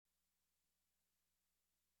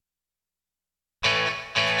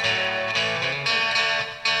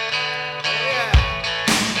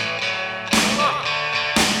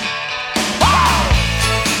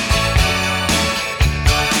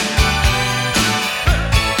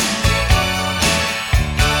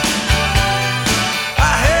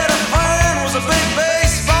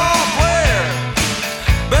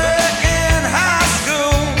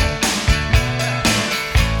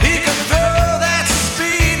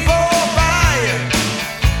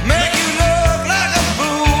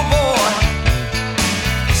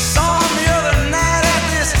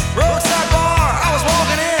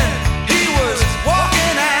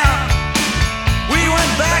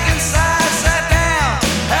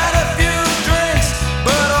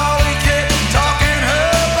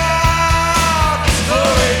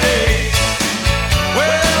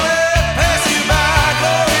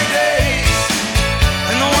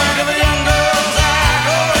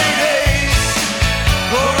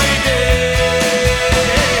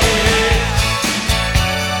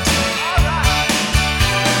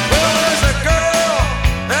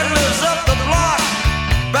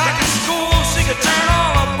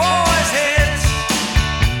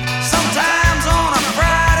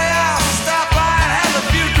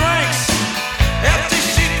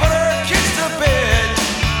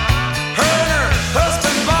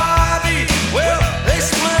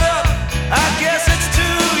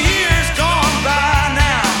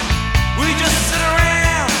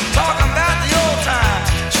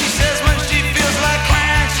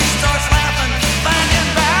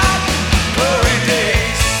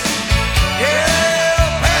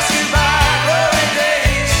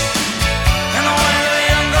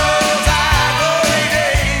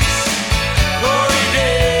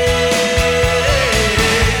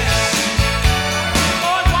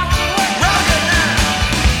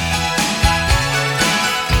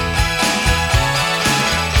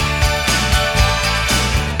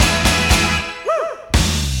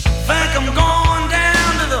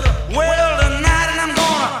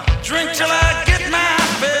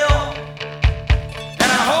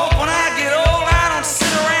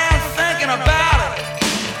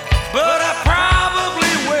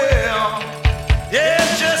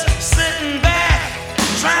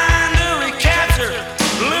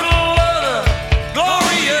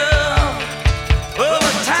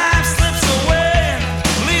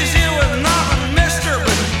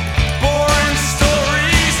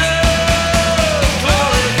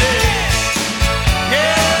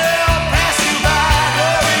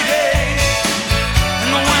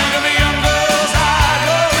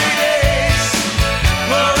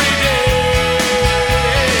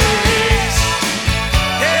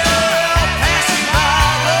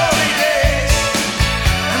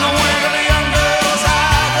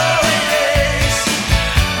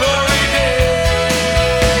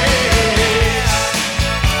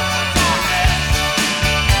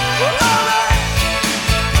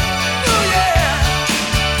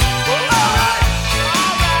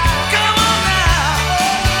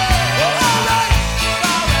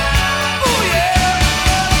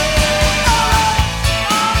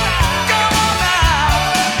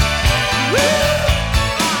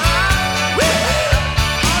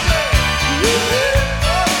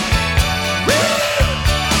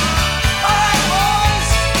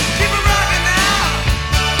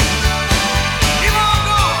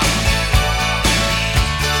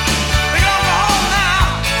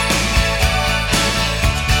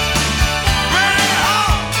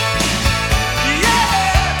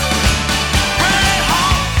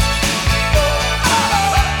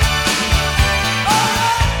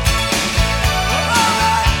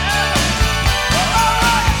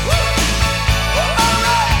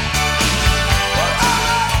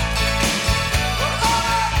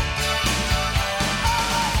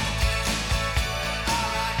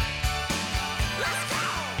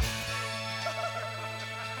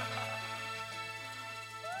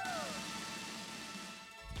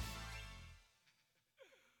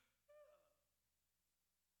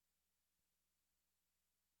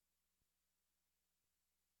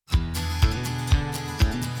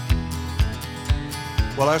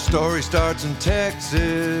Well, our story starts in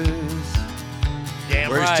Texas,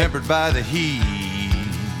 where he's tempered by the heat.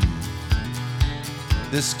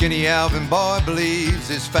 This skinny Alvin boy believes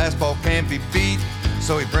his fastball can't be beat,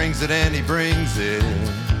 so he brings it and he brings it,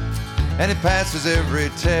 and it passes every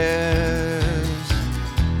test.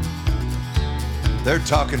 They're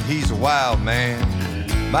talking he's a wild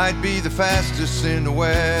man, might be the fastest in the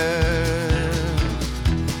West.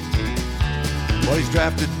 Well, he's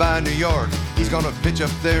drafted by New York. He's gonna pitch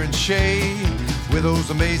up there in Shea. With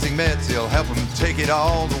those amazing Mets, he'll help him take it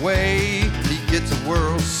all the way. He gets a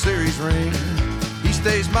World Series ring. He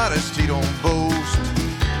stays modest, he don't boast.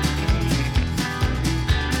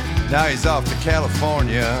 Now he's off to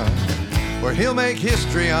California, where he'll make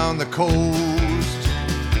history on the coast.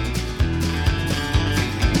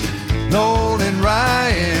 Nolan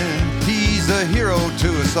Ryan, he's a hero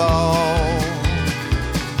to us all.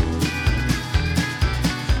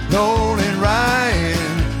 Nolan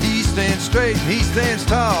Ryan, he stands straight and he stands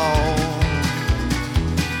tall.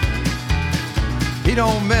 He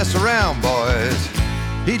don't mess around, boys,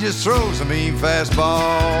 he just throws a mean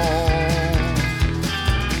fastball.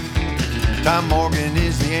 Tom Morgan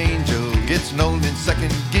is the angel, gets Nolan in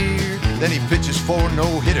second gear. Then he pitches 4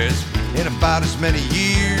 no-hitters in about as many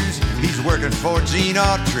years. He's working for Gene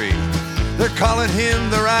Autry, they're calling him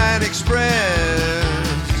the Ryan Express.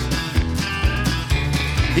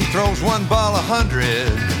 He throws 1 ball 100,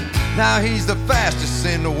 now he's the fastest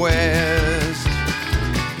in the West.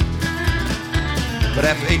 But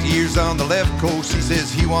after 8 years on the left coast, he says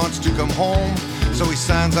he wants to come home. So he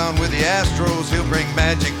signs on with the Astros, he'll bring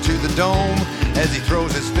magic to the dome. As he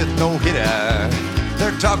throws his 5th no-hitter,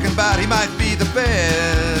 they're talking about he might be the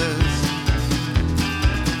best.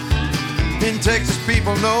 In Texas,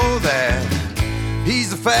 people know that he's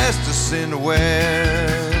the fastest in the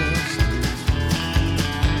West.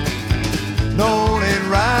 Nolan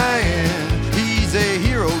Ryan, he's a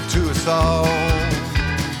hero to us all.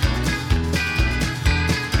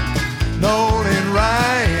 Nolan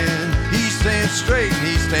Ryan, he stands straight and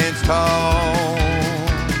he stands tall.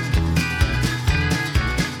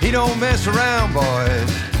 He don't mess around,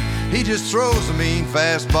 boys, he just throws a mean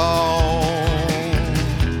fastball.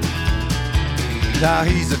 Now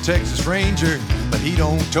he's a Texas Ranger, but he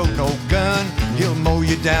don't tote no gun. He'll mow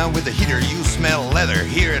you down with a heater, you smell leather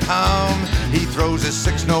here at home. He throws his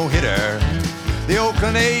 6th no-hitter. The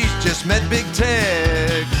Oakland A's just met Big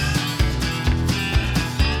Tex.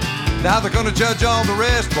 Now they're gonna judge all the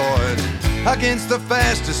rest, boys, against the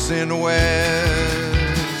fastest in the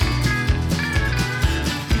West.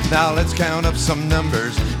 Now let's count up some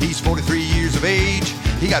numbers. He's 43 years of age.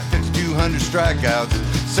 He got 5,200 strikeouts,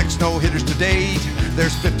 6 no-hitters to date.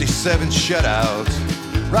 There's 57 shutouts,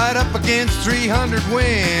 right up against 300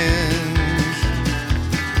 wins.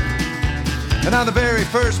 And on the very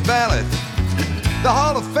first ballot, the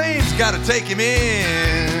Hall of Fame's gotta take him in.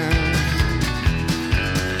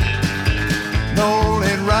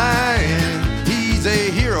 Nolan Ryan, he's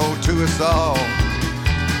a hero to us all.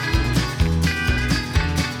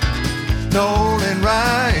 Nolan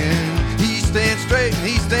Ryan, he stands straight and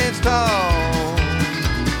he stands tall.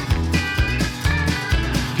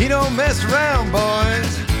 He don't mess around,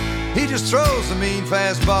 boys, he just throws a mean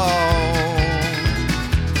fastball.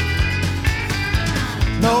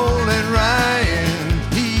 Nolan Ryan,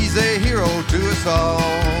 he's a hero to us all.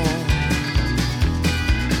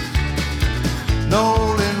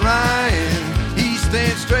 Nolan Ryan, he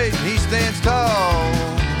stands straight and he stands tall.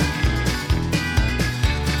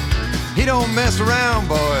 He don't mess around,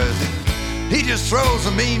 boys, he just throws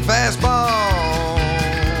a mean fastball.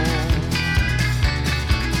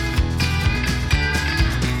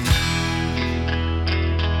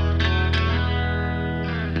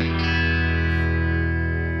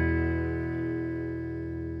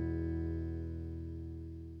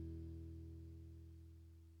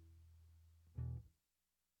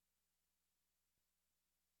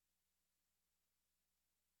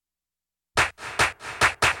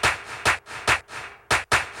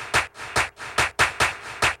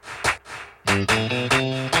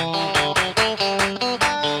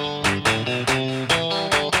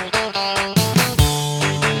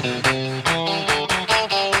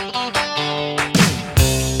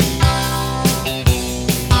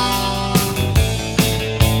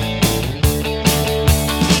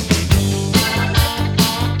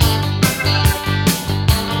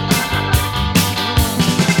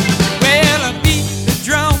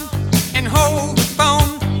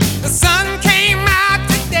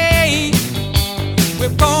 We're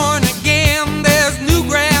born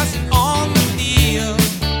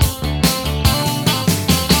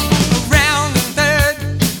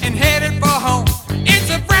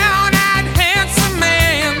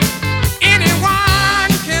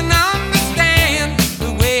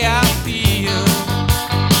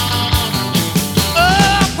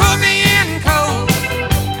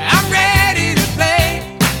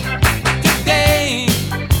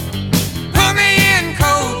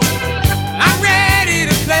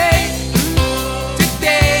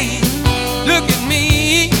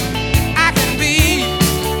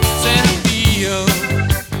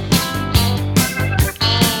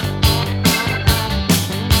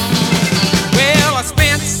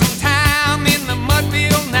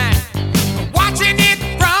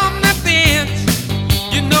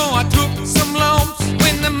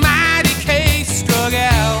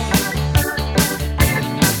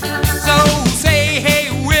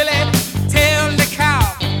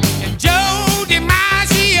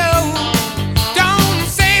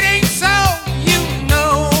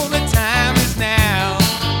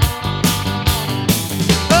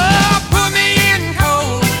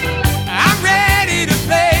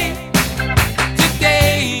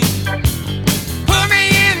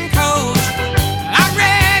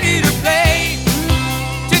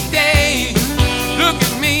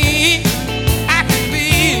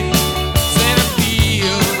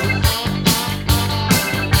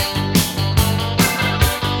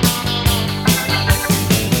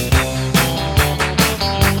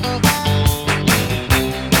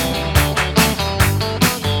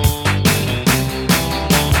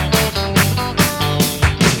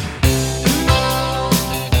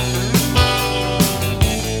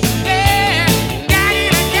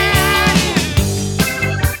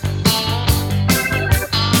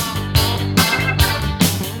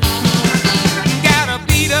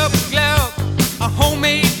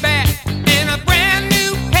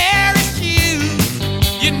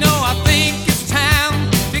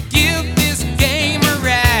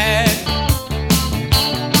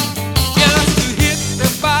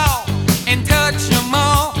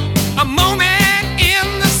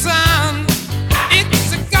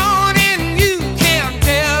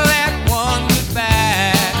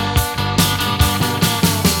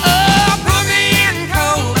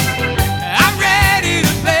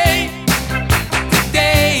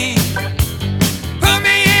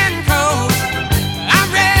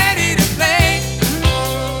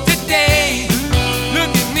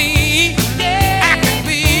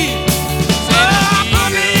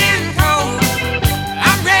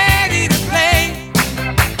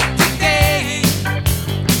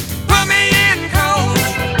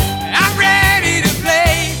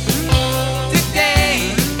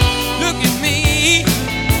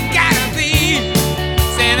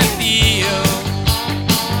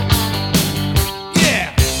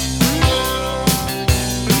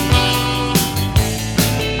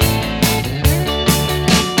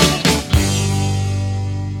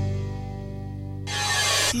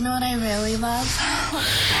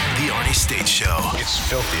The Arnie State Show. It's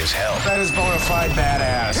filthy as hell. That is bona fide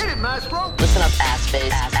badass. Hit it, maestro. Listen up, ass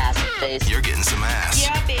face, ass face. You're getting some ass.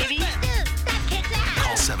 Yeah, baby.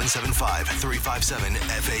 Call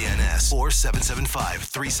 775-357-FANS or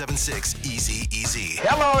 775-376-EASY-EASY.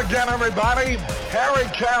 Hello again, everybody. Harry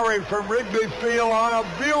Carey from Wrigley Field on a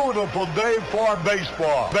beautiful day for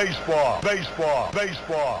baseball. Baseball, baseball,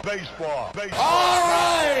 baseball, baseball, baseball. All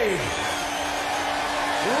right.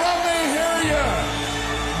 Let me hear you.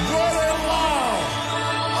 Good and loud.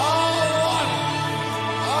 On one.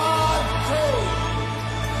 On two.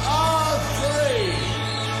 On three.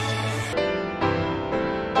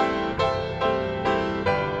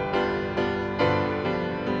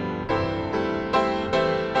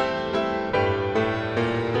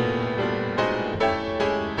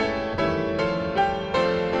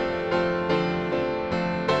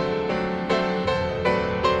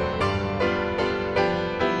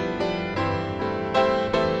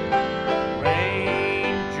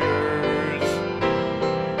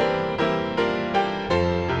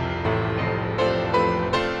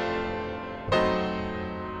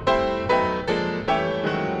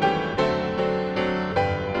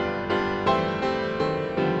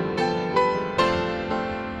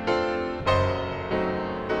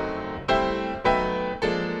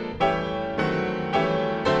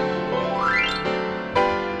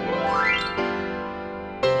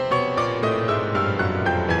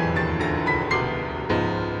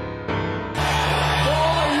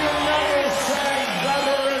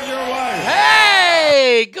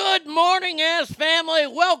 Good morning, ass family.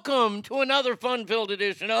 Welcome to another fun-filled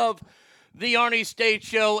edition of the Arnie State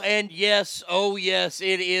Show. And yes, oh yes,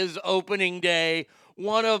 it is opening day.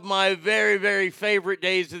 One of my very, very favorite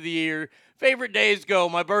days of the year. Favorite days go,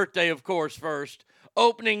 my birthday, of course, first.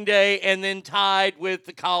 Opening day, and then tied with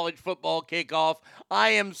the college football kickoff. I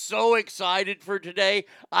am so excited for today.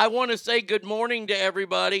 I want to say good morning to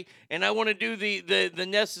everybody, and I want to do the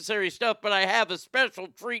necessary stuff, but I have a special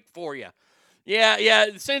treat for you. Yeah,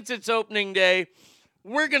 since it's opening day,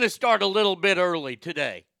 we're going to start a little bit early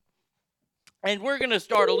today. And we're going to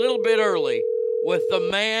start a little bit early with the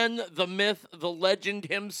man, the myth, the legend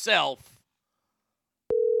himself.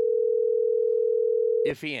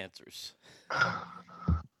 If he answers.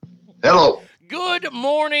 Hello. Good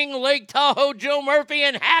morning, Lake Tahoe, Joe Murphy,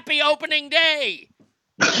 and happy opening day.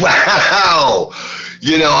 Wow.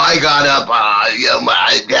 You know, I got up, I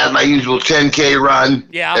had my usual 10K run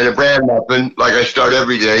and a bran muffin, like I start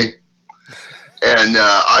every day. And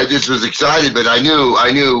I just was excited, but I knew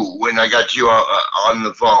when I got you on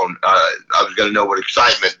the phone, I was going to know what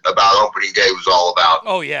excitement about opening day was all about.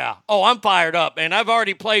 Oh, yeah. Oh, I'm fired up. And I've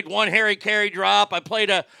already played one Harry Carey drop. I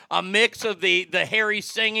played a mix of the Harry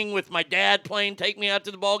singing with my dad playing Take Me Out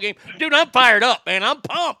to the Ball Game. Dude, I'm fired up, man. I'm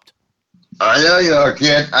pumped. I know you are,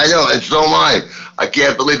 kid. I know, and so am I. I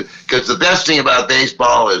can't believe it. Because the best thing about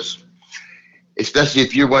baseball is, especially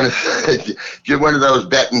if you're one of those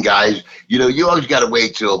betting guys, you always got to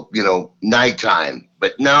wait till nighttime.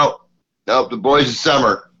 But no, the boys of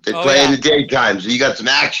summer, they play in the daytime, so you got some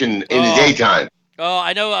action in the daytime. Oh,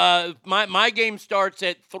 I know. My game starts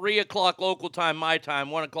at 3 o'clock local time, my time,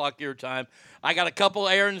 1 o'clock your time. I got a couple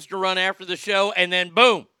errands to run after the show, and then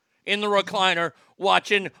boom, in the recliner,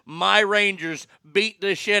 watching my Rangers beat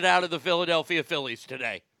the shit out of the Philadelphia Phillies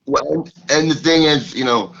today. Well, and the thing is,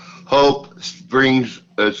 hope springs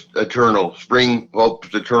eternal. Spring, hope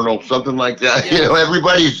is eternal, something like that. Yep.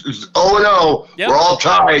 Everybody's 0-0. Yep. We're all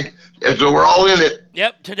tied, and so we're all in it.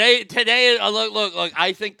 Yep. Today. Look.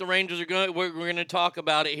 I think the Rangers are going. We're going to talk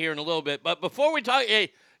about it here in a little bit. But before we talk,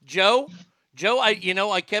 hey, Joe,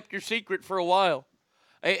 I kept your secret for a while.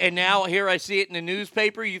 And now here I see it in the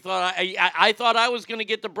newspaper. You thought I thought I was going to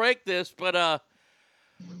get to break this, but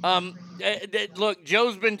look,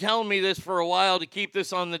 Joe's been telling me this for a while to keep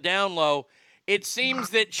this on the down low. It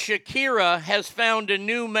seems that Shakira has found a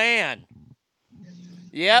new man.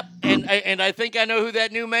 Yep, and I think I know who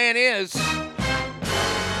that new man is.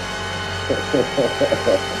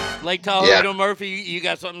 Lake Tahoe, Joe Murphy, you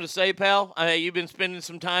got something to say, pal? You've been spending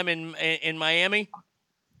some time in Miami.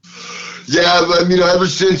 Yeah, ever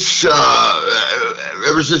since the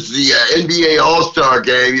NBA All-Star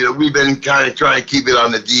game, we've been kind of trying to keep it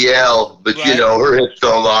on the DL, but right. Her hips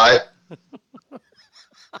don't lie.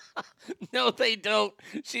 No, they don't.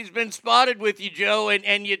 She's been spotted with you, Joe,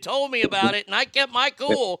 and you told me about it, and I kept my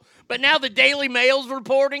cool. But now the Daily Mail's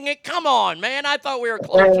reporting it. Come on, man. I thought we were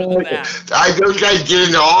closer than that. Those guys get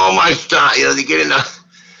into all my stuff.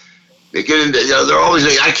 They get into, they're always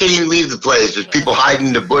like, I can't even leave the place. There's people hiding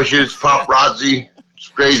in the bushes, paparazzi. It's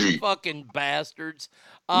crazy. Fucking bastards.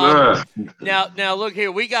 Now look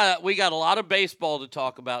here. We got a lot of baseball to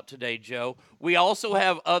talk about today, Joe. We also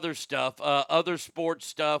have other stuff, other sports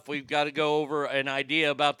stuff. We've got to go over an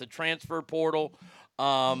idea about the transfer portal.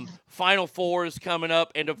 Final Four is coming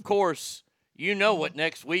up, and of course, you know what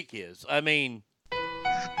next week is. I mean,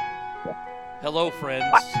 hello, friends.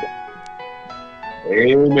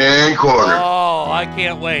 Amen, corner. Oh, I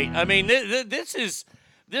can't wait. I mean, this is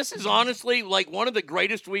honestly like one of the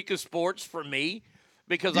greatest week of sports for me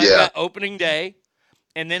because I've got opening day,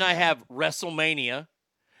 and then I have WrestleMania,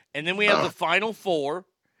 and then we have the Final Four,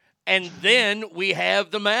 and then we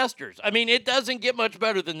have the Masters. I mean, it doesn't get much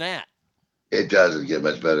better than that. It doesn't get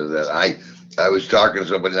much better than that. I was talking to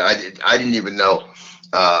somebody, and I didn't even know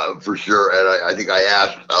for sure, and I think I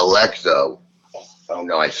asked Alexa. Oh,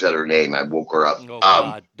 no, I said her name. I woke her up. Oh,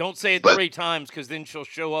 God. Don't say it 3 times because then she'll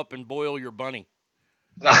show up and boil your bunny.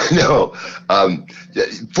 I know.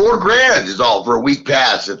 $4,000 is all for a week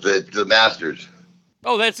pass at the Masters.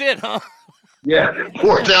 Oh, that's it, huh? Yeah,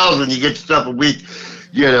 $4,000. You get stuff a week,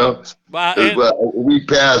 a week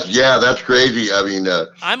pass. Yeah, that's crazy. I mean,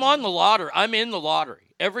 I'm on the lottery. I'm in the lottery.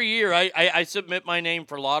 Every year I submit my name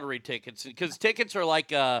for lottery tickets because tickets are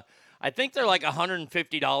like I think they're like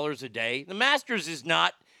 $150 a day. The Masters is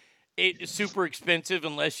not super expensive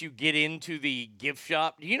unless you get into the gift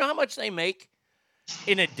shop. Do you know how much they make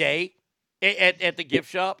in a day at the gift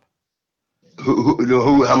shop?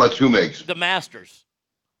 How much? Who makes? The Masters.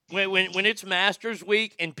 When it's Masters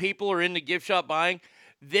week and people are in the gift shop buying,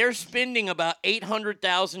 they're spending about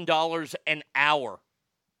 $800,000 an hour.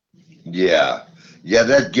 Yeah,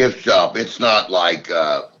 that gift shop. It's not like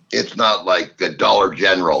a Dollar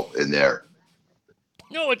General in there.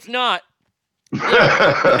 No, it's not.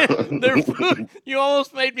 Their food. You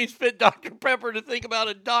almost made me spit Dr. Pepper to think about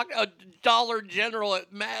a Dollar General at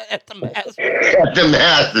the Masters. At the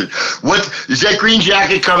Masters. What is that green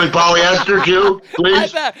jacket come in polyester too?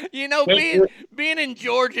 Please. I bet, being in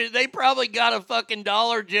Georgia, they probably got a fucking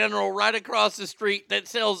Dollar General right across the street that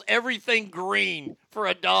sells everything green for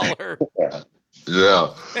 $1.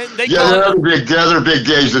 Yeah. The other big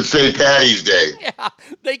days at St. Patty's Day. Yeah,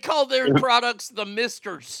 they call their products the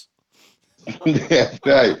Misters. That's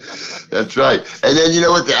right. And then you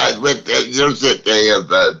know what? They have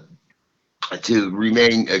to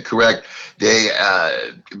remain correct. They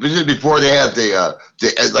before they have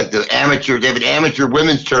the amateur. They have an amateur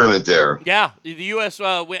women's tournament there. Yeah, the U.S.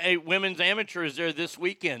 Women's Amateur is there this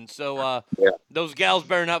weekend. So those gals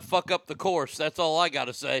better not fuck up the course. That's all I got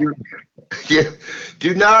to say.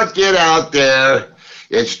 Do not get out there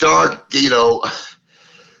and start.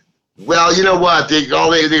 Well, you know what? They're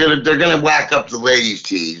gonna whack up the ladies'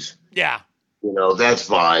 tees. Yeah. That's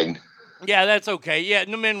fine. Yeah, that's okay. Yeah,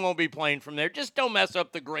 the men won't be playing from there. Just don't mess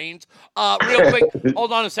up the greens. Real quick,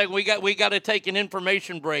 hold on a second. We got to take an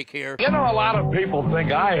information break here. A lot of people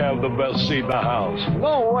think I have the best seat in the house.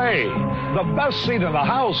 No way. The best seat in the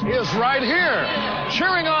house is right here.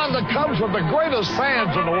 Cheering on the Cubs with the greatest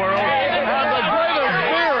fans in the world and the greatest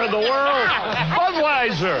beer in the world,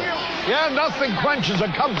 Budweiser. Yeah, nothing quenches a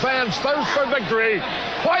Cub fan's thirst for victory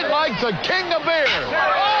quite like the king of beer. Oh,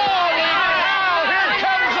 now here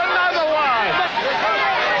comes another one.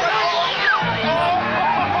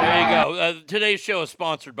 There you go. Today's show is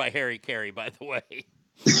sponsored by Harry Carey, by the way.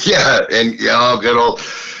 Yeah, and good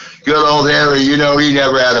old Harry. He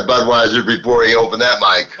never had a Budweiser before he opened that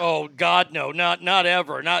mic. Oh God, no, not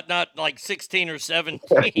ever. Not like 16 or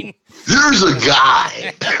 17. Here's a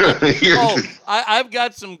guy. I've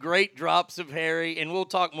got some great drops of Harry, and we'll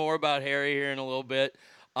talk more about Harry here in a little bit.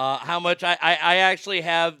 How much I actually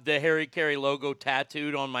have the Harry Carey logo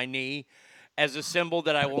tattooed on my knee as a symbol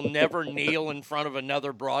that I will never kneel in front of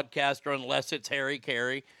another broadcaster unless it's Harry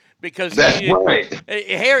Carey. Because that's right.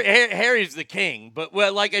 Harry's the king. But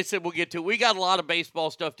like I said, we'll get to it. We got a lot of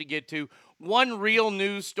baseball stuff to get to. One real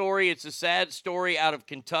news story. It's a sad story out of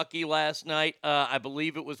Kentucky last night. I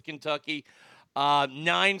believe it was Kentucky.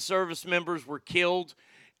 9 service members were killed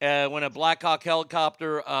when a Black Hawk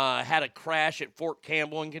helicopter had a crash at Fort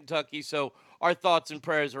Campbell in Kentucky. So our thoughts and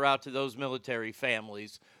prayers are out to those military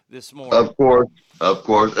families this morning. Of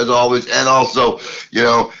course, as always. And also,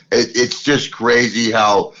 it's just crazy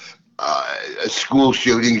how school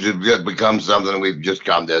shootings have become something we've just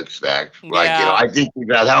come to expect. I think we've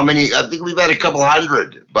had I think we've had a couple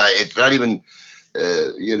hundred, but it's not even,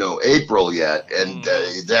 April yet. And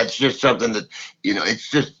that's just something that,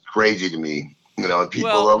 it's just crazy to me.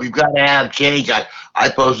 People, we've got to have change. I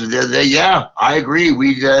posted the other day, I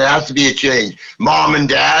agree. There has to be a change. Mom and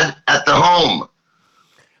dad at the home.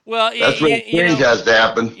 Well, That's where change has to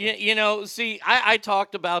happen. see, I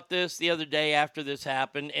talked about this the other day after this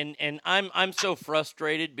happened, and I'm so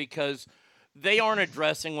frustrated because they aren't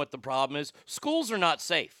addressing what the problem is. Schools are not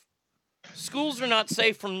safe. Schools are not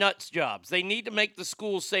safe from nuts jobs. They need to make the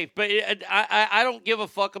schools safe. But I don't give a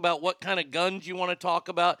fuck about what kind of guns you want to talk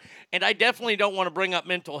about. And I definitely don't want to bring up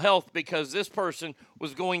mental health because this person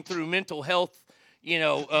was going through mental health,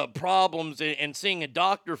 problems and seeing a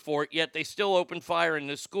doctor for it, yet they still open fire in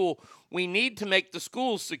this school. We need to make the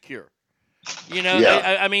schools secure.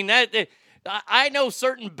 Yeah. I mean, I know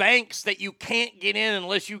certain banks that you can't get in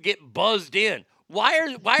unless you get buzzed in. Why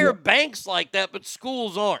are banks like that, but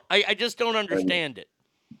schools aren't? I just don't understand it.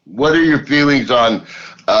 What are your feelings on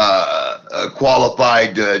a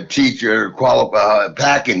qualified teacher,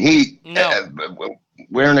 packing heat,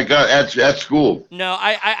 wearing a gun at school? No,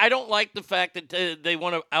 I don't like the fact that they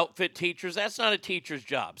want to outfit teachers. That's not a teacher's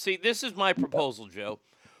job. See, this is my proposal, Joe.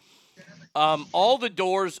 All the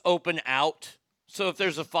doors open out, so if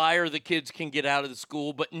there's a fire, the kids can get out of the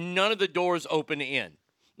school, but none of the doors open in.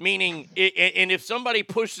 Meaning, and if somebody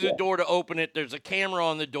pushes the door to open it, there's a camera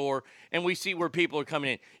on the door, and we see where people are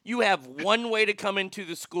coming in. You have one way to come into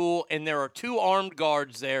the school, and there are 2 armed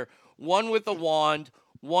guards there, one with a wand,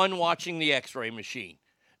 one watching the x-ray machine.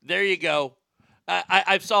 There you go.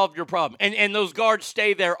 I've solved your problem. And those guards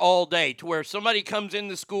stay there all day to where somebody comes in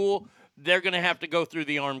the school, they're going to have to go through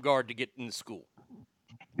the armed guard to get in the school.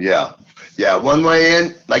 Yeah. One way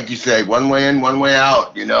in, like you say, one way in, one way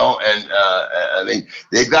out, and I mean,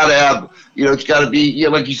 they've got to have, it's got to be,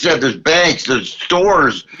 like you said, there's banks, there's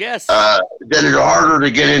stores, yes, that are harder to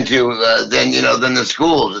get into than the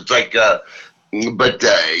schools. It's like, anybody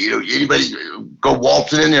go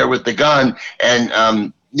waltzing in there with the gun,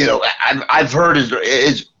 and I've heard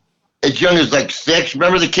as young as like 6.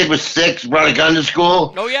 Remember the kid was 6, brought a gun to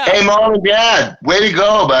school? Oh, yeah. Hey, Mom and Dad, way to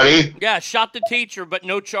go, buddy. Yeah, shot the teacher, but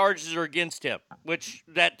no charges are against him, which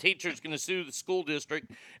that teacher's going to sue the school district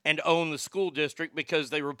and own the school district because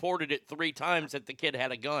they reported it 3 times that the kid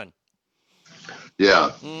had a gun.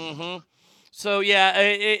 Yeah. Mm-hmm. So,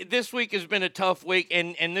 yeah, this week has been a tough week,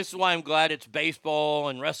 and this is why I'm glad it's baseball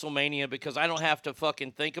and WrestleMania because I don't have to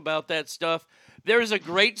fucking think about that stuff. There's a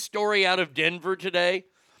great story out of Denver today.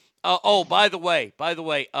 By the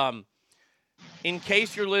way, in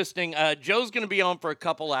case you're listening, Joe's going to be on for a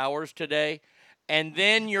couple hours today, and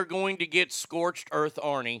then you're going to get Scorched Earth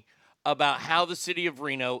Arnie about how the city of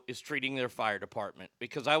Reno is treating their fire department,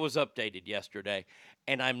 because I was updated yesterday,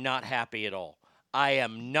 and I'm not happy at all. I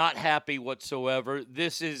am not happy whatsoever.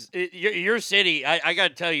 This is your city. I got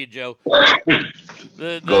to tell you, Joe,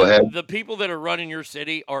 Go ahead. The people that are running your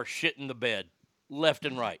city are shitting the bed left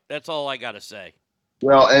and right. That's all I got to say.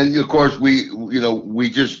 Well, and of course we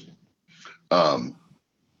just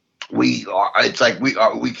we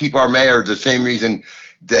keep our mayor the same reason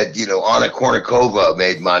that Anna Kournikova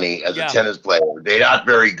made money as a tennis player. They're not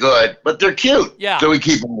very good, but they're cute. Yeah. So we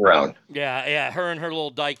keep them around. Yeah. Her and her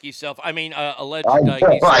little dykey self. I mean, alleged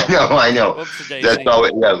dykey self. I know. That's all.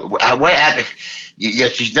 Yeah. What happened? Yeah.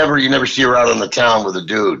 You never see her out on the town with a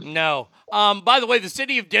dude. No. By the way, the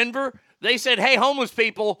city of Denver, they said, "Hey, homeless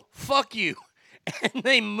people, fuck you." And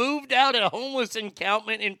they moved out a homeless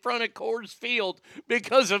encampment in front of Coors Field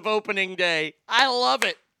because of opening day. I love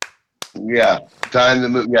it. Yeah, time to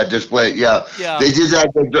move. Yeah, display. Yeah. They did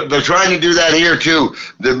that. They're trying to do that here too.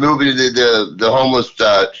 They're moving to the homeless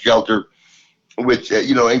shelter, which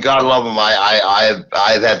and God love them.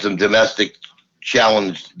 I've had some domestic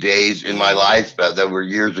challenge days in my life that were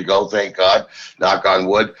years ago. Thank God. Knock on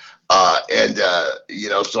wood.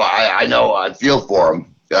 So I know I feel for them.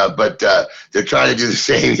 But they're trying to do the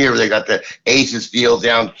same here. They got the Aces Field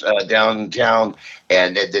downtown,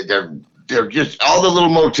 and they're just all the little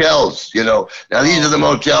motels. Now these are the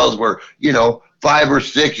motels where 5 or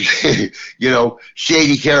 6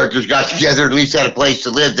 shady characters got together and at least had a place to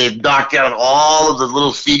live. They've knocked down all of the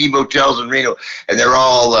little seedy motels in Reno, and they're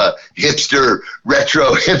all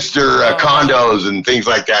retro hipster condos and things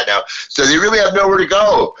like that now. So they really have nowhere to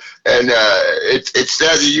go, and it's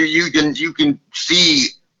sad that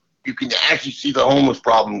you can actually see the homeless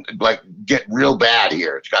problem get real bad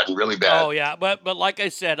here. It's gotten really bad. Oh yeah, but like I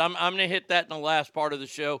said, I'm gonna hit that in the last part of the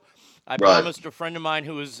show. I promised a friend of mine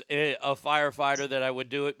who was a firefighter that I would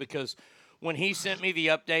do it because when he sent me the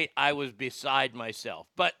update, I was beside myself.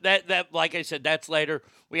 But that like I said, that's later.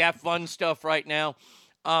 We have fun stuff right now.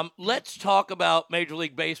 Let's talk about Major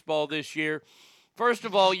League Baseball this year. First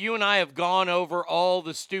of all, you and I have gone over all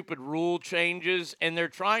the stupid rule changes, and they're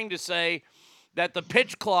trying to say that the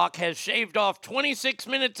pitch clock has shaved off 26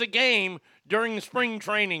 minutes a game during the spring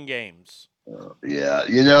training games.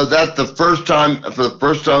 Yeah, that's the first time, for the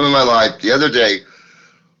first time in my life, the other day.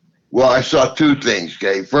 Well, I saw two things.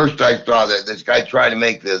 Okay, first I saw that this guy trying to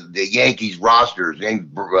make the Yankees roster. His name's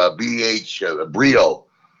B.H. Burrito.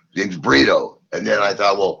 His name's Burrito. And then I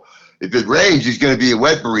thought, well, if it rains, he's going to be a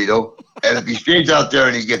wet burrito. And if he stays out there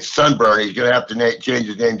and he gets sunburned, he's going to have to change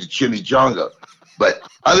his name to Chimichanga. But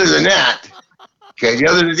other than that, okay, the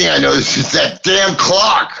other thing I noticed is that damn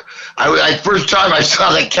clock. First time I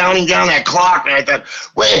saw that counting down that clock, and I thought,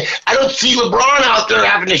 wait, I don't see LeBron out there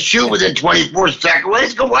having to shoot within 24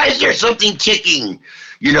 seconds. Why is there something ticking?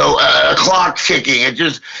 A clock ticking. It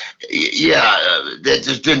just, that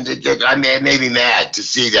just didn't. It made me mad to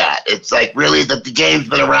see that. It's like, really, that the game's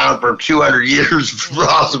been around for 200 years,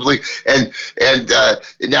 possibly, and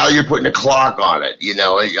now you're putting a clock on it.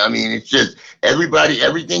 I mean, it's just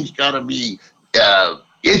everything's got to be.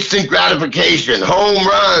 Instant gratification, home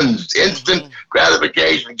runs, instant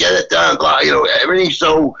gratification, get it done. Blah, everything's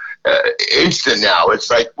so instant now.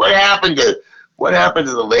 It's like, what happened to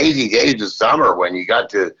the lazy days of summer when you got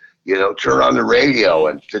to turn on the radio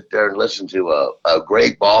and sit there and listen to a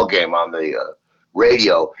great ball game on the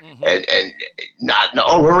radio and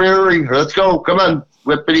hurry, let's go, come on,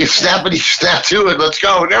 whippity snap to it, let's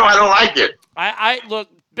go. No, I don't like it. I look.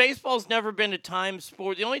 Baseball's never been a timed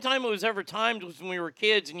sport. The only time it was ever timed was when we were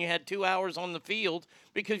kids and you had 2 hours on the field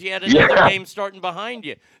because you had another game starting behind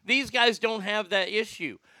you. These guys don't have that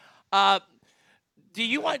issue.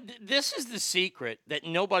 This is the secret that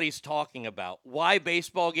nobody's talking about. Why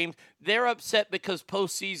baseball games? They're upset because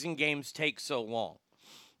postseason games take so long.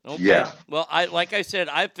 Okay. Yeah. Well, like I said,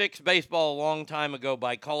 I fixed baseball a long time ago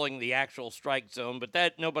by calling the actual strike zone, but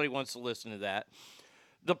nobody wants to listen to that.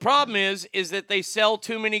 The problem is that they sell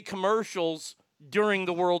too many commercials during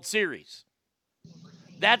the World Series.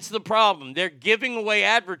 That's the problem. They're giving away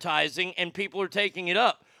advertising, and people are taking it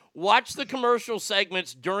up. Watch the commercial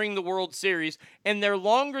segments during the World Series, and they're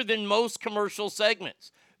longer than most commercial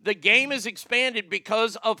segments. The game is expanded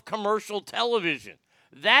because of commercial television.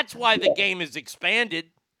 That's why the game is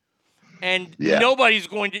expanded. And nobody's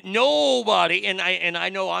going to, and I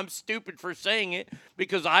know I'm stupid for saying it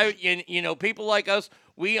because people like us,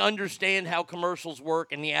 we understand how commercials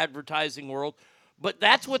work in the advertising world, but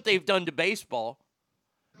that's what they've done to baseball.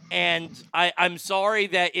 And I'm sorry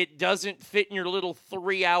that it doesn't fit in your little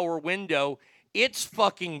 3-hour window. It's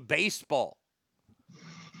fucking baseball.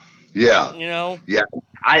 Yeah. Yeah.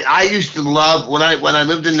 I used to love when I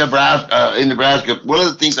lived in Nebraska, one of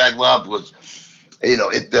the things I loved was,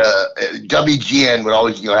 WGN would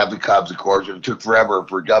always, have the Cubs, of course. It took forever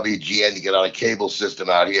for WGN to get on a cable system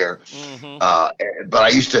out here.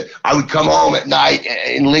 But I would come home at night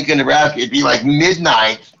in Lincoln, Nebraska. It'd be like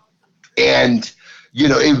midnight, and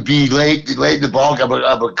it would be late in the ball game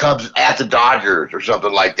of a Cubs at the Dodgers or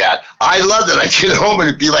something like that. I loved it. I'd get home and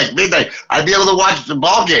it'd be like midnight. I'd be able to watch the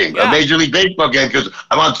ball game, a Major League Baseball game, because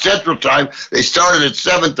I'm on Central Time. They started at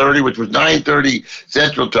 7:30, which was 9:30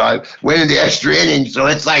 Central Time. Went into extra innings, so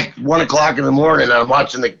it's like 1 o'clock in the morning. And I'm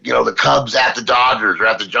watching the Cubs at the Dodgers or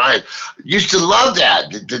at the Giants. Used to love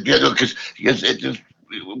that because it just.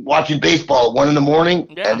 Watching baseball at 1 in the morning,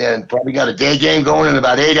 and then probably got a day game going in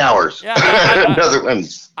about 8 hours. Yeah, another one.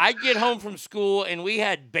 I'd get home from school, and we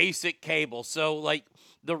had basic cable. So, like,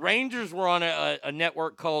 the Rangers were on a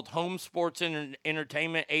network called Home Sports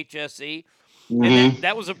Entertainment, HSE. And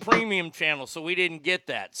that was a premium channel, so we didn't get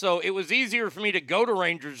that. So it was easier for me to go to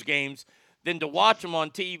Rangers games than to watch them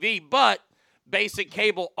on TV. But basic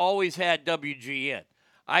cable always had WGN.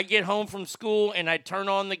 I'd get home from school, and I'd turn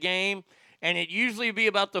on the game. And it'd usually be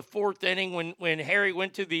about the 4th inning when Harry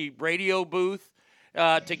went to the radio booth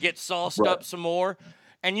to get sauced up some more.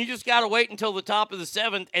 And you just got to wait until the top of the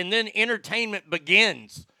 7th, and then entertainment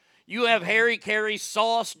begins. You have Harry Carey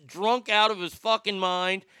sauced, drunk out of his fucking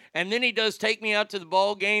mind, and then he does take me out to the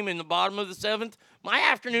ball game in the bottom of the 7th. My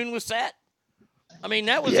afternoon was set. I mean,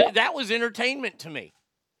 that was entertainment to me.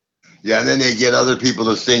 Yeah, and then they get other people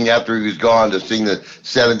to sing after he was gone to sing the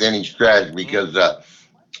 7th inning stretch because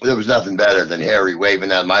there was nothing better than Harry waving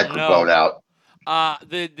that microphone out.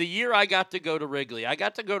 The year I got to go to Wrigley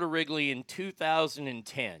in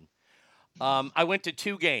 2010. I went to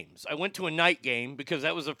 2 games. I went to a night game because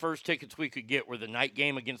that was the first tickets we could get were the night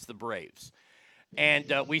game against the Braves.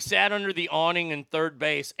 And we sat under the awning in third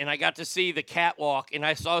base, and I got to see the catwalk, and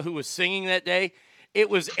I saw who was singing that day. It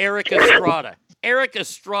was Eric Estrada. Eric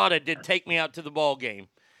Estrada did take me out to the ball game.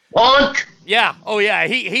 Honk! Yeah. Oh, yeah.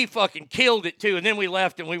 He fucking killed it, too. And then we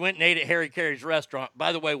left, and we went and ate at Harry Carey's restaurant.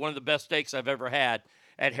 By the way, one of the best steaks I've ever had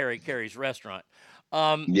at Harry Carey's restaurant.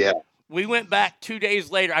 Yeah. We went back 2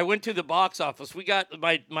 days later. I went to the box office. We got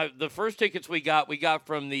the first tickets we got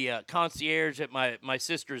from the concierge at my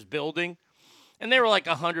sister's building, and they were like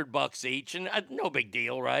 $100 each, and no big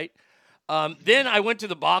deal, right? Then I went to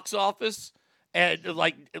the box office, and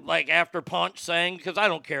like after Ponch sang, because I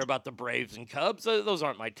don't care about the Braves and Cubs; those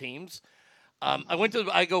aren't my teams.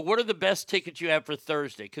 I go, what are the best tickets you have for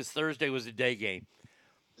Thursday? Because Thursday was a day game.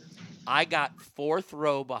 I got 4th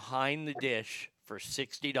row behind the dish for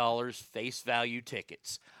 $60 face value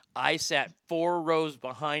tickets. I sat 4 rows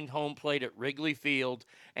behind home plate at Wrigley Field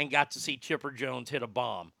and got to see Chipper Jones hit a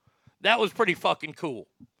bomb. That was pretty fucking cool,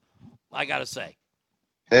 I got to say.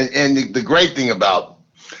 And the great thing about,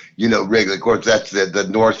 Wrigley, of course, that's the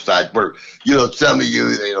north side where, some of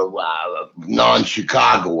you,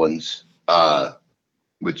 non-Chicagoans,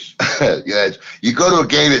 which, you go to a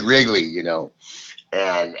game at Wrigley,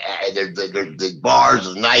 and the bars,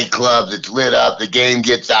 the nightclubs, it's lit up. The game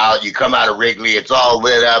gets out. You come out of Wrigley, it's all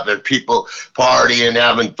lit up. There's people partying,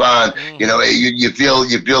 having fun. You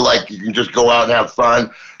feel like you can just go out and have fun.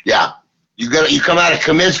 Yeah, you come out of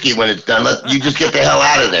Comiskey when it's done. You just get the hell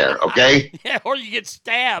out of there, okay? Yeah, or you get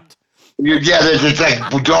stabbed. It's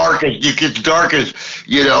like dark. It gets dark as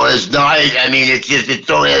as night. I mean, it's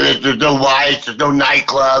so there's no lights, there's no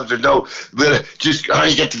nightclubs, there's no. Just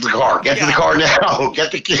honey, get to the car. Get to the car now.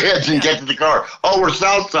 Get the kids and get to the car. Oh, we're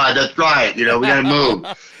south side. That's right. We gotta move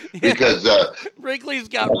because Wrigley's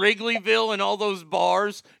got Wrigleyville and all those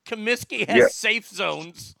bars. Comiskey has safe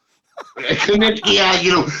zones. Comiskey,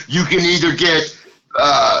 you can either get.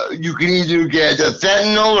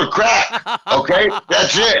 Fentanyl or crack. Okay,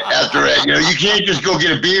 that's it. After it, you can't just go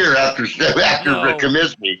get a beer after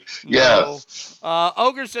Comiskey. Yeah. No.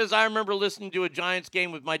 Ogre says, I remember listening to a Giants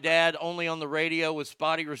game with my dad only on the radio with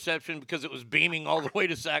spotty reception because it was beaming all the way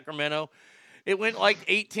to Sacramento. It went like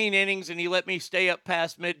 18 innings, and he let me stay up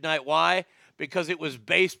past midnight. Why? Because it was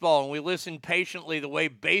baseball, and we listened patiently the way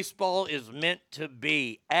baseball is meant to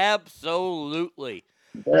be. Absolutely.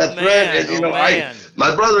 That's right. And,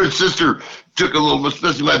 my brother and sister took a little,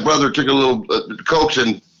 especially my brother took a little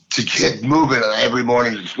coaxing to get moving every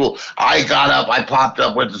morning to school. I got up, I popped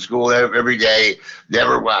up, went to school every day.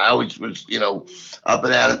 I always was, up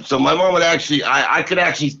and at it. So my mom would actually, I could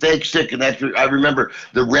actually fake sick. And I remember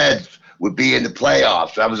the Reds would be in the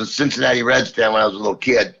playoffs. I was a Cincinnati Reds fan when I was a little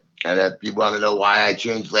kid. And if you want to know why I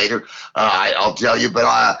changed later, I'll tell you. But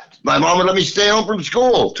my mom would let me stay home from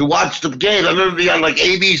school to watch the game. I remember being on like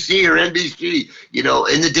ABC or NBC,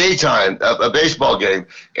 in the daytime, a baseball game.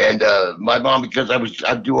 And my mom, because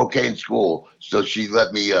I'd do okay in school, so she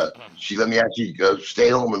let me actually stay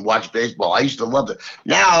home and watch baseball. I used to love it.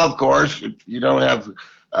 Now, of course, if you don't have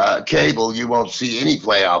cable, you won't see any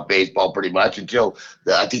playoff baseball pretty much until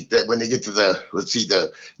I think that when they get to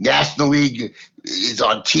the National League is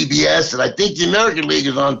on TBS, and I think the American League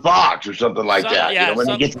is on Fox or something like that. Yeah, when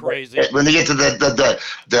something crazy. When they get to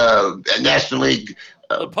the National League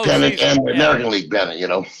pennant and the American League pennant,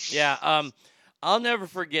 Yeah, I'll never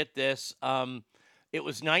forget this. It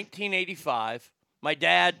was 1985. My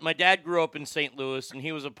dad grew up in St. Louis, and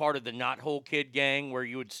he was a part of the knothole kid gang where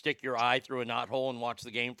you would stick your eye through a knothole and watch the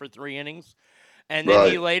game for 3 innings. And then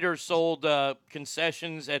he later sold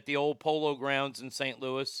concessions at the old Polo Grounds in St.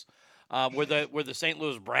 Louis, where the St.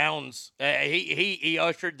 Louis Browns. He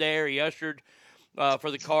ushered there. He ushered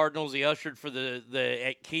for the Cardinals. He ushered for the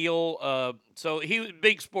at Kiel. So he was a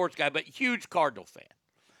big sports guy, but huge Cardinal fan.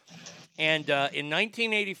 And in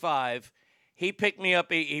 1985, he picked me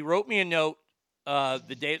up. He wrote me a note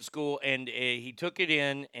the day at school, and he took it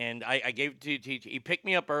in, and I gave it to the teacher. He picked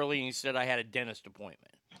me up early, and he said I had a dentist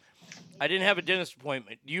appointment. I didn't have a dentist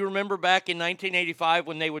appointment. Do you remember back in 1985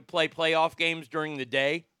 when they would play playoff games during the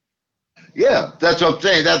day? Yeah, that's what I'm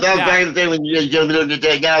saying. That was back in the day when you get the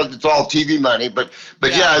day. Now it's all TV money, but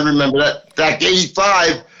yeah, I remember that. In fact,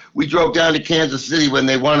 85, we drove down to Kansas City when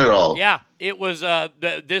they won it all. Yeah, it was.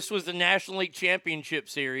 This was the National League Championship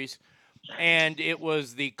Series, and it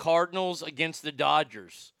was the Cardinals against the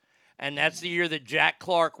Dodgers. And that's the year that Jack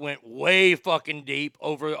Clark went way fucking deep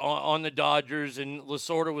over on the Dodgers, and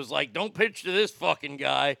Lasorda was like, don't pitch to this fucking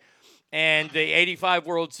guy. And the 85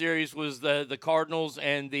 World Series was the Cardinals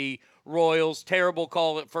and the Royals. Terrible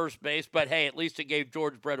call at first base, but hey, at least it gave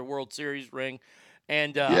George Brett a World Series ring.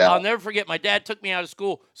 And I'll never forget, my dad took me out of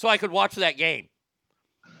school so I could watch that game.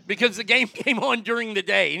 Because the game came on during the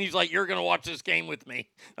day, and he's like, you're going to watch this game with me.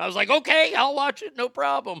 I was like, okay, I'll watch it, no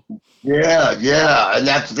problem. Yeah, and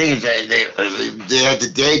that's the thing is they had the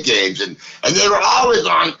day games, and they were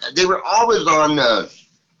always on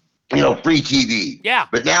free TV. Yeah.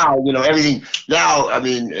 But now, everything. Now, I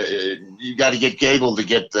mean, you got to get cable to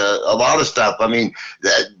get a lot of stuff. I mean,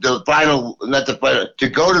 the final, not the final, to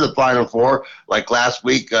go to the Final Four. Like last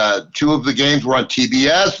week, 2 of the games were on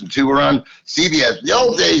TBS and 2 were on CBS. The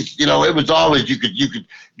old days, it was always you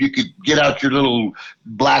could get out your little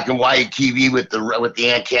black and white TV with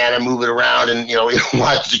the antenna, move it around, and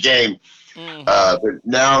watch the game. Mm-hmm. But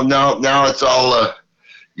now it's all.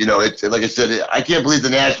 It's like I said. I can't believe the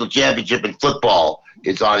national championship in football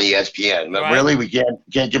is on ESPN. Right. Really, we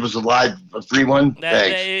can't give us a free one.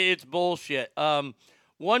 Thanks. It's bullshit.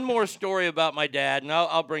 One more story about my dad, and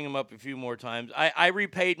I'll bring him up a few more times. I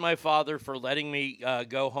repaid my father for letting me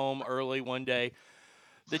go home early one day.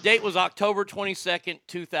 The date was October 22nd,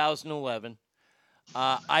 2011.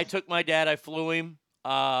 I took my dad. I flew him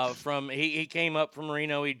from. He came up from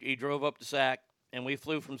Reno. He drove up to Sac, and we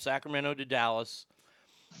flew from Sacramento to Dallas.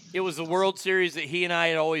 It was the World Series that he and I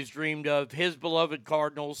had always dreamed of, his beloved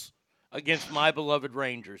Cardinals against my beloved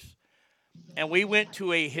Rangers. And we went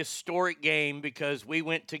to a historic game because we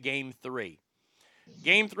went to Game 3.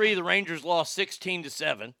 Game 3, the Rangers lost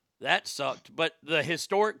 16-7. That sucked. But the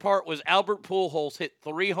historic part was Albert Pujols hit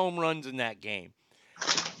 3 home runs in that game.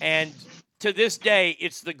 And to this day,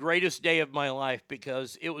 it's the greatest day of my life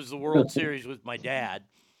because it was the World Series with my dad.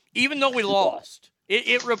 Even though we lost.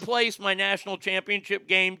 It replaced my national championship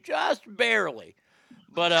game just barely.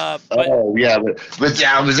 But oh yeah, but was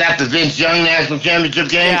that the Vince Young national championship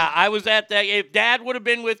game? Yeah, I was at that. If Dad would have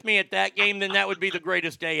been with me at that game, then that would be the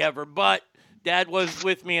greatest day ever. But Dad was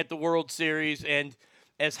with me at the World Series, and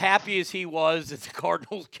as happy as he was that the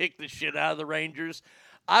Cardinals kicked the shit out of the Rangers,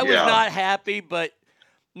 I was not happy. But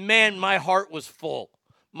man, my heart was full.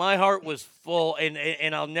 My heart was full,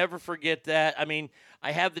 and I'll never forget that. I mean,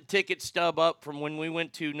 I have the ticket stub up from when we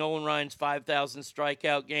went to Nolan Ryan's 5,000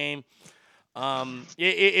 strikeout game.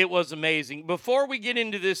 It was amazing. Before we get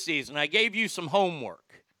into this season, I gave you some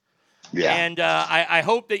homework. Yeah. And I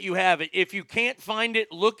hope that you have it. If you can't find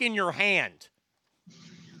it, look in your hand.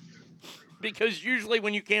 Because usually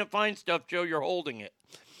when you can't find stuff, Joe, you're holding it.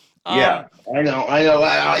 Yeah, I know.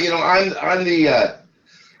 I'm the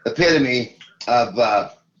epitome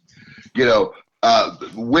of,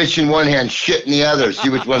 wish in one hand, shit in the other. See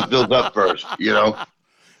which one builds up first,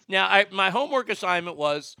 Now, my homework assignment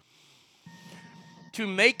was to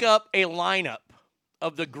make up a lineup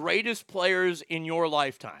of the greatest players in your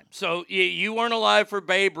lifetime. So you weren't alive for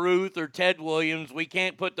Babe Ruth or Ted Williams. We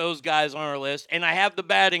can't put those guys on our list. And I have the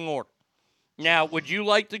batting order. Now, would you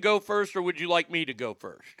like to go first or would you like me to go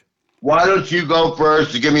first? Why don't you go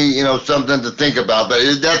first to give me, something to think about? But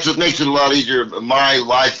that's what makes it a lot easier. My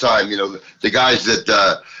lifetime, the guys that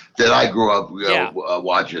I grew up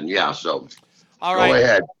watching. Yeah, so all right. Go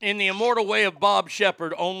ahead. In the immortal way of Bob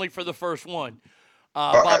Shepard, only for the first one.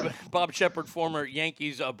 Bob Shepard, former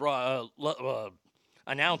Yankees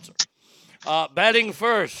announcer. Batting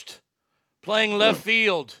first, playing left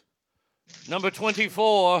field, number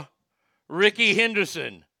 24, Ricky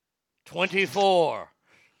Henderson, 24.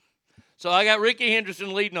 So I got Ricky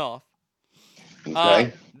Henderson leading off.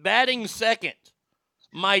 Okay. Batting second,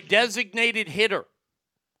 my designated hitter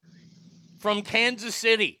from Kansas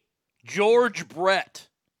City, George Brett.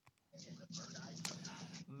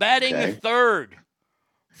 Batting third,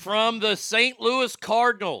 from the St. Louis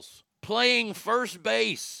Cardinals, playing first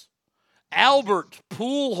base, Albert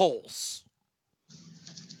Pujols.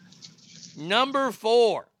 Number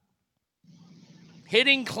 4,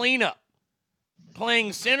 hitting cleanup,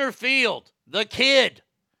 playing center field, the kid,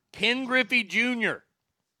 Ken Griffey Jr.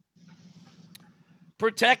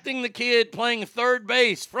 Protecting the kid, playing third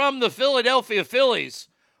base, from the Philadelphia Phillies,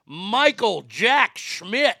 Michael Jack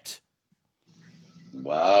Schmidt.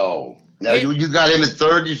 Wow. Now, you got him at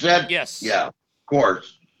third, you said? Yes. Yeah, of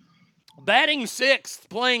course. Batting sixth,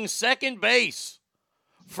 playing second base,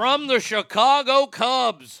 from the Chicago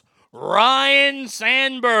Cubs, Ryan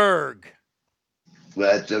Sandberg.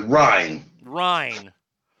 That's Ryan.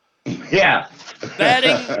 Yeah.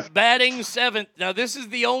 Batting seventh. Now, this is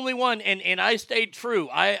the only one, and I stayed true.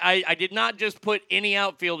 I did not just put any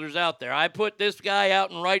outfielders out there. I put this guy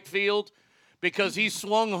out in right field because he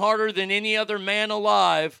swung harder than any other man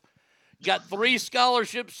alive. Got 3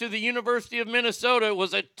 scholarships to the University of Minnesota. It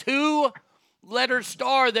was a 2-letter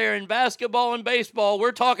star there in basketball and baseball.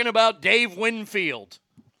 We're talking about Dave Winfield.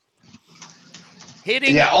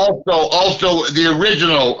 Hitting. Yeah, also the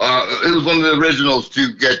original, it was one of the originals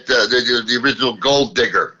to get the original gold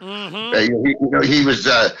digger. Mm-hmm.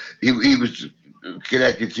 He was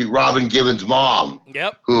connected to Robin Gibbons' mom.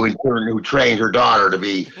 Yep. Who in turn trained her daughter to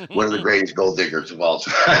be one of the greatest gold diggers of all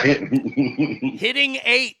time. Hitting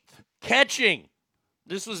 8th, catching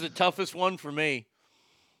This was the toughest one for me.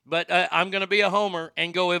 But I'm going to be a homer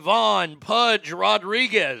and go Ivan Pudge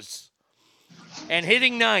Rodriguez. And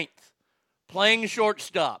hitting ninth, playing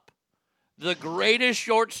shortstop. The greatest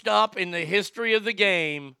shortstop in the history of the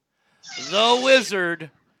game, the Wizard,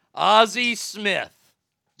 Ozzie Smith.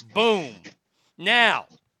 Boom. Now,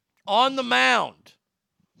 on the mound.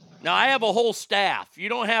 Now, I have a whole staff. You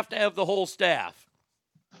don't have to have the whole staff.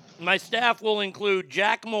 My staff will include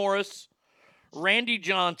Jack Morris, Randy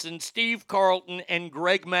Johnson, Steve Carlton, and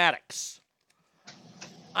Greg Maddux.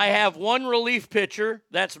 I have one relief pitcher.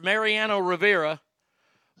 That's Mariano Rivera.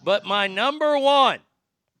 But my number one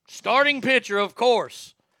starting pitcher, of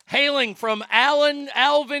course, hailing from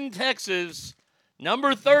Alvin, Texas,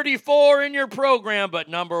 number 34 in your program, but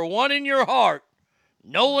number one in your heart,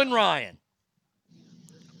 Nolan Ryan.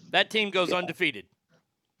 That team goes undefeated.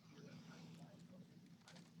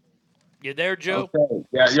 You there, Joe? Okay.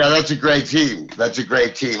 Yeah, that's a great team. That's a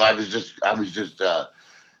great team. I was just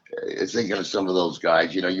thinking of some of those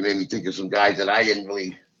guys. You know, you made me think of some guys that I didn't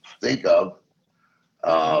really think of.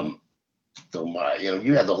 So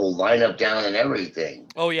you had the whole lineup down and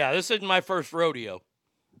everything. Oh yeah, this isn't my first rodeo.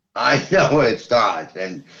 I know it's not.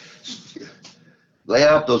 And lay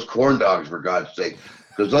out those corn dogs for God's sake,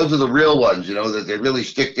 because those are the real ones. You know that they really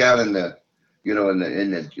stick down in the,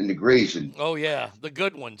 in the grease. And oh yeah, the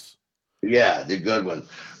good ones. Yeah, the good ones.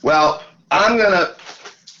 Well, I'm gonna.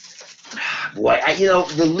 Boy,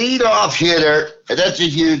 the leadoff hitter. That's a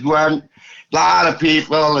huge one. A lot of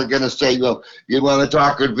people are going to say, well, you want to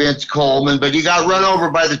talk with Vince Coleman, but he got run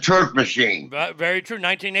over by the turf machine. Very true.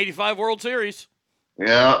 1985 World Series.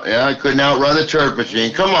 Yeah, I couldn't outrun the turf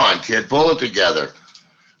machine. Come on, kid, pull it together.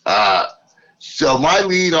 So my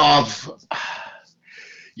leadoff,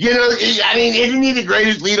 isn't he the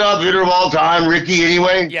greatest leadoff hitter of all time, Ricky,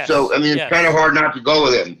 anyway? Yes. So, it's kind of hard not to go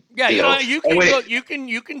with him. Yeah, you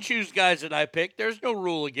can choose guys that I pick. There's no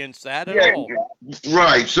rule against that at all.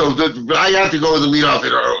 Right. So I have to go with the leadoff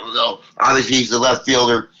hitter. Obviously, he's the left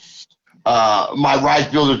fielder. My right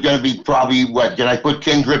fielder is going to be probably what? Can I put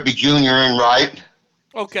Ken Griffey Jr. in right?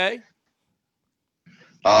 Okay.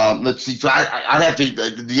 Let's see. So I'd have to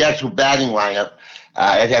the actual batting lineup.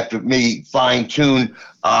 I'd have to maybe fine tune.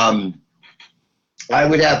 I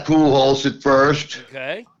would have Pujols at first.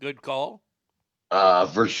 Okay. Good call.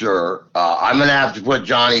 For sure. I'm going to have to put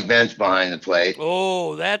Johnny Bench behind the plate.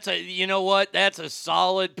 Oh, that's a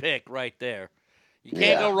solid pick right there. You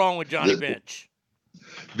can't go wrong with Johnny Bench.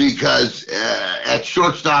 Because at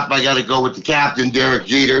shortstop, I got to go with the captain, Derek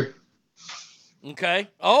Jeter. Okay.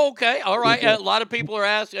 Oh, okay. All right. A lot of people are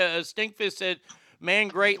asking. Stinkfist said, man,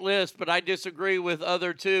 great list, but I disagree with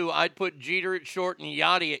other two. I'd put Jeter at short and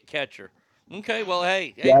Yachty at catcher. Okay, well,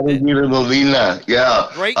 hey. Molina, yeah.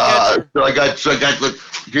 Great catcher. So I got,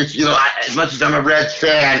 just, as much as I'm a Reds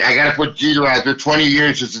fan, I got to put Jeter out there. 20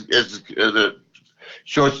 years as a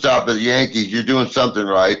shortstop of the Yankees. You're doing something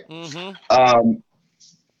right. Mm-hmm.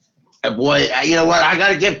 And boy, you know what? I got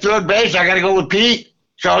to get third base. I got to go with Pete,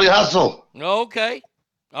 Charlie Hustle. Okay.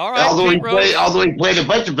 All right. Although he played a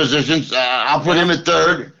bunch of positions, I'll put him at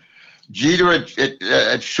third. Jeter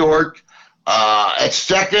at short. At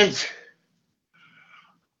second,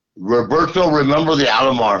 Roberto, remember the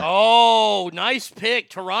Alomar. Oh, nice pick.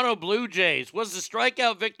 Toronto Blue Jays. Was the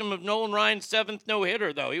strikeout victim of Nolan Ryan's seventh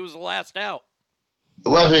no-hitter, though. He was the last out.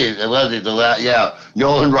 Was he? The last? Yeah.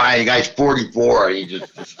 Nolan Ryan, the guy's 44. He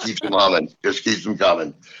just keeps him humming. Just keeps him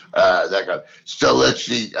coming. That guy. So let's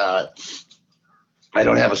see. I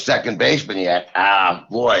don't have a second baseman yet.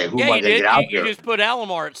 Boy, who am I going to get out there? You just put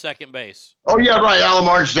Alomar at second base. Oh, yeah, right.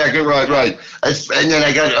 Alomar at second. Right. And then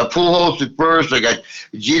I got a Pujols at first. I got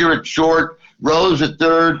Jeter at short. Rose at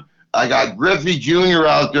third. I got Griffey Jr.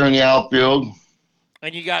 out there in the outfield.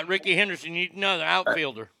 And you got Ricky Henderson. You need another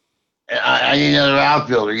outfielder. I need another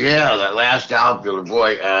outfielder. Yeah, that last outfielder.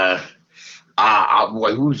 Boy,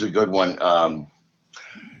 boy, who's a good one?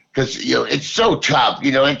 Because, it's so tough.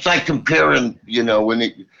 It's like comparing, when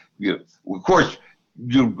of course,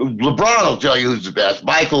 LeBron will tell you who's the best.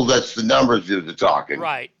 Michael, that's the numbers do the talking.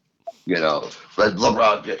 Right. But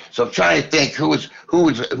LeBron. So I'm trying to think who was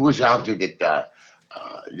out there that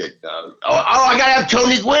I got to have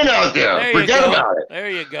Tony Gwynn out there. Forget about it.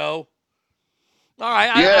 There you go. All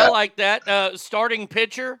right. I like that. Starting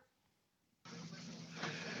pitcher.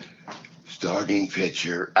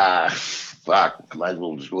 Fuck, might as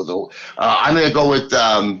well just go with the. I'm going to go with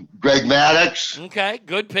Greg Maddux. Okay,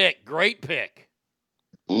 good pick. Great pick.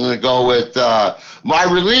 I'm going to go with my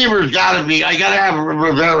reliever's got to be. I got to have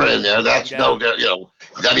Rivera in there. That's no,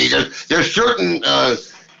 I mean, there's certain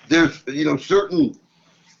certain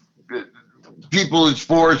people in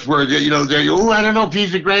sports where they're I don't know if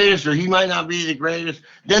he's the greatest or he might not be the greatest.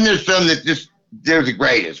 Then there's some that just they're the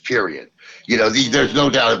greatest. Period. There's no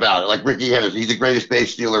doubt about it. Like Ricky Henderson, he's the greatest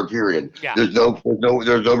base stealer. Period. Yeah. There's no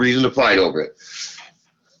reason to fight over it.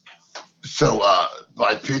 So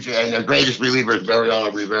my pitcher and the greatest reliever is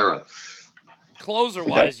Mariano Rivera. Closer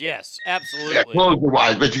wise, yes, absolutely. Yeah, closer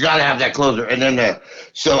wise, but you got to have that closer. And then,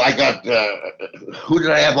 so I got who did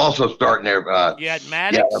I have also starting there? You had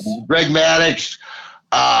Maddox. Yeah, Greg Maddox.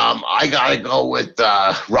 I got to go with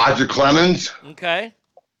Roger Clemens. Okay.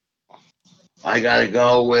 I got to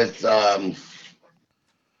go with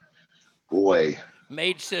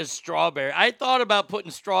Mage says Strawberry. I thought about putting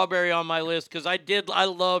Strawberry on my list because I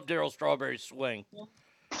love Darryl Strawberry's swing.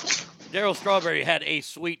 Darryl Strawberry had a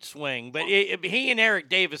sweet swing, but he and Eric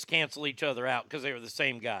Davis cancel each other out because they were the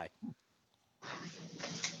same guy.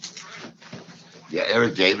 Yeah,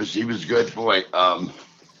 Eric Davis, he was good. Boy,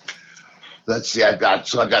 let's see, I got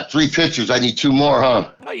 3 pitchers. I need 2 more,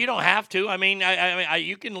 huh? No, you don't have to. I mean,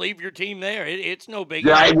 you can leave your team there. It's no big.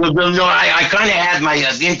 Yeah, I kind of had my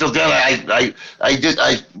infield down. I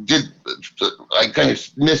kind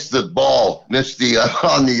of missed the ball,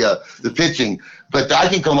 on the pitching. But I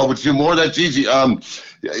can come up with 2 more. That's easy. I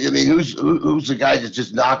mean, who's the guy that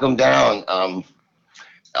just knock them down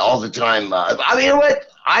all the time? I mean, what?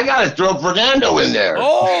 I got to throw Fernando in there.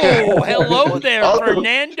 Oh, hello there,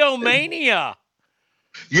 Fernando Mania.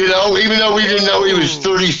 Even though we didn't know he was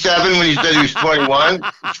 37 when he said he was 21,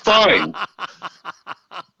 it's fine.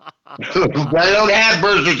 I don't have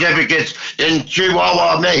birth certificates in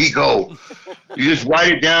Chihuahua, Mexico. You just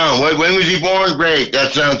write it down. When was he born? Great.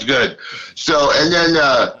 That sounds good. So, and then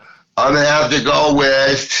I'm going to have to go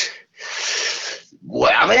with...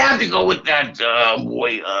 I'm going to have to go with that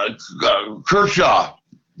Kershaw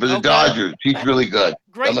for the Dodgers. He's really good.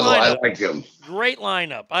 Great lineup. I like him. Great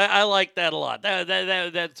lineup. I like that a lot.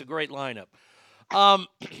 That's a great lineup.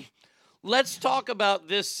 Let's talk about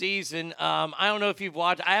this season. I don't know if you've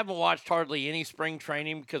watched. I haven't watched hardly any spring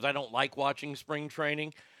training because I don't like watching spring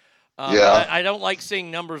training. I don't like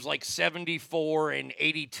seeing numbers like 74 and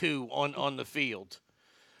 82 on the field.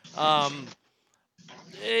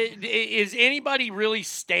 Is anybody really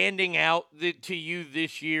standing out to you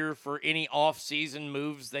this year for any off-season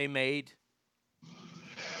moves they made?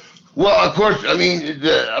 Well, of course, I mean,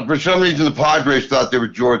 for some reason the Padres thought they were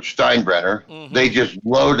George Steinbrenner. Mm-hmm. They just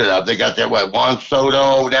loaded up. They got that Juan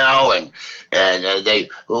Soto now, and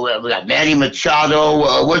we got Manny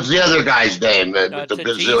Machado. What's the other guy's name? The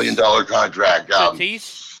bazillion-dollar contract.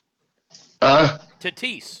 Tatis.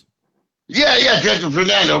 Tatis. Yeah,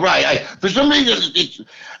 Fernando, right. For some reason,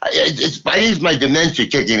 I think it's my dementia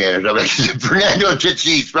kicking in or something. Fernando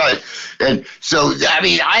Tatis, right. And so, I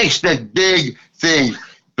mean, I expect big things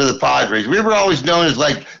for the Padres. We were always known as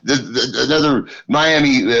like another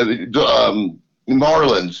Miami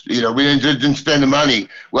Marlins. We didn't spend the money.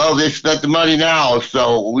 Well, they spent the money now,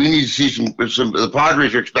 so we need to see some. The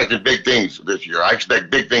Padres are expecting big things this year. I expect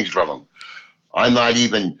big things from them. I'm not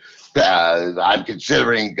even. I'm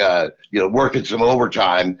considering, working some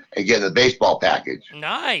overtime and getting the baseball package.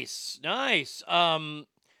 Nice. I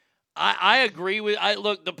agree with.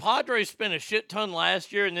 Look, the Padres spent a shit ton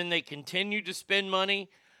last year, and then they continued to spend money.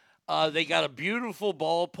 They got a beautiful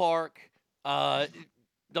ballpark.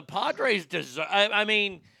 The Padres deserve. I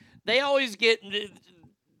mean, they always get.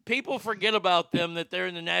 People forget about them that they're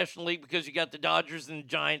in the National League because you got the Dodgers and the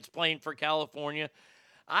Giants playing for California.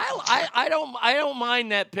 I don't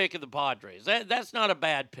mind that pick of the Padres. That's not a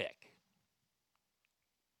bad pick.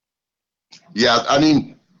 Yeah, I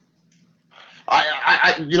mean,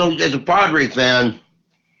 I as a Padre fan,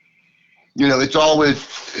 it's always,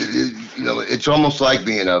 it's almost like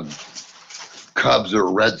being a Cubs or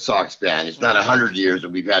a Red Sox fan. It's not 100 years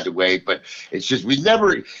that we've had to wait, but it's just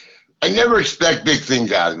I never expect big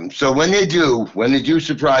things out of them. So when they do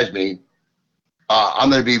surprise me, I'm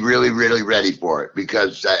going to be really, really ready for it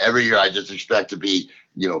because every year I just expect to be,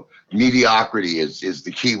 mediocrity is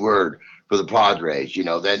the key word for the Padres.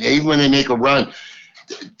 That even when they make a run,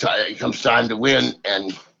 it comes time to win,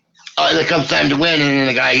 and then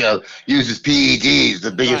the guy uses PEDs,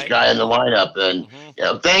 the biggest guy in the lineup, and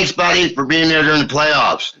thanks, buddy, for being there during the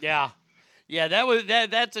playoffs. Yeah,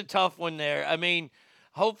 that's a tough one there. I mean.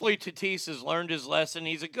 Hopefully Tatis has learned his lesson.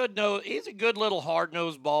 He's a good little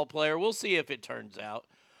hard-nosed ball player. We'll see if it turns out.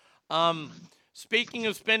 Speaking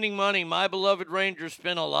of spending money, my beloved Rangers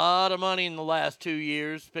spent a lot of money in the last 2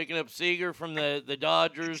 years, picking up Seager from the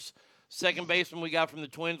Dodgers, second baseman we got from the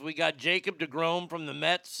Twins. We got Jacob deGrom from the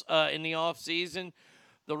Mets in the offseason.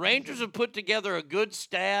 The Rangers have put together a good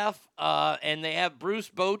staff, and they have Bruce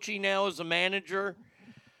Bochy now as a manager.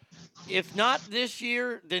 If not this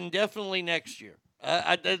year, then definitely next year.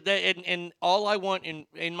 And all I want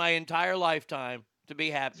in my entire lifetime to be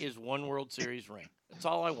happy is one World Series ring. That's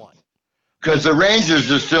all I want. Because the Rangers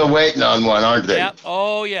are still waiting on one, aren't they? Yep.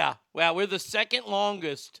 Oh, yeah. Well, we're the second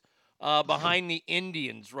longest behind the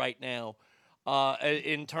Indians right now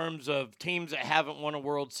in terms of teams that haven't won a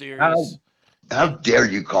World Series. How dare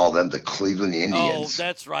you call them the Cleveland Indians? Oh,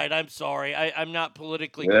 that's right. I'm sorry. I'm not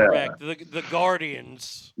politically correct. The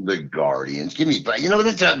Guardians. The Guardians. Give me, you know,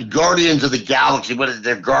 the Guardians of the Galaxy. What is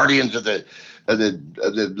they're Guardians of the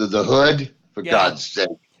hood? For God's sake.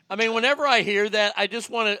 I mean, whenever I hear that, I just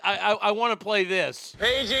want to. I want to play this.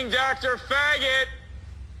 Paging Dr. Faggot.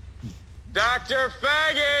 Dr.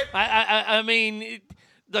 Faggot. I mean,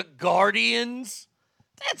 the Guardians.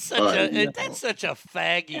 That's such a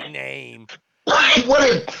faggy name.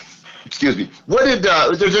 Excuse me. What did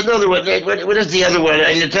there's another one. What is the other one?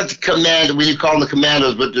 It's not the Commanders. We call them the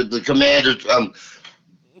Commandos, but the Commanders.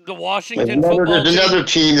 The Washington football There's team. another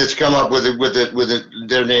team that's come up with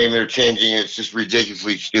their name. They're changing it. It's just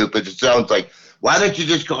ridiculously stupid. It sounds like, why don't you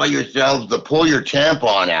just call yourselves the Pull Your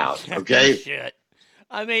Tampon Out? Okay. Shit.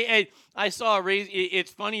 I mean, I saw a reason.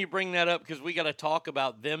 It's funny you bring that up because we got to talk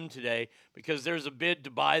about them today because there's a bid to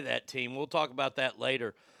buy that team. We'll talk about that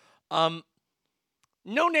later.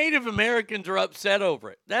 No Native Americans are upset over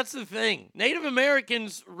it. That's the thing. Native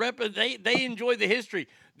Americans, they enjoy the history.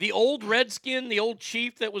 The old redskin, the old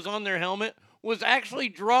chief that was on their helmet, was actually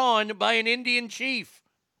drawn by an Indian chief.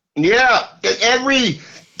 Yeah, every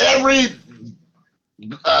I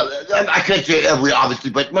can't say every, obviously,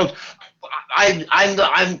 but most.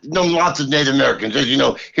 I've known lots of Native Americans. As you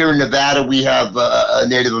know, here in Nevada, we have a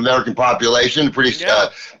Native American population, pretty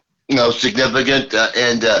significant,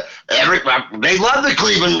 and they love the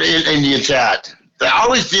Cleveland Indians hat. I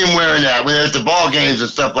always see them wearing that when they're at the ball games and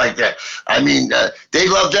stuff like that. I mean, they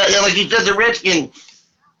love that. Like you said, the Redskin.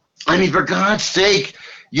 I mean, for God's sake,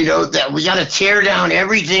 you know, that we got to tear down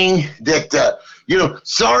everything that,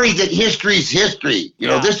 sorry that history's history. You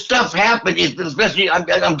know, this stuff happened, especially, I'm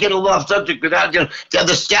getting a little off subject without,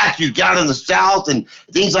 the statues down in the South and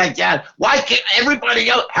things like that. Why can't everybody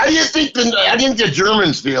else, how do you think the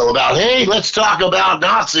Germans feel about, hey, let's talk about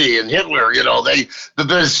Nazi and Hitler, but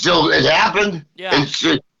it happened. Yeah. And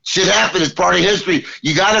shit happened. It's part of history.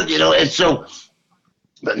 You got to, and so,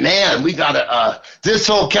 but man, we got to, this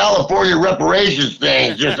whole California reparations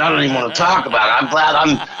thing, I don't even want to talk about it. I'm glad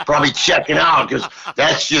I'm probably checking out because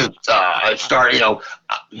that's just, it's crazy.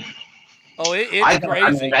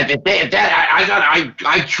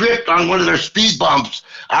 I tripped on one of their speed bumps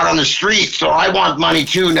out on the street, so I want money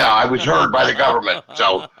too now. I was heard by the government.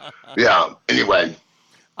 So, yeah, anyway.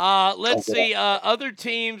 Let's see, other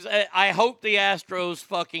teams. I hope the Astros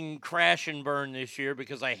fucking crash and burn this year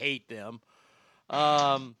because I hate them.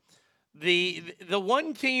 The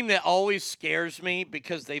one team that always scares me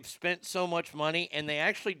because they've spent so much money and they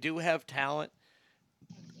actually do have talent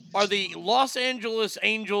are the Los Angeles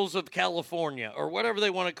Angels of California or whatever they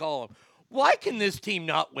want to call them. Why can this team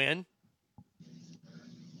not win?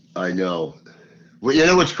 I know. Well, you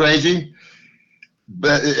know what's crazy?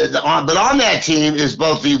 But on that team is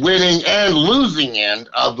both the winning and losing end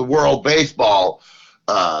of the World Baseball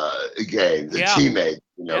game. The teammate,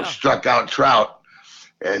 struck out Trout.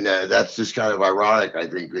 And that's just kind of ironic, I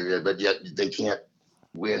think. But yet they can't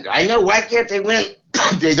win. I know. Why can't they win?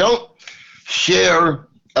 They don't share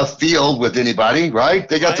a field with anybody, right?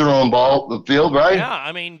 They got their own field, right? Yeah,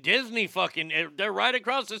 I mean, Disney they're right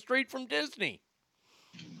across the street from Disney.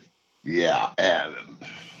 Yeah.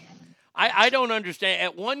 I don't understand.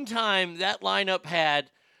 At one time, that lineup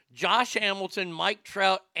had Josh Hamilton, Mike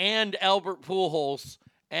Trout, and Albert Pujols,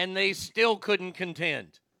 and they still couldn't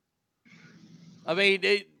contend. I mean,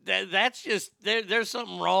 that's just, there's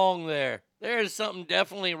something wrong there. There's something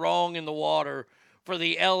definitely wrong in the water for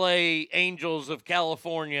the L.A. Angels of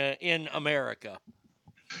California in America.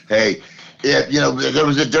 Hey, there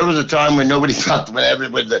was a time when nobody thought when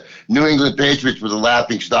the New England Patriots were the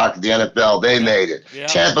laughing stock of the NFL. They made it. Yeah.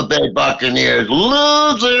 Tampa Bay Buccaneers,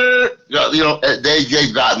 loser.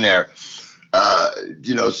 They've gotten there.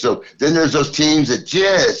 So then there's those teams that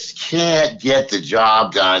just can't get the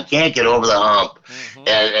job done, can't get over the hump,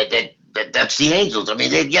 and that's the Angels. I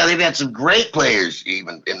mean, they've had some great players,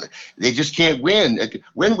 even they just can't win.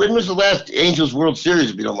 When was the last Angels World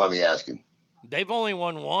Series, if you don't mind me asking? They've only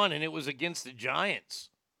won one, and it was against the Giants.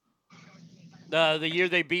 The year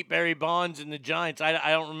they beat Barry Bonds and the Giants.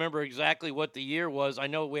 I don't remember exactly what the year was. I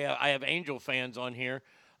know I have Angel fans on here.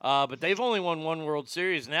 But they've only won one World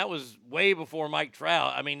Series, and that was way before Mike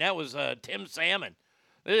Trout. I mean, that was Tim Salmon.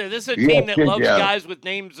 This is a team that loves guys with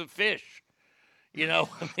names of fish. You know,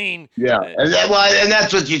 I mean. Yeah, and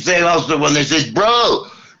that's what you say also when they say, "Bro,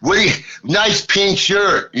 nice pink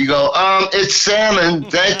shirt." You go, it's salmon.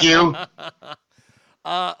 Thank you.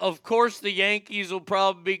 Of course, the Yankees will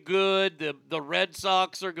probably be good. The Red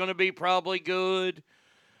Sox are going to be probably good.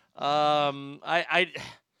 I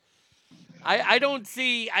don't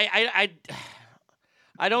see. I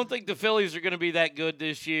don't think the Phillies are going to be that good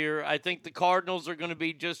this year. I think the Cardinals are going to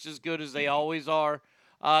be just as good as they always are.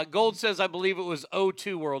 Gold says, I believe it was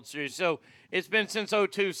 02 World Series. So it's been since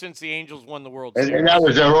 02 since the Angels won the World Series. And that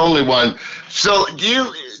was their only one. So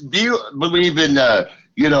do you believe in,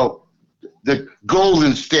 the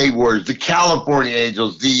Golden State Warriors, the California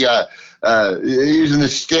Angels, the using the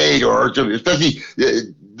state or especially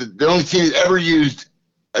the only team that ever used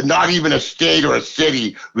not even a state or a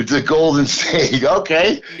city was the Golden State.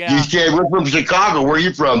 Okay. Yeah. You say, we're from Chicago. Where are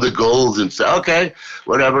you from? The Golden State. Okay.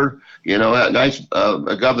 Whatever. Nice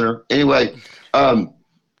governor. Anyway,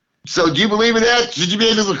 so do you believe in that? Should you be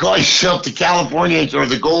able to call yourself the California Angels or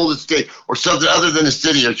the Golden State or something other than a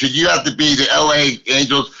city? Or should you have to be the LA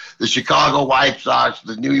Angels, the Chicago White Sox,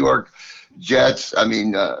 the New York Jets? I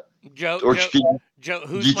mean, Joe,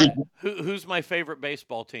 who's my favorite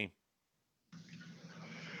baseball team?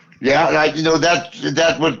 Yeah,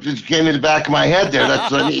 that's what just came in the back of my head there.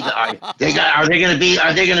 That's what I mean. Are they going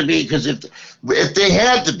to be? Because if they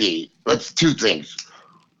had to be, that's two things.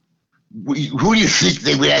 Who do you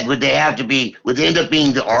think would they have to be? Would they end up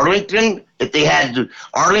being the Arlington if they had the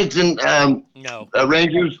Arlington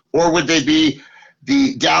Rangers, or would they be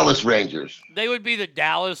the Dallas Rangers? They would be the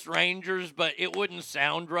Dallas Rangers, but it wouldn't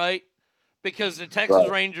sound right. Because the Texas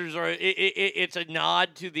Rangers are, it's a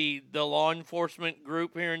nod to the law enforcement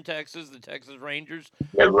group here in Texas, the Texas Rangers.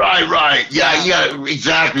 Yeah, right. Yeah,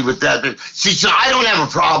 exactly with that. See, so I don't even have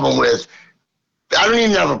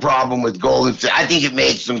a problem with Golden State. I think it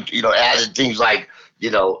makes some, added things like,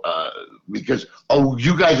 because,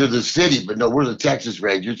 you guys are the city, but no, we're the Texas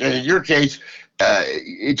Rangers. And in your case,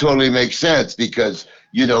 it totally makes sense because,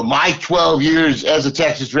 my 12 years as a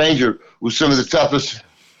Texas Ranger was some of the toughest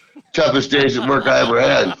days at work I ever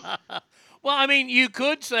had. Well, I mean, you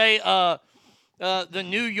could say the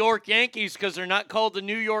New York Yankees because they're not called the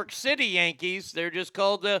New York City Yankees. They're just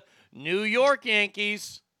called the New York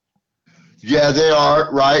Yankees. Yeah, they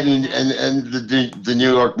are, right, and the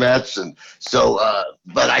New York Mets. And so,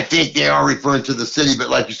 but I think they are referring to the city. But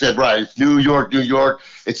like you said, right, it's New York.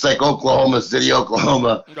 It's like Oklahoma City,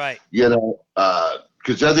 Oklahoma. Right.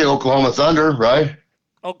 Because they're the Oklahoma Thunder, right?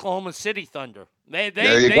 Oklahoma City Thunder. They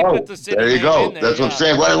put the city there you go. in there, That's what I'm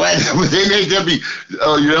saying. Why they make them be?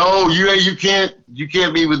 You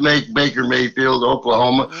can't be with Baker Mayfield,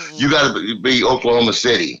 Oklahoma. Mm-hmm. You got to be Oklahoma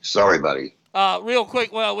City. Sorry, buddy. Real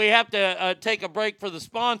quick, well, we have to take a break for the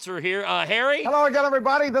sponsor here. Harry? Hello again,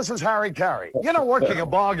 everybody. This is Harry Carey. Working a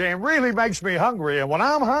ball game really makes me hungry, and when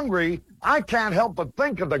I'm hungry, I can't help but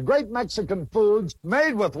think of the great Mexican foods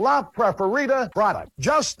made with La Preferita product.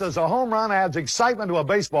 Just as a home run adds excitement to a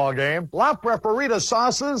baseball game, La Preferita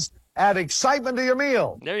sauces add excitement to your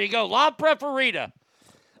meal. There you go, La Preferita.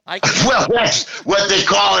 Well, that's what they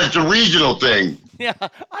call it. It's a regional thing. Yeah,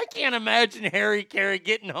 I can't imagine Harry Carey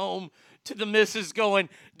getting home to the missus going,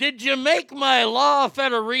 "Did you make my La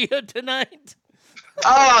Federita tonight?"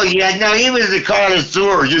 Oh, yeah, no, he was a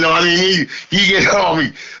connoisseur, he get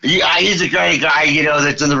home, he's a kind of guy,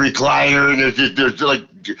 that's in the recliner, and there's like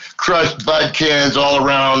crushed bud cans all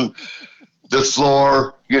around the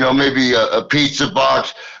floor, maybe a pizza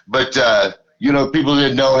box, but, people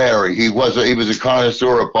didn't know Harry. He was a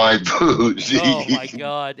connoisseur of fine foods. Oh, my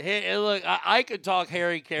God. Hey, look, I could talk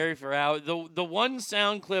Harry Carey for hours. The one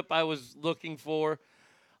sound clip I was looking for,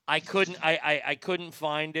 I couldn't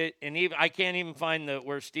find it, and I can't even find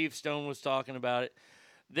where Steve Stone was talking about it.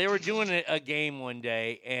 They were doing a game one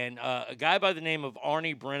day, and a guy by the name of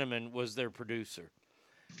Arnie Brenneman was their producer,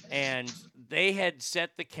 and they had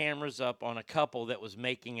set the cameras up on a couple that was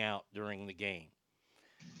making out during the game,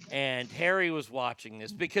 and Harry was watching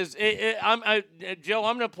this because Joe,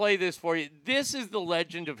 I'm going to play this for you. This is the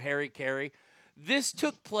legend of Harry Carey. This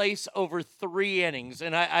took place over 3 innings,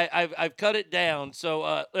 and I've cut it down,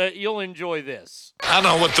 so you'll enjoy this. I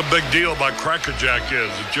know what the big deal about Cracker Jack is.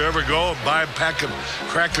 Did you ever go and buy a pack of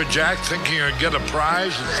Cracker Jack thinking you're going to get a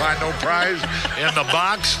prize and find no prize in the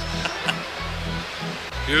box?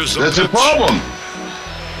 That's a problem.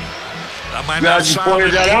 That might not sound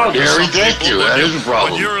pointed that out, Harry. Thank you. That is a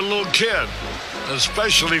problem. When you're a little kid,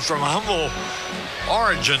 especially from humble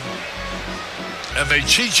origin, and they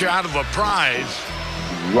cheat you out of a prize.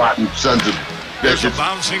 Rotten sons of There's bitches. a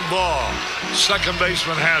bouncing ball. Second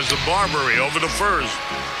baseman has the Barbary over the first.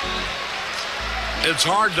 it's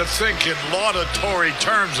hard to think in laudatory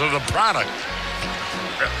terms of the product.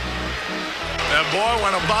 And boy,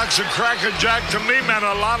 when a box of Cracker Jack to me meant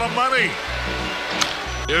a lot of money.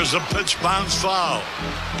 Here's a pitch bounce foul.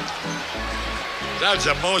 That's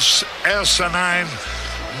the most asinine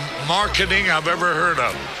marketing I've ever heard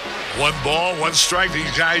of. 1 ball, 1 strike.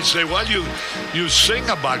 These guys say, well, you sing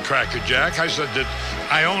about Cracker Jack. I said that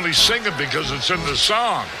I only sing it because it's in the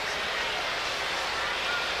song.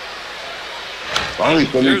 Finally,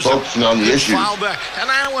 somebody focusing on the issues. Foul back. And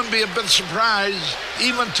I wouldn't be a bit surprised,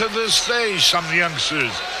 even to this day, some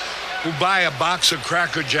youngsters who buy a box of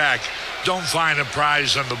Cracker Jack don't find a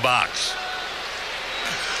prize in the box.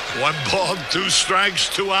 1 ball, 2 strikes,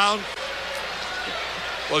 2 out.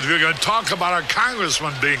 Well, if you're going to talk about a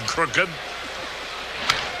congressman being crooked,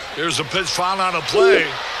 here's a pitch foul on a play.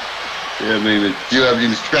 Yeah, I mean, you haven't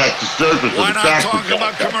even scratched the surface. Why of the not talk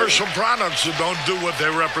about commercial products that don't do what they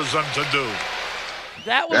represent to do?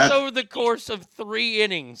 That was over the course of 3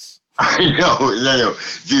 innings. I know,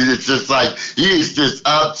 dude. It's just like he's just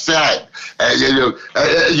upset, and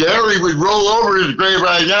Harry would roll over his grave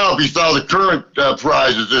right now if he saw the current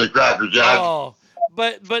prizes in the Cracker Jack. Oh,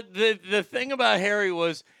 but the thing about Harry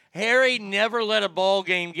was Harry never let a ball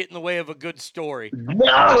game get in the way of a good story. No.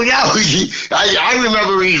 I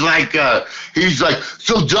remember he's like,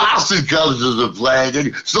 so Dawson comes to the play.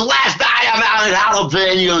 So last night I'm out at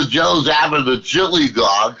Jalapeno Joe's having the chili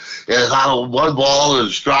dog, and I 1 ball and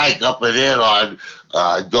a strike up and in on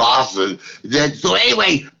Dawson. So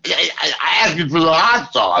anyway, I asked him for the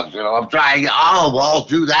hot dogs. I'm trying olive oil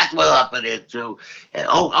too. That's what up and in too. And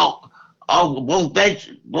both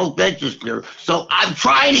benches clear. So I'm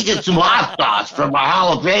trying to get some hot sauce from my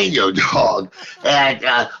jalapeno dog. And,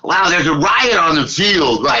 wow, there's a riot on the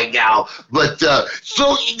field right now. But,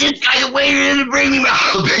 so this guy waited in to bring me my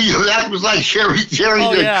jalapeno. That was like Sherry.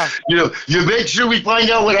 Yeah. You make sure we find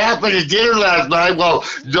out what happened at dinner last night. Well,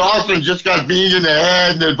 Dawson just got beat in the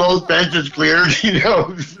head and then both benches cleared,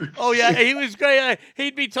 Oh, yeah, he was great.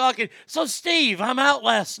 He'd be talking. So, Steve, I'm out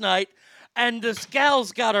last night. And this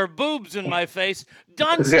gal's got her boobs in my face.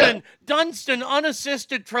 Dunston,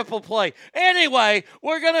 unassisted triple play. Anyway,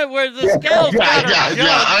 where this gal's got her jug.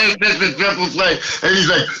 Unassisted triple play. And he's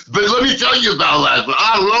like, but let me tell you about last one.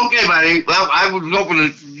 Oh, okay, buddy. Well, I was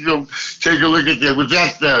hoping to, take a look at that. Was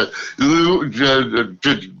that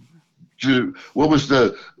what was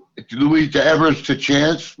the Louis to Evers to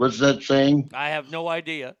Chance? What's that saying? I have no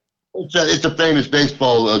idea. It's a famous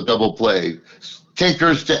baseball double play.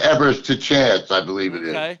 Tinkers to Evers to Chance, I believe it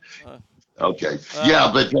is. Okay.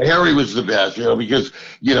 Yeah, but Harry was the best, because,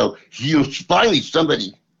 he was finally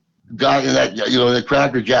somebody got in that, the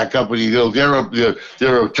Cracker Jack company. They're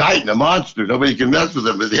a titan, a monster. Nobody can mess with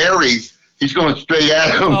them. But Harry, he's going straight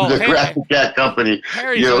at him, Cracker Jack company.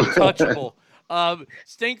 Harry's untouchable.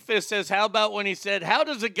 Stinkfist says, how about when he said, how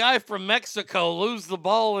does a guy from Mexico lose the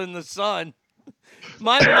ball in the sun?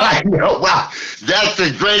 I know. Wow, that's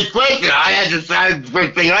a great question. I had to say the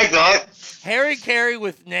first thing I thought. Harry Carey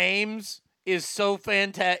with names is so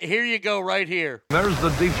fantastic. Here you go, right here. There's the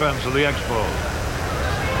defense of the Expos.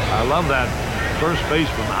 I love that first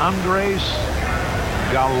baseman, Andres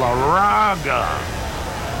Galarraga.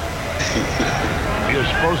 You're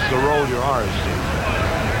supposed to roll your R's, Steve.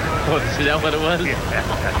 Oh, is that what it was? Yeah.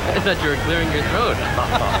 I thought you were clearing your throat.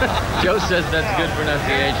 Joe says that's good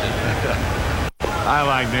pronunciation. I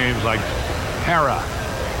like names like Hera.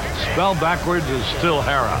 Spelled backwards is still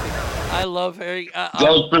Hera. I love Harry.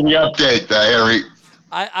 Thanks for the update, Harry.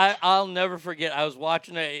 I'll never forget. I was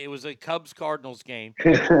watching it was a Cubs-Cardinals game.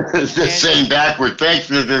 It's the same backward. Thanks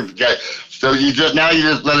for this guy. So you just let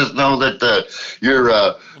us know that you're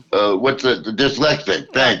what's the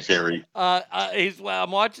dyslexic. Thanks, Harry.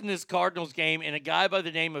 I'm watching this Cardinals game, and a guy by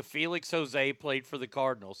the name of Felix Jose played for the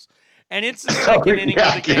Cardinals. And it's the second inning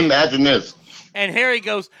of the game. I can imagine this. And Harry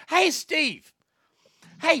goes, hey, Steve.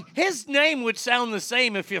 Hey, his name would sound the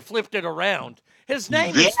same if you flipped it around. His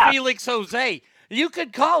name is Felix Jose. You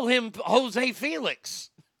could call him Jose Felix.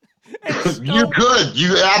 You could.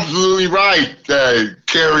 You're absolutely right,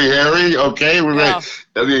 Harry. Okay, we're right.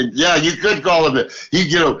 I mean, yeah, you could call him it.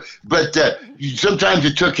 But sometimes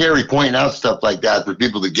it took Harry pointing out stuff like that for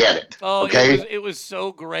people to get it. Oh, okay? It was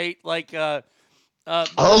so great. Like,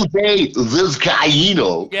 Jose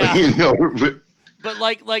Vizcaíno. Yeah. But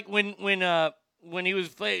like when he was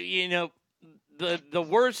playing, the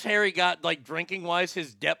worse Harry got, like drinking wise,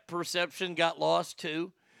 his depth perception got lost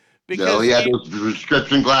too. Because he had those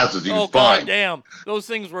prescription glasses. He was fine. God damn. Those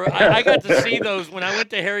things were, I got to see those when I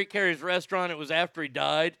went to Harry Carey's restaurant. It was after he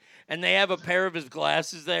died, and they have a pair of his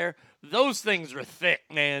glasses there. Those things are thick,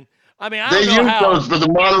 man. I mean, I They don't know use how. those for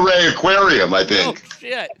the Monterey Aquarium, I think. Oh,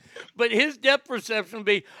 shit. But his depth perception would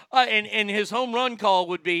be, and his home run call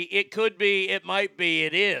would be, it could be, it might be,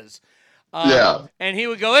 it is. Yeah. And he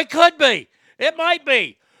would go, it could be, it might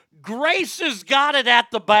be. Grace has got it at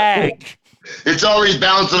the bag. It's already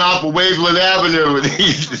bouncing off of Waveland Avenue.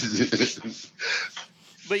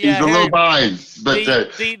 But yeah, he's a little behind. But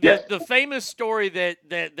the famous story that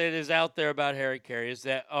is out there about Harry Carey is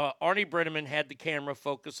that Arnie Brenneman had the camera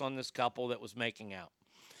focus on this couple that was making out.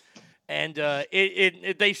 And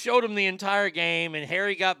they showed him the entire game, and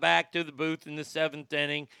Harry got back to the booth in the 7th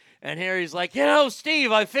inning, and Harry's like,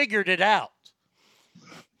 Steve, I figured it out.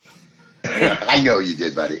 I know you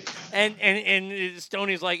did, buddy. And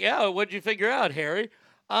Stoney's like, yeah, what'd you figure out, Harry?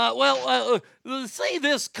 See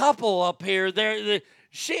this couple up here,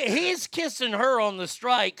 he's kissing her on the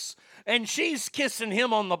strikes, and she's kissing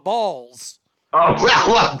him on the balls. Oh,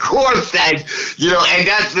 well, of course, and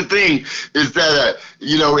that's the thing, is that,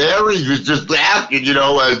 Harry was just laughing, they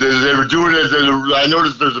were doing it, I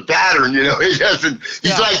noticed there's a pattern, he's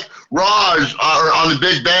like Raj on the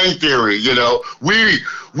Big Bang Theory,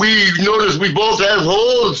 we notice we both have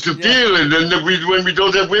holes to feel, and then when we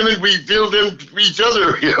don't have women, we feel them for each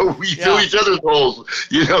other, we feel each other's holes,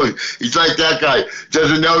 he's like that guy,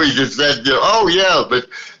 doesn't know, he just said, oh yeah, but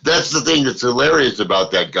that's the thing that's hilarious about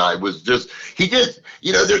that guy was just, he's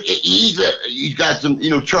got some,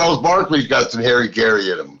 Charles Barkley's got some Harry Carey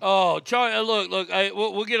in him. Oh, Charles, look,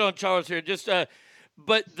 we'll get on Charles here,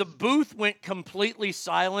 but the booth went completely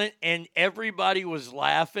silent, and everybody was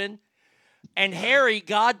laughing. And Harry,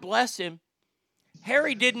 God bless him,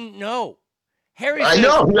 Harry didn't know. I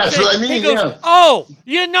know, that's what I mean. He goes, oh,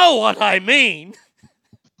 you know what I mean.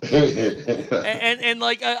 and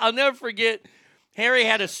I'll never forget, Harry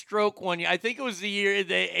had a stroke one year. I think it was the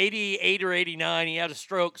 88 or 89. He had a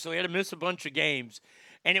stroke, so he had to miss a bunch of games.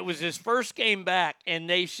 And it was his first game back, and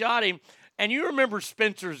they shot him. And you remember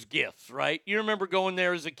Spencer's Gifts, right? You remember going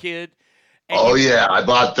there as a kid? Yeah, I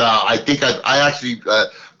bought. I think I actually,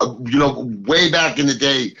 way back in the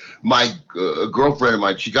day, my girlfriend of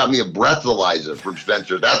mine, she got me a breathalyzer from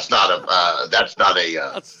Spencer. That's not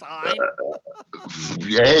a sign.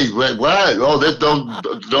 Hey, what? Oh,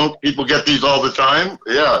 don't people get these all the time?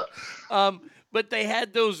 Yeah. But they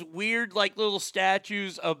had those weird, little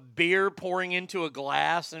statues of beer pouring into a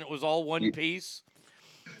glass, and it was all one piece.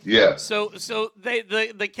 Yeah. So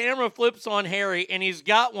the camera flips on Harry, and he's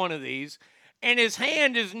got one of these, and his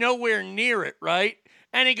hand is nowhere near it, right?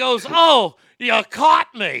 And he goes, "Oh, you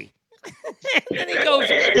caught me." And he goes,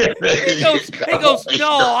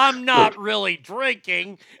 "No, I'm not really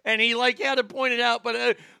drinking." And he had to point it out,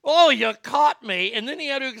 but "Oh, you caught me." And then he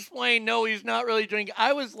had to explain, "No, he's not really drinking."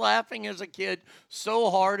 I was laughing as a kid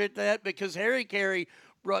so hard at that because Harry Carey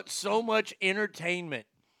brought so much entertainment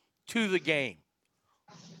to the game.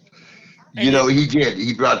 He did.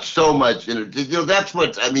 He brought so much entertainment. That's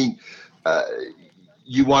what I mean.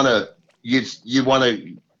 You want to.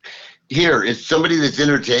 Here, it's somebody that's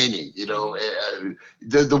entertaining,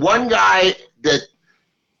 the one guy that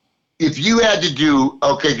if you had to do,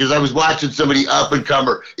 because I was watching somebody up and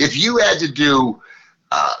comer, if you had to do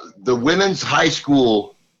the women's high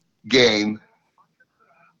school game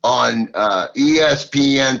on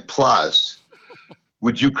ESPN Plus,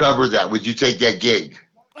 would you cover that? Would you take that gig?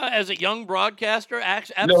 As a young broadcaster,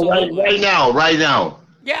 absolutely. No, right now.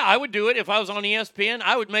 Yeah, I would do it if I was on ESPN.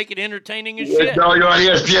 I would make it entertaining as shit. No, you're on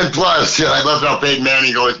ESPN Plus. Yeah, I love how Peyton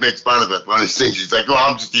Manning always makes fun of it when he sings. He's like, "Oh,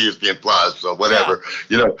 I'm just ESPN Plus, so whatever."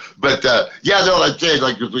 Yeah. But I'd say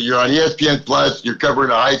if you're on ESPN Plus, you're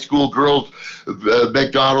covering a high school girls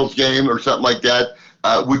McDonald's game or something like that.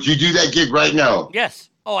 Would you do that gig right now?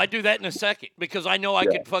 Yes. Oh, I'd do that in a second because I know I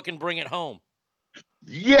could fucking bring it home.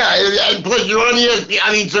 Yeah, and plus you're on ESPN.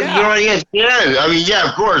 You're on ESPN.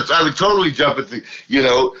 Of course, I would totally jump at the.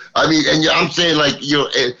 And I'm saying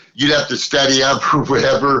you'd have to study up or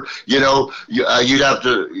whatever. You'd have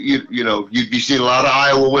to. You'd be seeing a lot of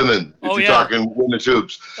Iowa women if you're talking women's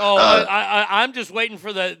hoops. Oh, I'm just waiting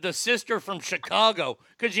for the sister from Chicago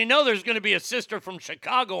because there's going to be a sister from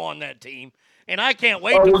Chicago on that team. And I can't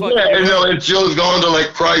wait to fucking. And Jill's going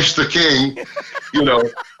to Christ the King,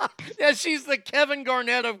 Yeah, she's the Kevin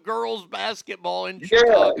Garnett of girls basketball in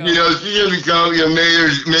Chicago. Yeah, she's gonna become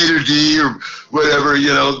Mater D or whatever.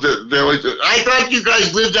 I thought you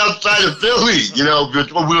guys lived outside of Philly.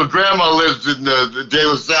 Where Grandma lives in the De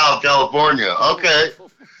La Salle, California. Okay.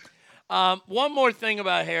 One more thing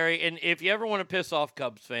about Harry, and if you ever want to piss off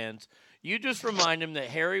Cubs fans, you just remind him that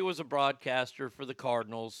Harry was a broadcaster for the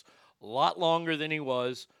Cardinals a lot longer than he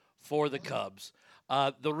was for the Cubs.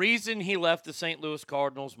 The reason he left the St. Louis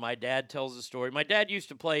Cardinals, my dad tells the story. My dad used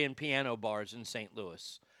to play in piano bars in St.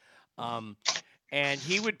 Louis. And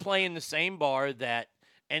he would play in the same bar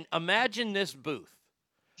and imagine this booth.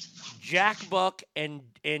 Jack Buck and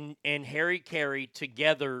Harry Carey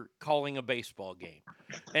together calling a baseball game.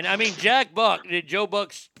 And I mean, Jack Buck, Joe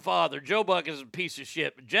Buck's father. Joe Buck is a piece of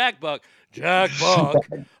shit. But Jack Buck,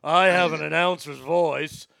 I have an announcer's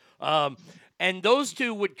voice. And those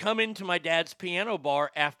two would come into my dad's piano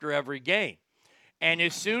bar after every game. And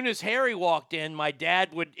as soon as Harry walked in, my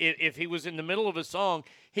dad would, if he was in the middle of a song,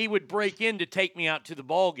 he would break in to take me out to the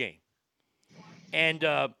ball game. And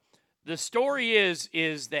the story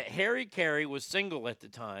is that Harry Carey was single at the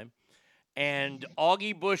time, and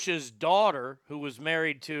Augie Bush's daughter, who was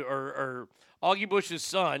married to, or Augie Bush's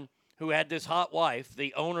son, who had this hot wife,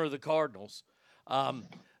 the owner of the Cardinals,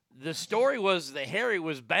 the story was that Harry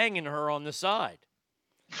was banging her on the side.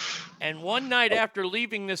 And one night after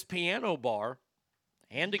leaving this piano bar,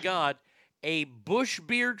 hand to God, a Bush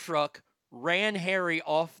beer truck ran Harry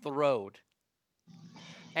off the road.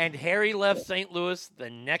 And Harry left St. Louis the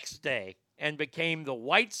next day and became the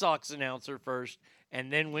White Sox announcer first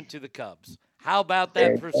and then went to the Cubs. How about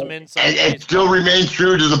that for some insight? And still remains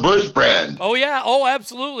true to the Bush brand. Oh, yeah. Oh,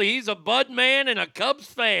 absolutely. He's a Bud man and a Cubs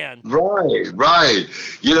fan. Right.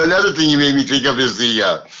 You know, another thing you made me think of is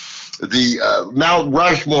the Mount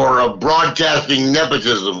Rushmore of broadcasting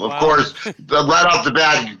nepotism. Wow. Of course, right off the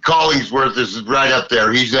bat, Collingsworth is right up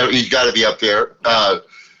there. He's got to be up there.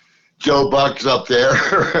 Joe Buck's up there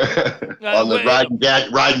on the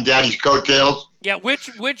riding Daddy's coattails. Yeah,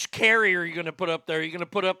 which Carey are you going to put up there? Are you going to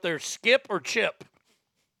put up there Skip or Chip?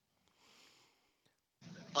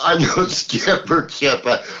 I know Skip or Chip.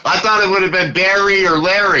 I thought it would have been Barry or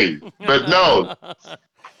Larry, but no.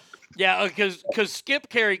 Yeah, because Skip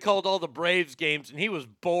Carey called all the Braves games, and he was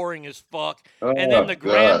boring as fuck. And then the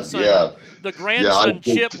grandson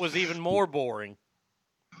Chip was even more boring.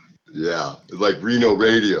 Yeah, like Reno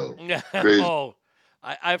Radio. Oh,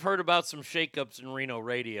 I've heard about some shakeups in Reno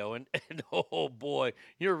Radio, and oh boy,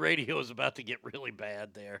 your radio is about to get really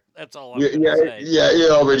bad there. That's all I'm going to say. Yeah, it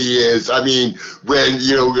already is. I mean, when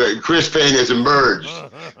Chris Payne has emerged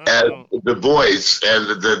as the voice and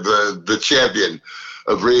the champion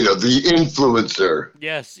of Reno, the influencer.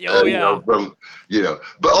 Yes. Oh, yeah. But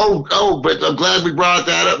I'm glad we brought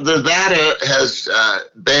that up. Nevada has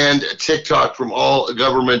banned TikTok from all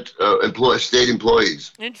government state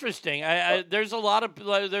employees. Interesting. There's a lot of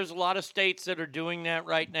states that are doing that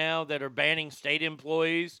right now that are banning state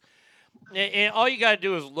employees. And all you got to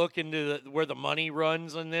do is look into where the money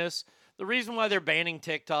runs on this. The reason why they're banning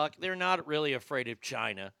TikTok, they're not really afraid of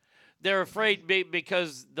China. They're afraid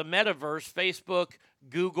because the metaverse, Facebook,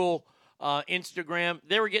 Google, Instagram,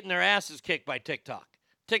 they were getting their asses kicked by TikTok.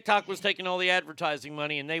 TikTok was taking all the advertising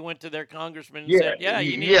money, and they went to their congrison and said,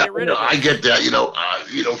 you need to get rid of it. I get that.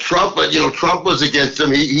 Trump, Trump was against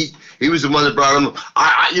him. He was the one that brought him.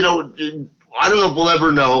 I don't know if we'll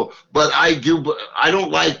ever know, but I do. I don't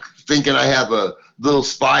like thinking I have a little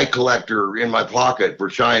spy collector in my pocket for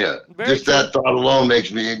China. Just that thought alone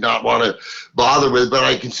makes me not want to bother with it, but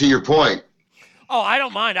I can see your point. Oh, I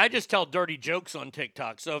don't mind. I just tell dirty jokes on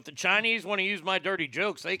TikTok. So if the Chinese want to use my dirty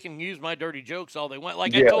jokes, they can use my dirty jokes all they want. I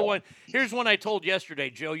told one. Here's one I told yesterday,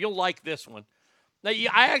 Joe. You'll like this one. Now,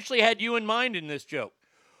 I actually had you in mind in this joke.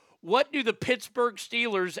 What do the Pittsburgh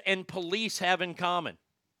Steelers and police have in common?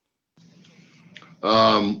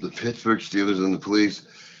 The Pittsburgh Steelers and the police,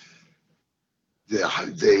 they I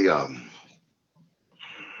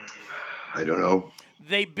don't know.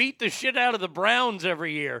 They beat the shit out of the Browns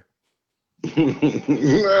every year.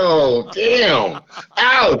 No, damn.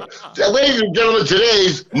 Ouch. Ladies and gentlemen,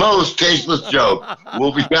 today's most tasteless joke.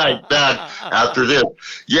 We'll be back after this.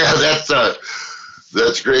 Yeah,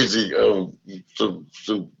 that's crazy.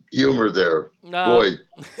 Some humor there. Boy.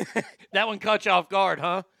 That one caught you off guard,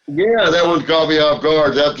 huh? Yeah, that one caught me off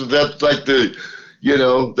guard. That's like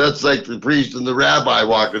that's like the priest and the rabbi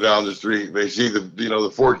walking down the street. They see the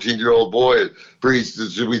 14-year-old boy. Priest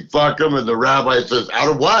says, "Should we fuck him?" And the rabbi says,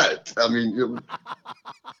 "Out of what?" I mean.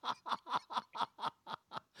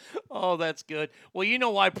 Oh, that's good. Well, you know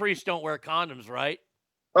why priests don't wear condoms, right?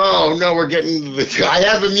 Oh, no, we're getting I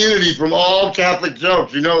have immunity from all Catholic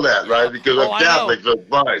jokes. You know that, right? Because I'm Catholic, so it's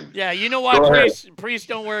fine. Yeah, you know why priests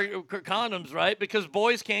don't wear condoms, right? Because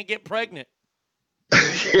boys can't get pregnant.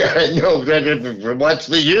 Yeah, I know. What's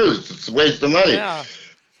the use? It's a waste of money. Yeah.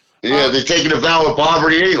 Yeah, they're taking a vow of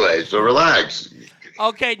poverty anyway, so relax.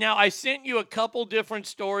 Okay, now I sent you a couple different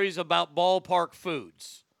stories about ballpark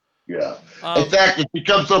foods. Yeah. In fact, it's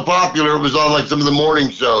become so popular, it was on like some of the morning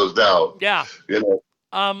shows now. Yeah.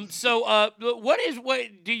 So what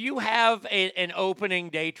do you have an opening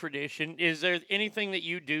day tradition? Is there anything that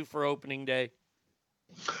you do for opening day?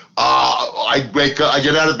 I wake up, I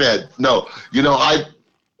get out of bed. No,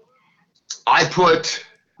 I put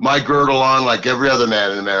my girdle on like every other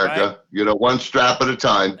man in America, right. One strap at a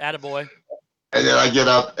time. Attaboy. And then I get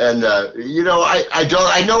up and, I know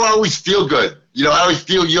I always feel good. You always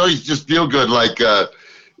just feel good. Like,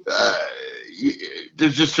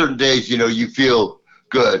 there's just certain days, you feel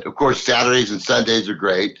good. Of course, Saturdays and Sundays are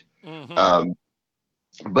great. Mm-hmm.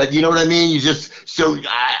 But you know what I mean?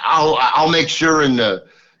 I'll make sure and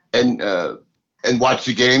watch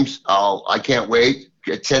the games. I can't wait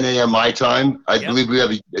at 10 a.m. my time. I believe we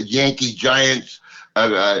have a Yankee Giants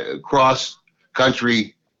cross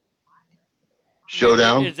country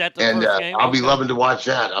showdown. Is that the first game? I'll be loving to watch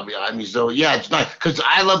that. It's nice because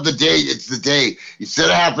I love the day. It's the day. Instead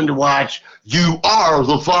of having to watch, you are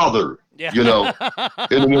the father. Yeah.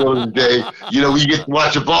 In the middle of the day, you get to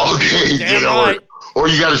watch a ball game. Right. Or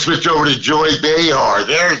you got to switch over to Joy Behar.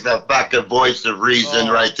 There's the fucking voice of reason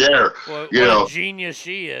right there. What a genius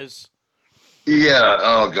she is. Yeah.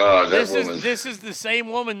 Oh God. This is the same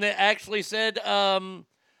woman that actually said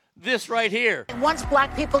this right here. Once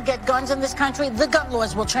black people get guns in this country, the gun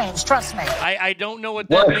laws will change. Trust me. I don't know what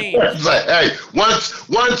that means. Hey,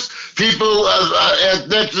 once people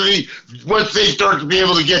ethnicity, once they start to be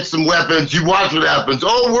able to get some weapons, you watch what happens.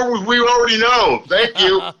 Oh, we already know. Thank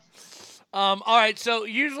you. All right. So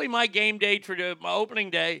usually my game day, my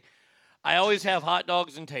opening day, I always have hot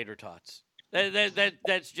dogs and tater tots.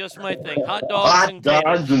 That's just my thing. Hot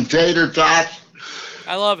dogs and tater tots.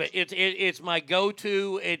 I love it. It's my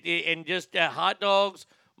go-to. And just hot dogs,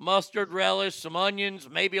 mustard relish, some onions,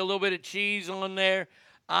 maybe a little bit of cheese on there.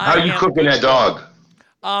 How are you cooking that dog?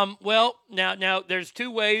 Well, now there's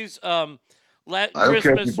two ways. I don't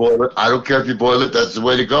care if you boil it. I don't care if you boil it. That's the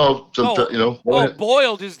way to go.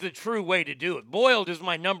 Boiled is the true way to do it. Boiled is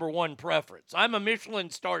my number one preference. I'm a Michelin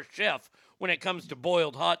star chef when it comes to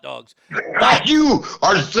boiled hot dogs. You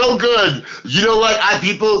are so good. You know what? I've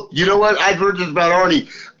heard this about Arnie.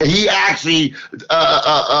 He actually, he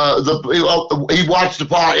watched the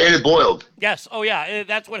pot and it boiled. Yes. Oh, yeah.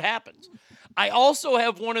 That's what happens. I also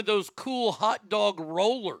have one of those cool hot dog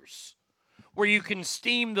rollers where you can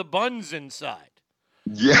steam the buns inside.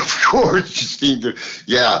 Yeah, of course. You steam the,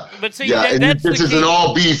 yeah. But see, that's this is an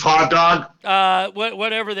all beef hot dog?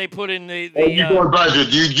 Whatever they put in the you go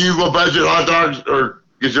budget. You go budget hot dogs, or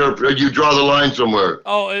you draw the line somewhere?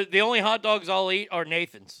 Oh, the only hot dogs I'll eat are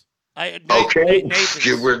Nathan's. Okay.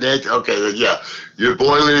 Nathan's. Okay, yeah. You're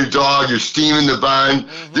boiling a dog. You're steaming the bun.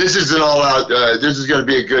 Mm-hmm. This is an all-out. This is going to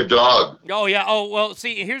be a good dog. Oh yeah. Oh well.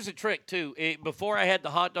 See, here's the trick too. Before I had the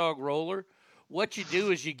hot dog roller, what you do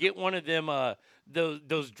is you get one of them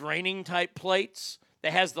those draining type plates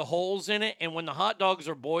that has the holes in it, and when the hot dogs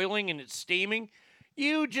are boiling and it's steaming,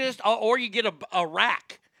 you get a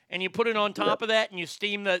rack and you put it on top of that and you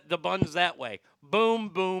steam the buns that way. Boom,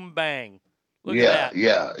 boom, bang. Look at that.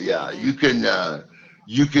 Yeah. You can,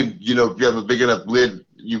 if you have a big enough lid,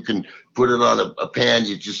 you can put it on a pan.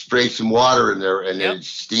 You just spray some water in there, and then it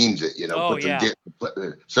steams it.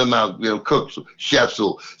 Somehow, cooks, chefs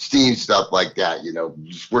will steam stuff like that. You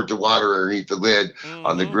squirt the water underneath the lid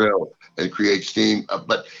on the grill and create steam.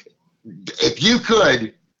 But if you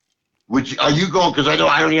could, are you going? Because I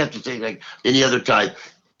don't have to say like any other type.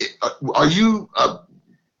 Are you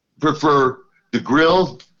prefer the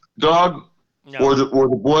grilled dog? No. Or the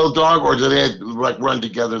boiled dog, or do they run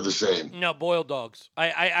together the same? No, boiled dogs.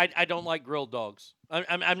 I don't like grilled dogs.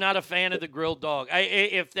 I'm not a fan of the grilled dog.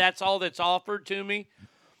 If that's all that's offered to me,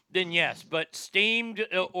 then yes. But steamed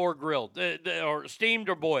or grilled, or steamed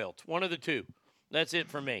or boiled, one of the two. That's it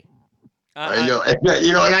for me. I know,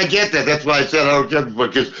 and I get that. That's why I said I don't care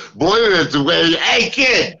because boiling is the way. Hey,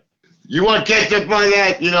 kid. You want ketchup on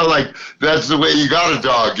that? Like that's the way you got a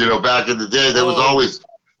dog. Back in the day, there was always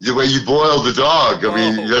the way you boiled the dog. I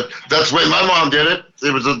mean, that's the way my mom did it.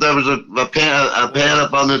 There was a pan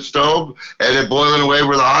up on the stove, and then boiling away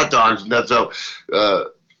were the hot dogs, and that's how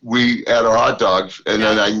we had our hot dogs. And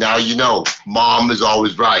then now mom is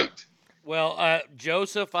always right. Well,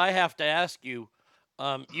 Joseph, I have to ask you.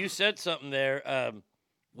 You said something there.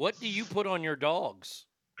 What do you put on your dogs?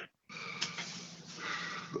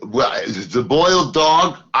 Well, the boiled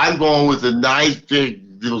dog, I'm going with a nice big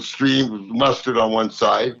little stream of mustard on one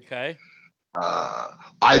side. Okay.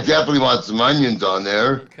 I definitely want some onions on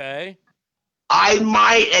there. Okay. I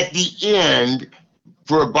might at the end,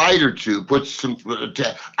 for a bite or two, put some.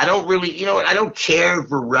 I don't really, I don't care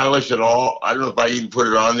for relish at all. I don't know if I even put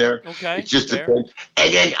it on there. Okay. It's just a thing.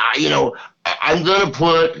 And then, I'm going to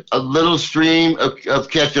put a little stream of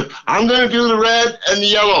ketchup. I'm going to do the red and the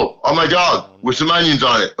yellow on my dog with some onions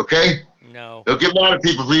on it, okay? No. Don't get mad at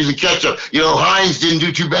people for using ketchup. You know, Heinz didn't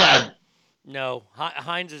do too bad. No,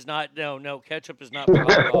 Heinz is not. No, ketchup is not for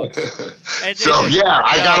hot dogs. I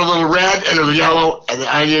got a little red and a yellow and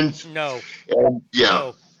the onions. No. And,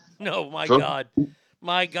 yeah. No, God.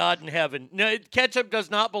 My God in heaven. No, ketchup does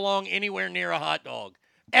not belong anywhere near a hot dog.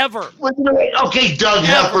 Ever. Okay, Doug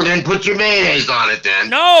Heffer, then put your mayonnaise on it then.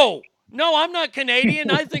 No, I'm not Canadian.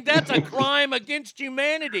 I think that's a crime against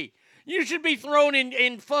humanity. You should be thrown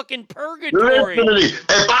in fucking purgatory. Listen to me.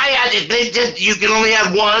 If they just you can only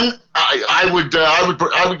have one, I would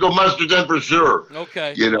go mustard then for sure.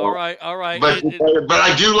 Okay. You know. All right. But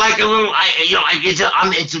I do like a little.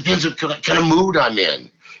 It depends what kind of mood I'm in.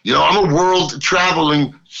 You know, I'm a world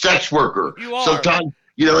traveling sex worker. You are. Sometimes,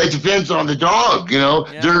 you know, it depends on the dog. You know,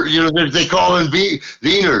 they call them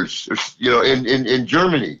Wieners. You know, in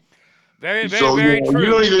Germany. Very true.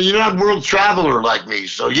 You're not a world traveler like me,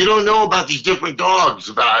 so you don't know about these different dogs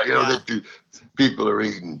that people are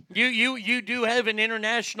eating. You do have an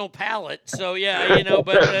international palate, so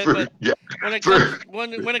but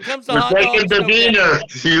when it comes to hot dogs, the Wiener.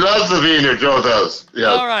 He loves the Wiener, Joe does. Yeah.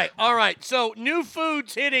 All right. So new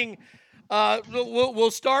foods hitting.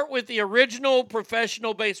 We'll start with the original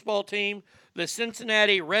professional baseball team, the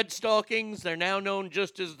Cincinnati Red Stockings. They're now known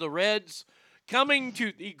just as the Reds. Coming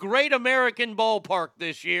to the Great American Ballpark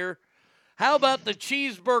this year. How about the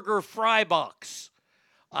cheeseburger fry box?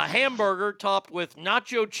 A hamburger topped with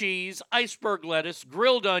nacho cheese, iceberg lettuce,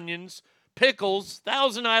 grilled onions, pickles,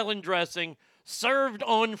 Thousand Island dressing, served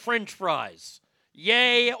on French fries.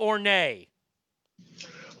 Yay or nay?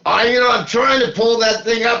 I'm trying to pull that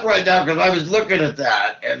thing up right now because I was looking at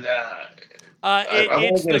that and I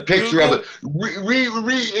want to get a picture of it.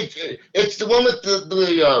 It's the one with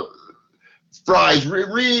the fries.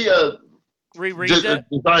 Reread that?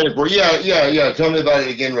 Yeah. Tell me about it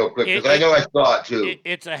again real quick, because I know I saw it too.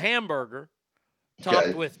 It's a hamburger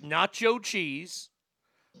topped with nacho cheese,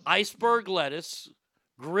 iceberg lettuce,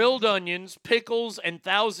 grilled onions, pickles, and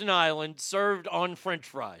Thousand Island served on French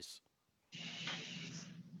fries.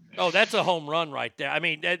 Oh, that's a home run right there. I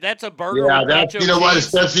mean, that's a burger. Yeah, with that's nacho what. cheese.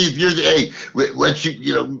 Especially if you're once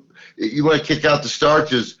you want to kick out the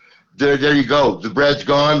starches. There you go. The bread's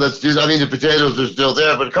gone. Let's do. I mean, the potatoes are still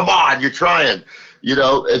there, but come on, you're trying.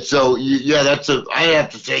 And so I have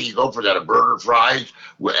to say, you go for that. A burger, fries,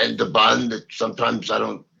 and the bun. That sometimes I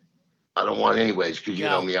don't want anyways, because you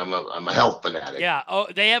know me, I'm a health fanatic. Yeah. Oh,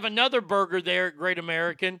 they have another burger there at Great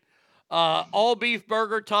American, all beef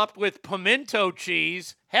burger topped with pimento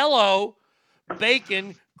cheese. Hello,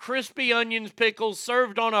 bacon, crispy onions, pickles,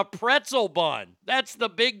 served on a pretzel bun. That's the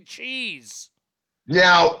big cheese.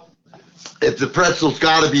 Now, if the pretzel's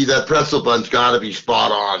got to be, that pretzel bun's got to be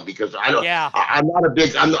spot on, because I don't. Yeah. I'm not a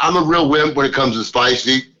big. I'm a real wimp when it comes to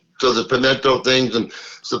spicy. So the pimento things, and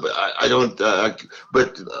so I don't.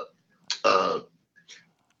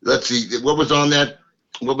 Let's see. What was on that?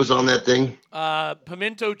 What was on that thing?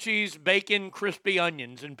 Pimento cheese, bacon, crispy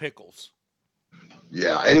onions, and pickles.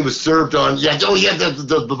 Yeah, and it was served on. Yeah. Oh, yeah.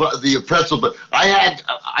 The pretzel, but I had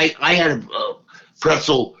a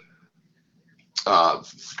pretzel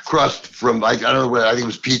crust from I don't know where. I think it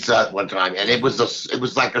was Pizza Hut one time, and it was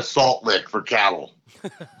like a salt lick for cattle.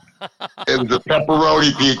 It was a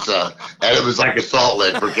pepperoni pizza, and it was like a salt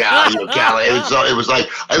lick for cattle. It was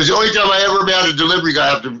the only time I ever had a delivery guy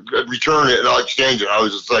have to return it and I'll exchange it. I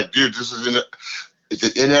was just like, dude, this is is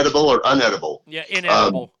it inedible or unedible? Yeah,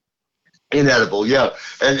 inedible. Inedible, yeah,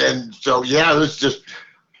 and so yeah, it was just.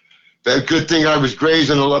 That good thing I was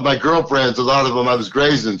grazing. A lot of my girlfriends, a lot of them I was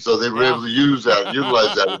grazing, so they were able to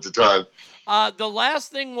utilize that at the time. The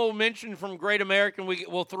last thing we'll mention from Great American,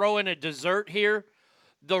 we'll throw in a dessert here.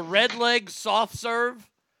 The Red Leg Soft Serve,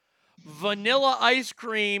 vanilla ice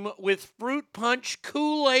cream with fruit punch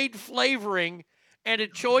Kool-Aid flavoring, and a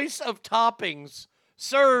choice of toppings,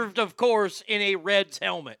 served, of course, in a Reds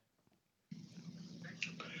helmet.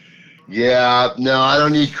 Yeah, no, I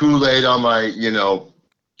don't need Kool-Aid on my,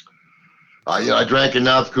 I drank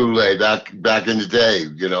enough Kool-Aid back in the day,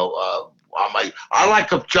 I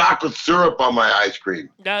like a chocolate syrup on my ice cream.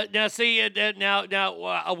 Now, I'll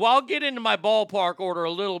get into my ballpark order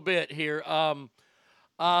a little bit here.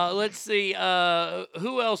 Let's see,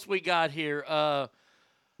 who else we got here?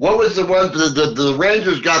 What was the one? The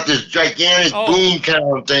Rangers got this gigantic boom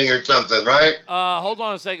town thing or something, right? Hold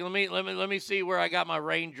on a second. Let me see where I got my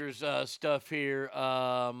Rangers stuff here.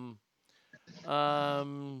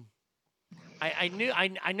 I know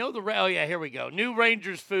oh yeah, here we go. New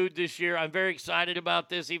Rangers food this year. I'm very excited about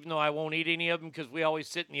this, even though I won't eat any of them because we always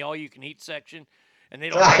sit in the all-you-can-eat section, and they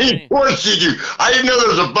don't have any. Of course you do. I didn't know there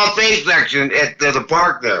was a buffet section at the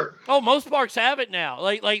park there. Oh, most parks have it now.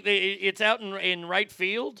 It's out in right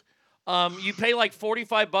field. You pay like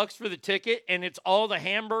 $45 for the ticket, and it's all the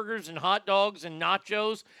hamburgers and hot dogs and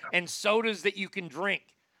nachos and sodas that you can drink.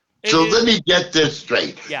 So let me get this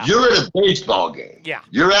straight. Yeah. You're at a baseball game. Yeah.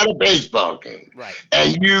 You're at a baseball game. Right.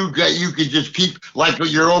 And you can just keep, like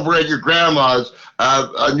you're over at your grandma's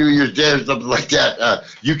on New Year's Day or something like that.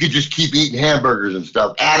 You could just keep eating hamburgers and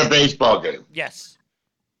stuff at a baseball game. Yes.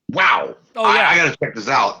 Wow. Oh, yeah. I got to check this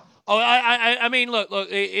out. Oh, I mean, look.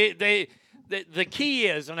 The key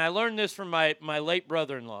is, and I learned this from my late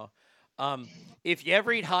brother-in-law, if you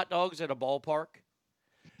ever eat hot dogs at a ballpark,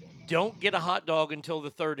 don't get a hot dog until the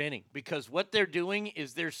third inning, because what they're doing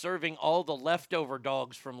is they're serving all the leftover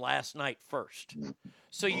dogs from last night first.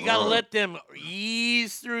 So you got to let them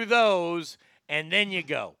ease through those, and then you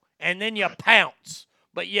go. And then you pounce.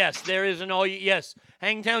 But yes, there is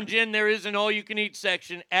Hangtown Gin, there is an all-you-can-eat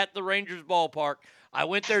section at the Rangers ballpark. I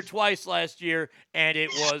went there twice last year, and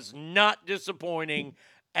it was not disappointing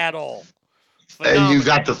at all. Phenomenal. And you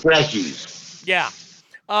got the freshies. Yeah.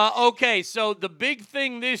 Okay, so the big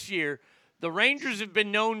thing this year, the Rangers have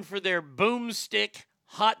been known for their boomstick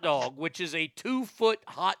hot dog, which is a 2-foot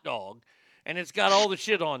hot dog, and it's got all the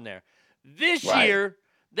shit on there. This year,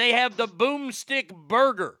 they have the boomstick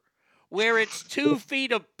burger, where it's 2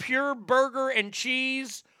 feet of pure burger and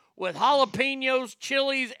cheese with jalapenos,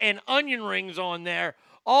 chilies, and onion rings on there,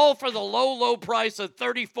 all for the low price of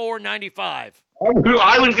 $34.95.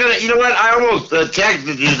 I was gonna, you know what? I almost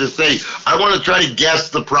texted you to say I want to try to guess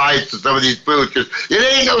the price of some of these foods because it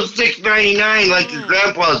ain't no $6.99 like your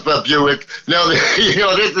grandpa's stuff, Buick. No, this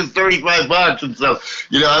is $35, and so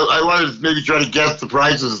I wanted to maybe try to guess the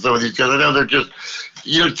prices of some of these because I know they're just,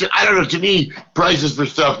 I don't know. To me, prices for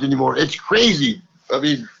stuff anymore, it's crazy. I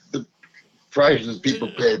mean, the prices people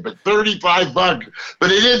pay, but $35.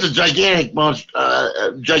 But it is a gigantic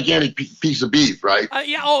piece of beef, right?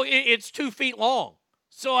 It's 2 feet long.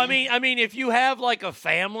 So I mean, if you have like a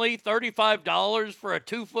family, $35 for a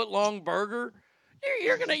 2-foot long burger,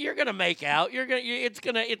 you're gonna make out. It's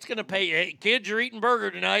gonna pay. Kids, you're eating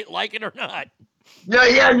burger tonight, like it or not.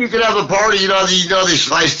 Yeah, you could have a party. They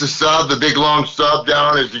slice the sub, the big long sub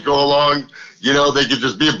down as you go along. They could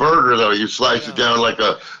just be a burger though. You slice it down like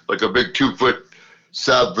a big 2-foot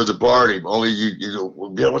sub for the party. Only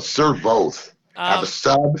let's serve both. Have a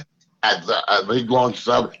sub, a big long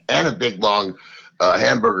sub, and a big long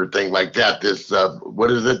hamburger thing like that. This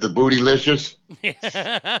what is it? The Bootylicious?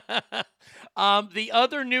 The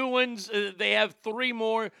other new ones, they have 3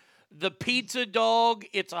 more. The pizza dog,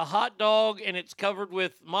 it's a hot dog, and it's covered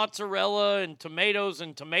with mozzarella and tomatoes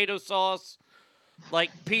and tomato sauce, like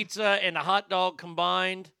pizza and a hot dog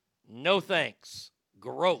combined. No thanks.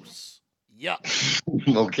 Gross. Yuck.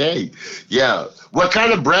 Okay. Yeah. What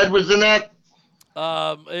kind of bread was in that?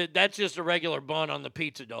 That's just a regular bun on the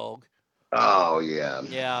pizza dog. Oh, yeah.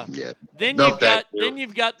 Yeah. Yeah. Then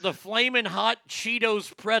you've got the Flamin' Hot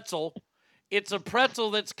Cheetos pretzel. It's a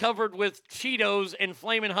pretzel that's covered with Cheetos and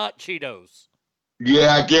Flamin' Hot Cheetos.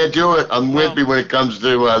 Yeah, I can't do it. I'm wimpy when it comes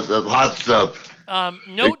to the hot stuff.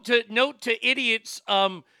 Note to idiots,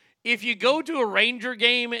 if you go to a Ranger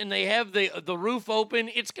game and they have the roof open,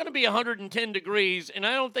 it's going to be 110 degrees, and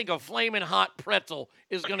I don't think a Flamin' Hot pretzel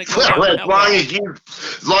is going to go down as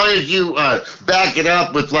long as you back it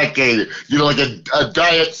up with like a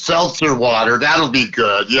diet seltzer water, that'll be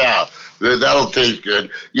good. Yeah. That'll taste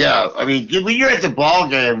good. Yeah, I mean, when you're at the ball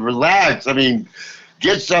game, relax. I mean,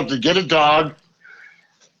 get something. Get a dog.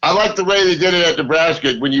 I like the way they did it at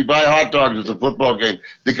Nebraska. When you buy hot dogs at the football game,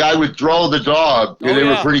 the guy would throw the dog, and they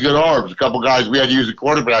were pretty good arms. A couple guys, we had to use a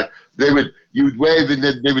quarterback. You would wave, and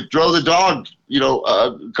then they would throw the dog,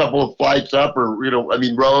 a couple of flights up or,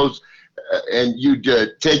 rows, and you'd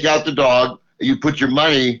take out the dog, and you put your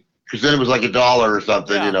money, because then it was like $1 or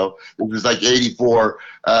something, it was like 84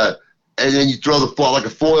 and then you throw the ball like a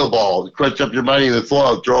foil ball, crunch up your money in the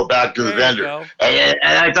foil, throw it back to the vendor. And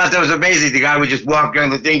I thought that was amazing. The guy would just walk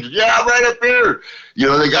down the thing, right up here.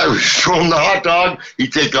 The guy would show him the hot dog.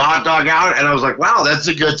 He'd take the hot dog out, and I was like, wow, that's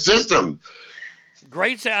a good system.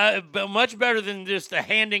 Great, much better than just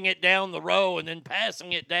handing it down the row and then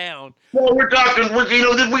passing it down. Well, we got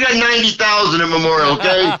 90,000 in Memorial,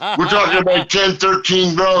 okay? We're talking about 10,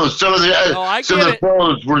 13 rows. Some of the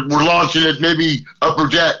pros were launching it maybe upper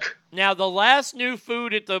deck. Now, the last new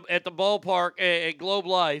food at the ballpark at Globe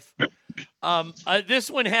Life, this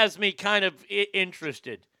one has me kind of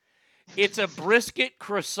interested. It's a brisket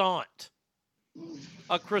croissant.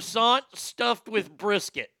 A croissant stuffed with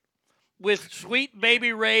brisket, with sweet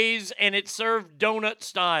baby rays, and it's served donut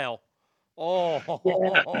style. Oh,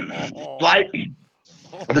 Like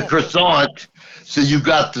the croissant. So you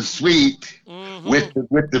got the sweet with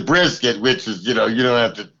the brisket, which is you don't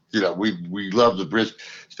have to we love the brisket,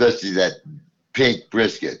 especially that pink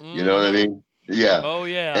brisket. You know what I mean? Yeah. Oh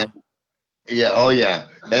yeah. Oh yeah.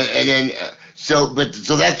 And then so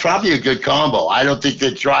that's probably a good combo. I don't think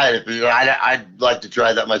they'd try it. I'd like to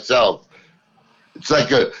try that myself. It's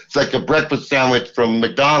like a breakfast sandwich from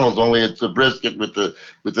McDonald's, only it's a brisket with the.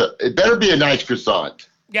 It better be a nice croissant.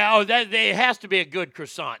 Yeah. Oh, it has to be a good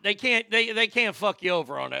croissant. They can't fuck you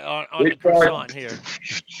over on the croissant here.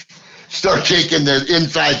 Start taking the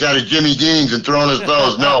insides out of Jimmy Dean's and throwing us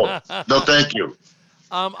those. No, thank you.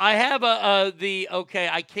 I have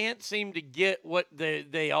I can't seem to get what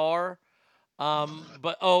they are.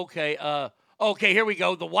 But okay, here we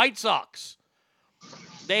go. The White Sox.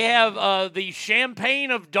 They have the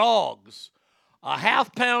Champagne of Dogs, a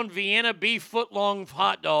half-pound Vienna beef footlong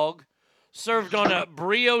hot dog served on a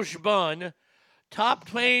brioche bun,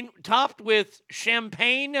 topped with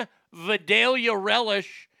champagne, Vidalia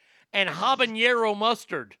relish, and habanero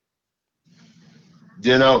mustard.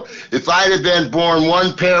 If I'd have been born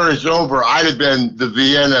one parish over, I'd have been the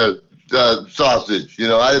Vienna sausage.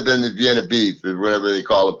 I'd have been the Vienna beef or whatever they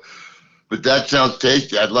call them. But that sounds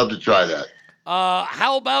tasty. I'd love to try that.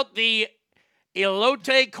 How about the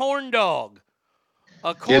elote corn dog?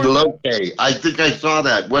 Elote. I think I saw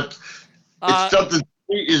that. It's something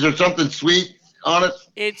sweet. Is there something sweet on it?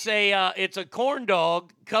 It's a corn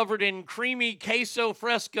dog covered in creamy queso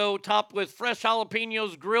fresco, topped with fresh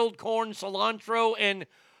jalapenos, grilled corn, cilantro, and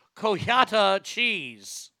cojata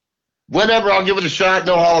cheese. Whatever, I'll give it a shot.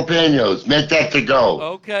 No jalapenos. Make that to go.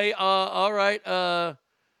 Okay. All right.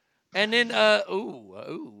 And then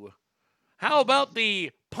how about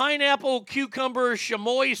the pineapple cucumber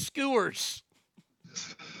chamois skewers?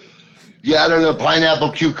 Yeah, I don't know.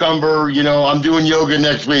 Pineapple, cucumber, I'm doing yoga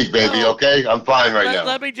next week, baby, okay? I'm fine right now.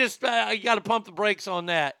 Let me just, you got to pump the brakes on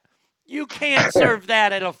that. You can't serve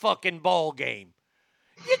that at a fucking ball game.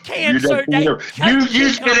 You can't serve that. You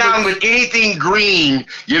sit down with anything green,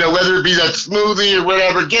 whether it be that smoothie or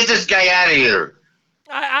whatever. Get this guy out of here.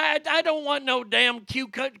 I don't want no damn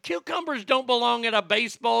cucumbers. Don't belong at a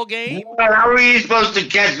baseball game. How are you supposed to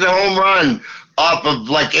catch the home run off of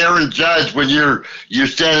like Aaron Judge when you're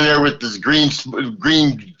standing there with this green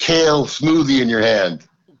kale smoothie in your hand?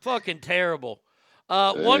 Fucking terrible.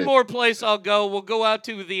 One more place I'll go. We'll go out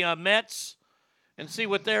to the Mets and see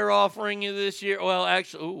what they're offering you this year. Well,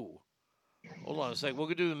 actually, hold on a second. We'll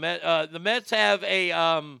go do the Mets. The Mets have a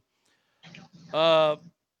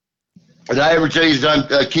Did I ever tell you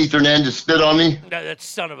Keith Hernandez spit on me? That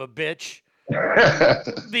son of a bitch.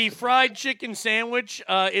 The fried chicken sandwich.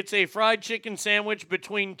 It's a fried chicken sandwich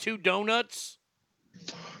between two donuts.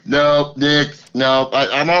 No, Nick. No,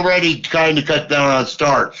 I'm already trying to cut down on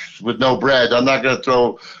starch with no bread. I'm not going to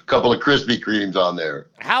throw a couple of Krispy Kremes on there.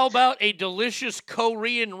 How about a delicious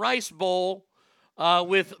Korean rice bowl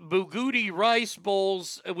with bugudi rice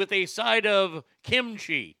bowls with a side of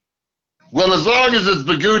kimchi? Well, as long as it's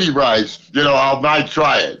bugudi rice, I might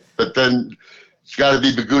try it. But then it's got to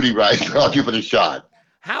be bugudi rice. I'll give it a shot.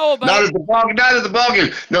 How about not at the ball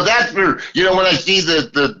game? No, that's for when I see the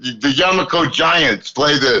Yamako Giants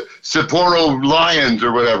play the Sapporo Lions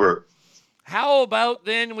or whatever. How about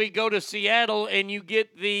then we go to Seattle and you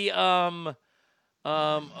get the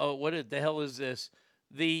what the hell is this?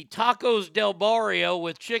 The Tacos Del Barrio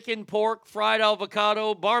with chicken, pork, fried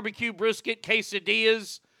avocado, barbecue brisket,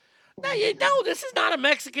 quesadillas. No, this is not a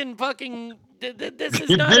Mexican fucking. This is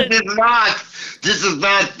not. This is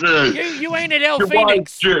not. You ain't at El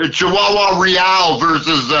Phoenix. Chihuahua Real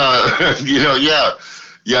versus.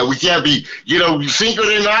 Yeah. We can't be. Cinco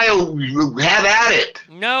de Mayo. Have at it.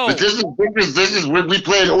 No. But this is we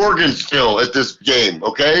play in Oregon still at this game.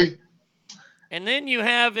 Okay. And then you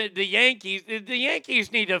have the Yankees. The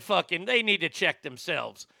Yankees need to check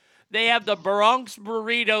themselves. They have the Bronx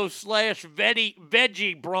burrito /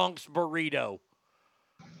 veggie Bronx burrito.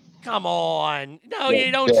 Come on. No,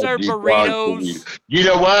 you don't serve burritos. You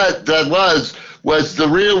know what? That was the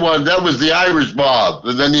real one. That was the Irish mob.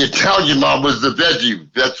 And then the Italian mob was the veggie.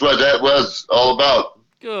 That's what that was all about.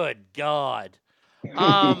 Good God.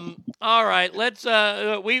 All right, let's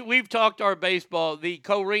we've talked our baseball. The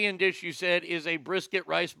Korean dish you said is a brisket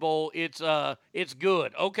rice bowl. It's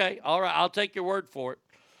good. Okay. All right, I'll take your word for it.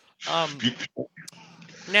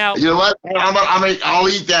 Now you know what? I'll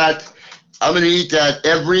eat that. I'm going to eat that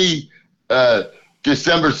every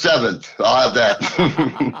December 7th. I'll have that.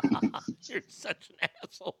 You're such an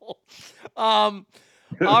asshole. All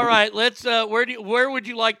right, let's. Where would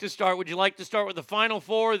you like to start? Would you like to start with the Final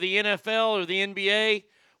Four, the NFL, or the NBA?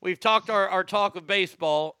 We've talked our talk of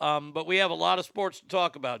baseball, but we have a lot of sports to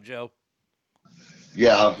talk about, Joe.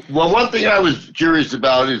 Yeah. Well, one thing I was curious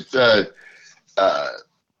about is, do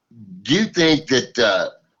you think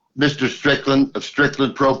that Mr. Strickland of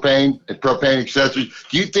Strickland Propane and Propane Accessories,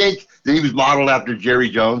 do you think that he was modeled after Jerry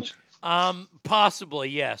Jones? Possibly,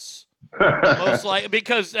 yes. Most likely,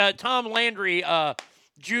 because Tom Landry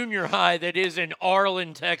Junior High, that is in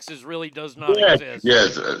Arlen, Texas, really does not exist.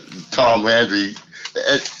 Yes, Tom Landry.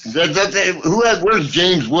 Where's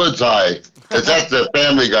James Woods High? That's the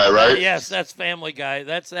Family Guy, right? Yes, that's Family Guy.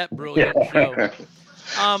 That's that brilliant show.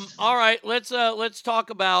 All right, let's talk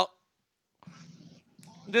about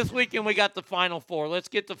this weekend. We got the Final Four. Let's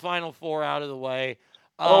get the Final Four out of the way.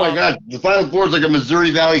 Oh my God, the Final Four is like a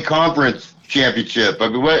Missouri Valley Conference championship. I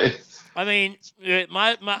mean, what? I mean,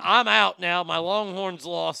 I'm out now. My Longhorns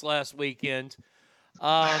lost last weekend.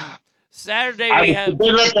 Saturday we have.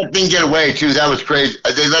 They let that thing get away too. That was crazy.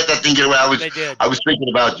 They let that thing get away. They did. I was thinking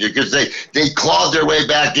about you because they clawed their way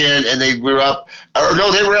back in and they were up. Or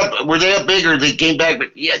no, they were up. Were they up big or they came back?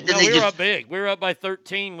 But yeah, no, we were up big. We were up by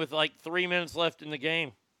 13 with like 3 minutes left in the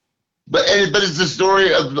game. But it's the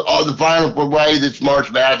story of the Final Four way that's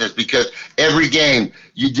March Madness because every game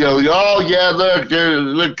you go, oh yeah, look,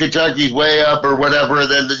 Kentucky's way up or whatever,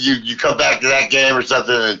 and then you come back to that game or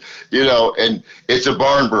something, and and it's a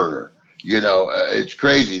barn burner. It's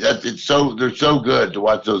crazy. They're so good to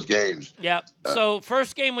watch those games. Yeah. So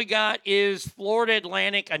first game we got is Florida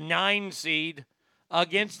Atlantic, a 9 seed,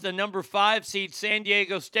 against the number 5 seed San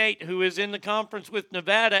Diego State, who is in the conference with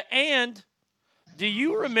Nevada. And do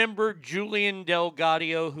you remember Julian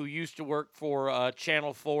Delgado, who used to work for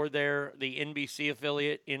Channel 4 there, the NBC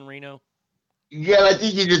affiliate in Reno? Yeah, I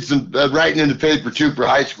think he did some writing in the paper, too, for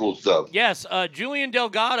high school stuff. Yes, Julian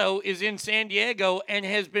Delgado is in San Diego and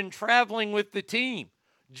has been traveling with the team.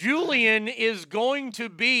 Julian is going to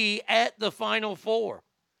be at the Final Four.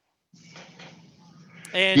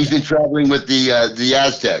 And he's been traveling with the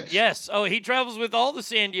Aztecs. Yes. Oh, he travels with all the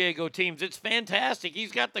San Diego teams. It's fantastic.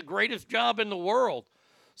 He's got the greatest job in the world.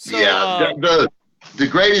 So, yeah, the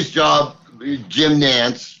greatest job, Jim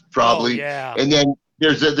Nance, probably. Oh, yeah. And then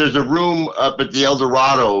there's a room up at the El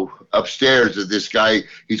Dorado upstairs of this guy.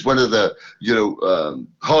 He's one of the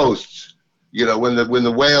hosts. When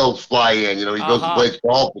the whales fly in, he goes and plays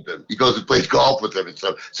golf with them. He goes and plays golf with them and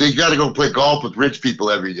stuff. So he's got to go play golf with rich people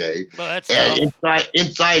every day. Well, that's and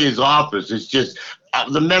inside his office, it's just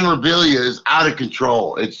the memorabilia is out of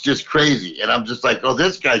control. It's just crazy, and I'm just like, oh,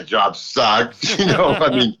 this guy's job sucks. I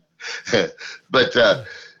mean, but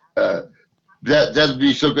that'd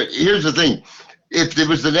be so good. Here's the thing: if there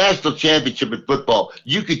was the national championship in football,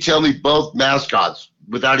 you could tell me both mascots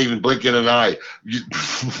without even blinking an eye.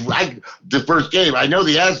 The first game, I know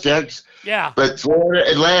the Aztecs. Yeah. But Florida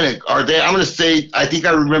Atlantic, are they? I'm going to say, I think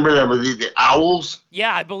I remember them. Are they the Owls?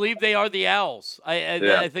 Yeah, I believe they are the Owls.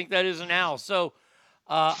 I think that is an owl. So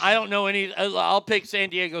I don't know any. I'll pick San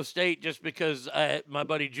Diego State just because my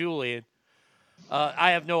buddy Julian.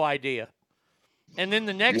 I have no idea. And then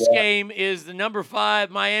the next game is the number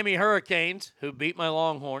 5 Miami Hurricanes, who beat my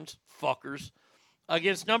Longhorns, fuckers,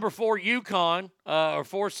 against number 4 UConn, or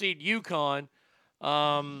 4 seed UConn.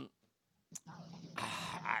 I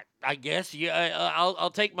guess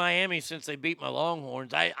I'll take Miami since they beat my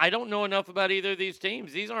Longhorns. I don't know enough about either of these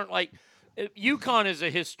teams. These aren't like UConn is a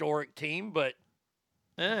historic team, but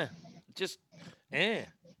just.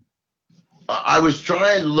 I was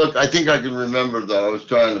trying to look. I think I can remember, though. I was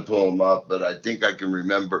trying to pull them up, but I think I can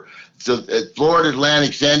remember. So at Florida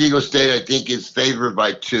Atlantic, San Diego State, I think, is favored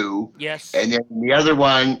by 2. Yes. And then the other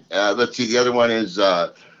one, let's see, the other one is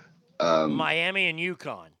Miami and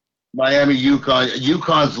UConn. Miami, UConn.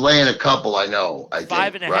 UConn's laying a couple, I know. I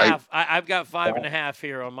think, 5.5. right? I've got 5.5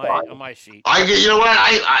 here on my sheet. You know what?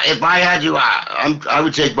 If I had to, I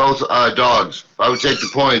would take both dogs. I would take the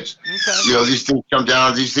points. Okay. These things come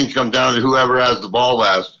down. These things come down to whoever has the ball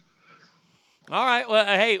last. All right. Well,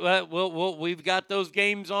 hey, we've got those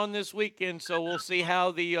games on this weekend, so we'll see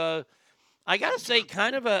how the. I gotta say,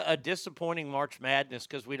 kind of a disappointing March Madness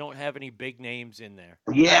because we don't have any big names in there.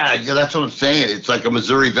 Yeah, that's what I'm saying. It's like a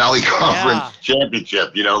Missouri Valley Conference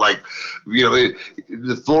championship. The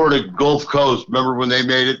Florida Gulf Coast. Remember when they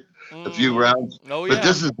made it a few rounds? Oh yeah. But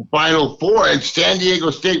this is the Final Four, and San Diego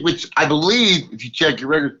State, which I believe, if you check your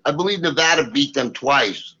record, I believe Nevada beat them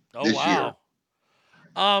twice this year.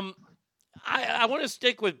 I want to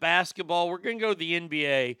stick with basketball. We're going to go to the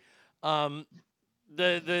NBA.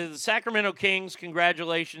 The Sacramento Kings,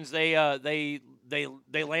 congratulations. They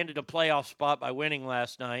landed a playoff spot by winning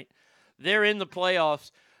last night. They're in the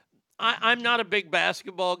playoffs. I'm not a big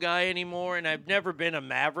basketball guy anymore, and I've never been a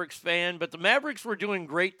Mavericks fan, but the Mavericks were doing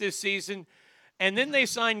great this season, and then they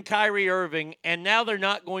signed Kyrie Irving, and now they're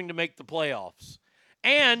not going to make the playoffs.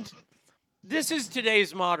 And this is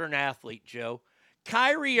today's modern athlete, Joe.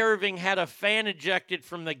 Kyrie Irving had a fan ejected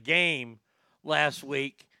from the game last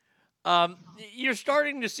week. You're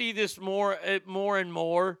starting to see this more and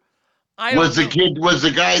more. Was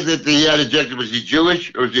the guy that he had ejected, was he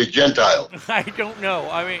Jewish or was he a Gentile? I don't know.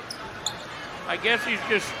 I mean, I guess he's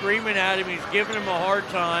just screaming at him. He's giving him a hard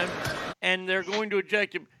time, and they're going to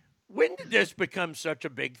eject him. When did this become such a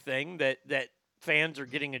big thing that fans are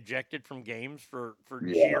getting ejected from games for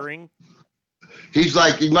cheering? He's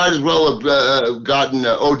like, he might as well have gotten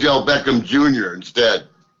Odell Beckham Jr. instead.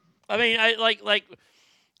 I mean,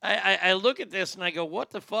 I look at this and I go,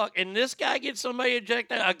 what the fuck? And this guy gets somebody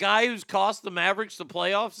ejected? A guy who's cost the Mavericks the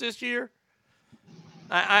playoffs this year?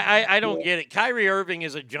 I don't get it. Kyrie Irving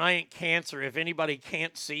is a giant cancer if anybody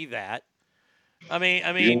can't see that. I mean,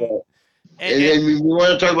 and we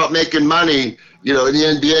want to talk about making money, in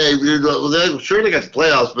the NBA. Sure, they got the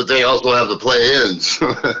playoffs, but they also have the play-ins.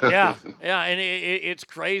 yeah, and it's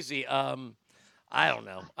crazy. I don't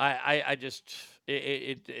know. I just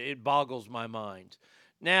it boggles my mind.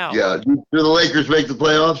 Now, do the Lakers make the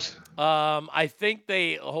playoffs? I think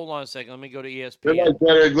they. Hold on a second. Let me go to ESPN. They're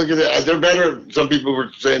better. Look at that. They're better. Some people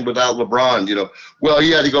were saying without LeBron. Well,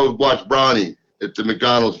 he had to go watch Bronny at the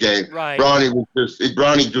McDonald's game. Right. Bronny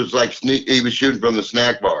was like he was shooting from the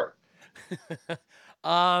snack bar.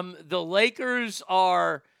 The Lakers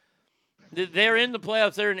are. They're in the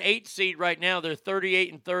playoffs. They're an 8 seed right now. They're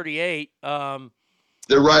 38-38.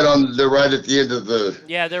 They're right at the end of the.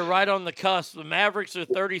 Yeah, they're right on the cusp. The Mavericks are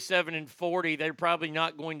 37-40. They're probably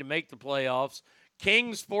not going to make the playoffs.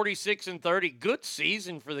 Kings 46-30. Good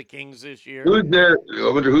season for the Kings this year. I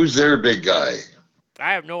wonder who's their big guy.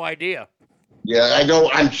 I have no idea. Yeah, I know.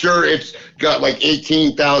 I'm sure it's got like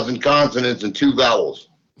 18,000 consonants and 2 vowels.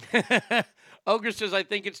 Ogre says, I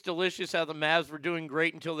think it's delicious how the Mavs were doing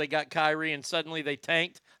great until they got Kyrie and suddenly they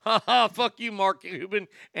tanked. Ha ha, fuck you, Mark Cuban,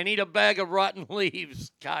 and eat a bag of rotten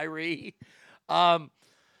leaves, Kyrie.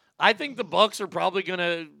 I think the Bucks are probably going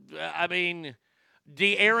to,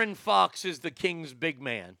 De'Aaron Fox is the Kings' big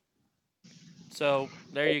man. So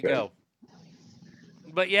there you go.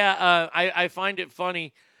 But yeah, I find it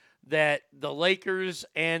funny that the Lakers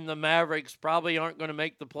and the Mavericks probably aren't going to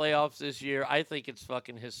make the playoffs this year. I think it's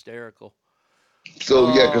fucking hysterical.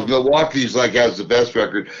 So, because Milwaukee's has the best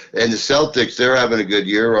record. And the Celtics, they're having a good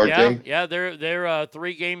year, aren't they? Yeah, they're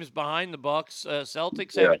 3 games behind the Bucks.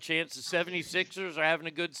 Celtics have a chance. The 76ers are having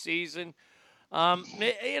a good season. I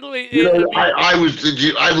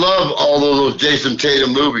love all of those Jason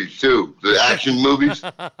Tatum movies, too. The action movies.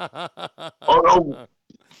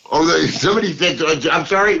 Somebody said, I'm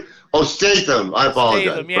sorry? Oh, Statham. I apologize.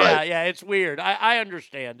 Statham, yeah, it's weird. I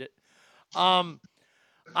understand it.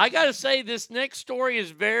 I got to say, this next story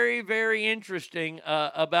is very, very interesting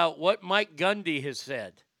about what Mike Gundy has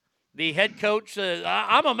said. The head coach says,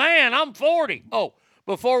 I'm a man, I'm 40. Oh,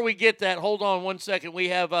 before we get that, hold on one second. We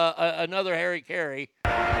have another Harry Carey.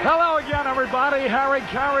 Hello again, everybody. Harry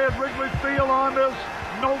Carey at Wrigley Field on this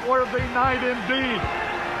noteworthy night indeed.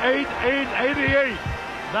 8/8/88.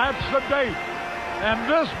 That's the date. And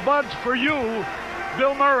this bud's for you,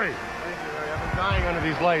 Bill Murray. Dying under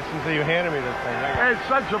these lights until you handed me this thing. It's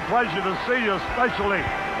such a pleasure to see you, especially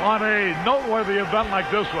on a noteworthy event like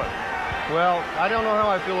this one. Well, I don't know how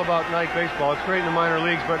I feel about night baseball. It's great in the minor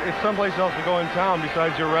leagues, but it's someplace else to go in town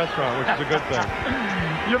besides your restaurant, which is a good thing.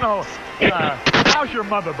 How's your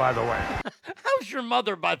mother, by the way? How's your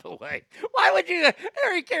mother, by the way? Why would you,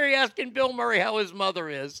 Harry Carey asking Bill Murray how his mother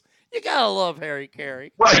is? You gotta love Harry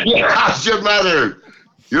Carey. Well, how's your mother?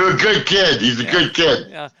 You're a good kid. He's a good kid.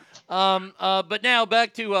 Yeah. But now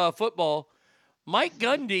back to football. Mike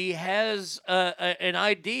Gundy has an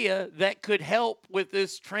idea that could help with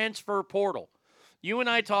this transfer portal. You and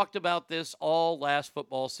I talked about this all last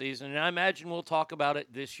football season, and I imagine we'll talk about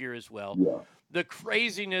it this year as well. Yeah. The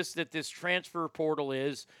craziness that this transfer portal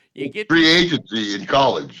is. You get free agency in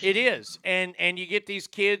college. It is. And you get these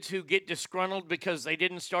kids who get disgruntled because they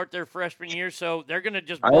didn't start their freshman year, so they're going to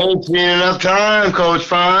just... I ain't seen enough time, Coach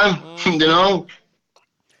Fine,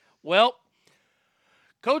 Well,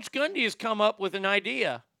 Coach Gundy has come up with an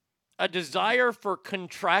idea, a desire for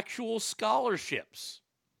contractual scholarships.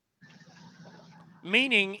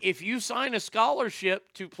 Meaning, if you sign a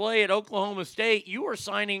scholarship to play at Oklahoma State, you are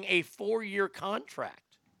signing a 4-year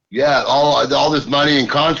contract. Yeah, all this money and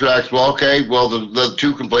contracts. Well, okay, the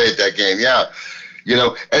 2 can play at that game. Yeah,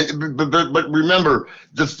 But remember,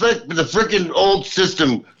 the freaking old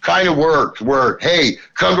system kind of worked. Where hey,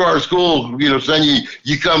 come to our school, son,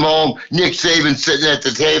 you come home. Nick Saban sitting at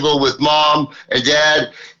the table with mom and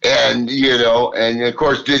dad, and and of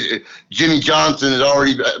course Jimmy Johnson had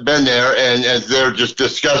already been there, and they're just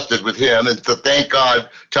disgusted with him. And so thank God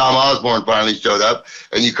Tom Osborne finally showed up.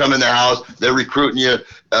 And you come in the house, they're recruiting you.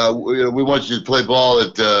 We want you to play ball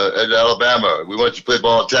at Alabama. We want you to play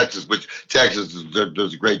ball at Texas, which Texas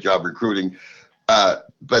does a great job recruiting. So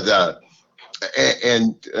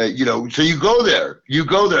you go there,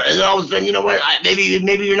 and all of a sudden, you know what? Maybe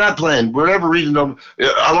you're not playing, for whatever reason.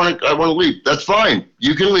 I want to leave. That's fine.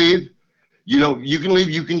 You can leave. You can leave.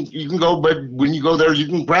 You can go, but when you go there, you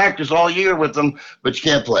can practice all year with them, but you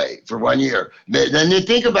can't play for 1 year. Then you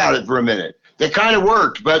think about it for a minute. That kind of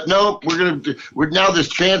worked, but no, we're now this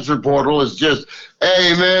transfer portal is just,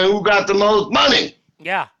 hey man, who got the most money?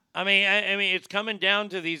 Yeah, I mean, it's coming down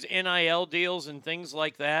to these NIL deals and things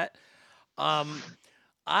like that.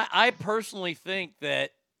 I personally think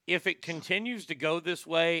that if it continues to go this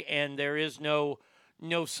way and there is no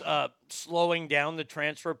slowing down the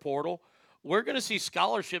transfer portal, we're going to see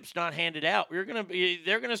scholarships not handed out. They're going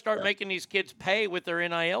to start making these kids pay with their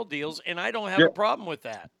NIL deals, and I don't have a problem with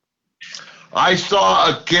that. I saw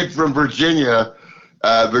a kid from Virginia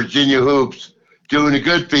Hoops, doing a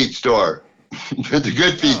Good Feet store. The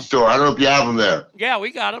Good Feet store. I don't know if you have them there. Yeah,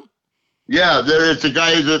 we got them. Yeah, it's a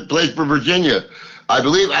guy that plays for Virginia. I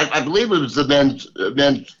believe it was the men's.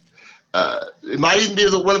 It might even be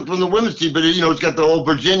the one from the women's team, but it's got the old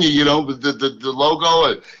Virginia, the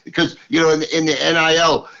logo, because in the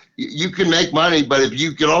NIL you can make money, but if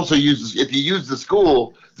you can also use the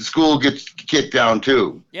school gets kicked down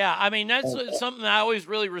too. Yeah, I mean that's something I always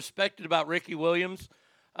really respected about Ricky Williams,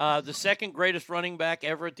 the second greatest running back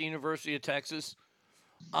ever at the University of Texas.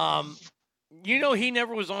 He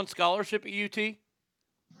never was on scholarship at UT.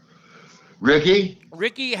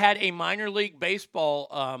 Ricky had a minor league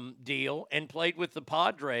baseball deal and played with the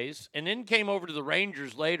Padres and then came over to the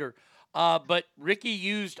Rangers later. But Ricky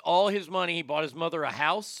used all his money. He bought his mother a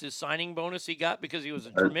house, his signing bonus he got because he was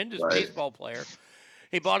a tremendous baseball player.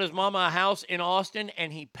 He bought his mama a house in Austin,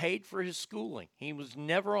 and he paid for his schooling. He was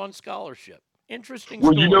never on scholarship. Interesting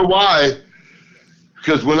story. Well, you know why?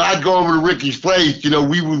 Because when I'd go over to Ricky's place, he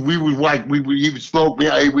would smoke me.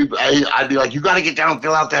 I'd be like, you got to get down and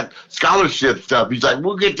fill out that scholarship stuff. He's like,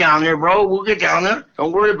 we'll get down there, bro. We'll get down there.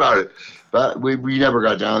 Don't worry about it. But we never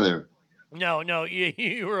got down there. No,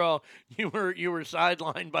 you were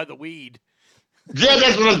sidelined by the weed. Yeah,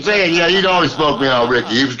 that's what I'm saying. Yeah, he'd always smoke me out,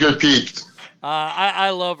 Ricky. He was good peeps. I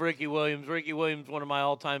love Ricky Williams. Ricky Williams, one of my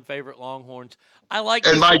all-time favorite Longhorns. I like.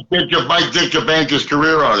 And Mike Ditka banked his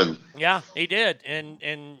career on him. Yeah, he did,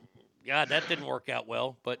 and God, that didn't work out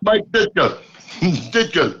well. But Mike Ditka.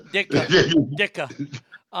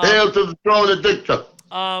 Hail to the throne of Ditka.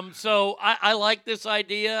 So I like this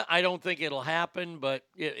idea. I don't think it'll happen, but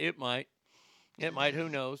it might. It might. Who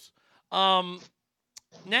knows?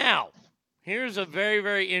 Now, here's a very,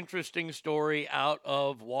 very interesting story out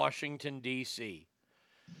of Washington, D.C.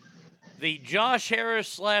 The Josh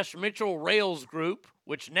Harris / Mitchell Rails group,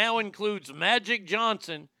 which now includes Magic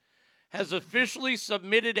Johnson, has officially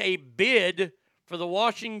submitted a bid for the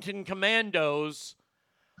Washington Commandos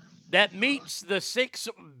that meets the $6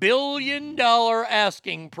 billion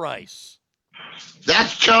asking price.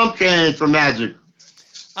 That's chump change for Magic.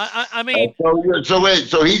 I mean, so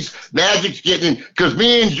Magic's getting, because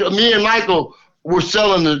me and Michael were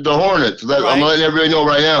selling the Hornets. Right. I'm letting everybody know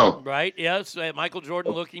right now. Right. Yes. Michael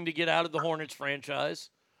Jordan looking to get out of the Hornets franchise.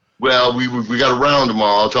 Well, we got a round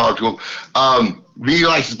tomorrow. I'll talk to him. He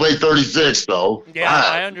likes to play 36, though. Yeah,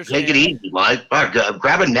 I understand. Take it easy, Mike.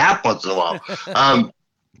 Grab a nap once in a while.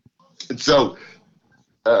 So,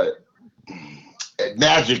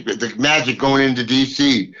 Magic going into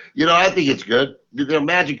D.C., I think it's good.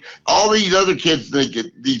 Magic, all these other kids think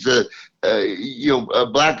these,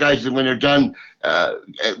 black guys, when they're done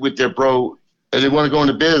with their pro and they want to go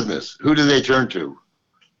into business, who do they turn to?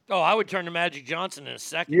 Oh, I would turn to Magic Johnson in a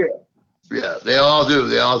second. Yeah, they all do.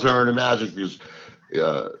 They all turn to Magic because,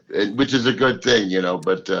 which is a good thing,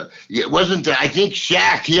 But it wasn't. I think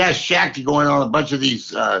Shaq. He asked Shaq to go in on a bunch of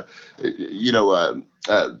these, Starbucks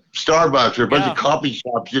or a bunch of coffee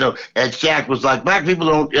shops, And Shaq was like, "Black people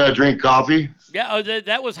don't drink coffee." Yeah,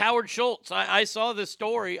 that was Howard Schultz. I saw this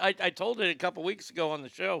story. I told it a couple weeks ago on the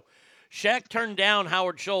show. Shaq turned down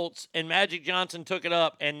Howard Schultz, and Magic Johnson took it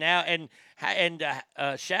up, and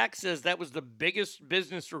Shaq says that was the biggest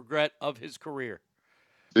business regret of his career.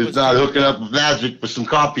 It's not hooking up with Magic for some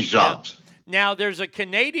coffee shops. Yeah. Now, there's a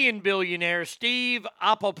Canadian billionaire, Steve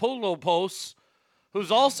Apopoulos,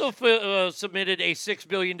 who's also submitted a $6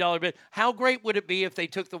 billion bid. How great would it be if they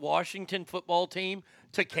took the Washington football team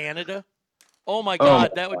to Canada? Oh, my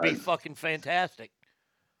God, that would be fucking fantastic.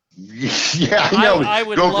 Yeah, I know. I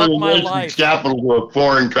would Go love from the my nation's life. capital to a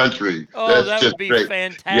foreign country. Oh, That's that just would be great.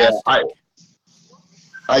 fantastic. Yeah,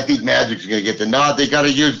 I think Magic's going to get the nod. They got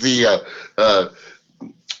to use the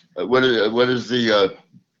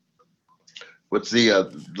what's the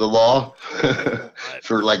law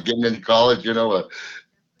for like getting into college?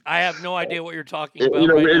 I have no idea what you're talking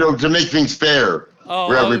about. To make things fair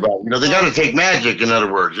for everybody. They got to take Magic. In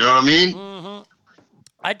other words, you know what I mean? Mm-hmm.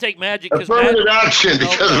 I'd take Magic because affirmative action.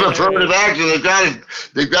 Because of affirmative action,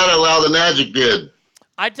 they've got to allow the Magic bid.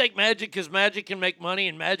 I'd take Magic because Magic can make money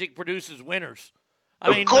and Magic produces winners.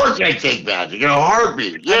 Of course I take Magic in a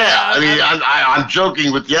heartbeat. Yeah, I'm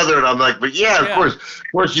joking with the other, and I'm like, but of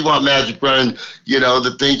course you want Magic running,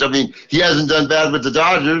 the things. I mean, he hasn't done bad with the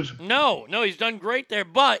Dodgers. No, he's done great there.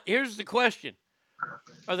 But here's the question: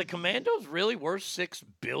 are the Commandos really worth $6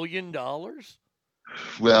 billion?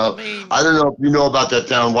 Well, I don't know if you know about that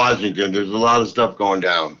town, Washington. There's a lot of stuff going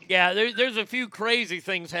down. Yeah, there's a few crazy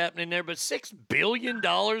things happening there, but $6 billion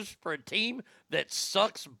for a team that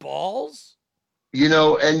sucks balls?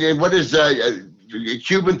 And what is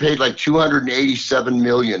Cuban paid like $287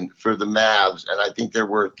 million for the Mavs, and I think they're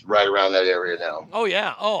worth right around that area now. Oh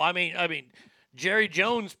yeah. Oh, I mean, Jerry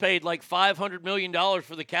Jones paid like $500 million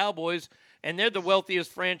for the Cowboys, and they're the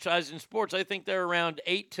wealthiest franchise in sports. I think they're around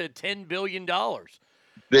 $8 to $10 billion.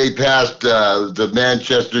 They passed the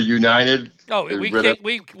Manchester United. Oh,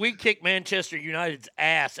 we kick Manchester United's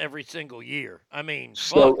ass every single year. I mean,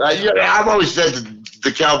 I've always said that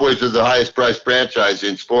the Cowboys are the highest priced franchise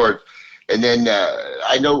in sports, and then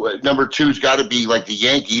I know number two's got to be like the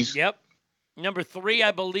Yankees. Yep. Number 3,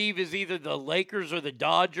 I believe, is either the Lakers or the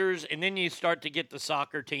Dodgers, and then you start to get the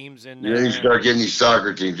soccer teams in there. Then you start getting these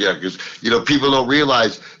soccer teams, because people don't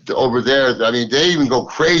realize that over there. I mean, they even go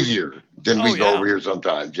crazier than we go over here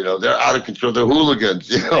sometimes. They're out of control. They're hooligans.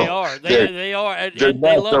 They are. They are. They're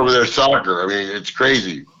nuts over their soccer. I mean, it's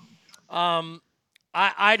crazy.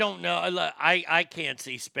 I don't know. I can't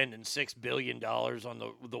see spending $6 billion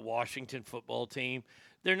on the Washington football team.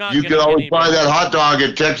 They're not. You could always buy that hot dog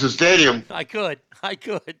at Texas Stadium. I could.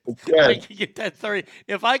 Okay. I could get that 30.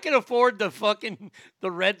 If I could afford the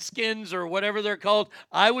Redskins or whatever they're called,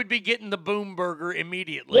 I would be getting the Boom Burger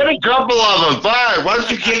immediately. Get a couple of them. Fine. Why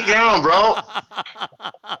don't you kick down, bro?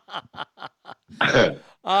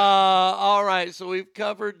 All right. So we've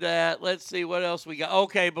covered that. Let's see what else we got.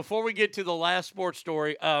 Okay. Before we get to the last sports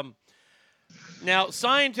story, now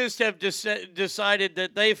scientists have decided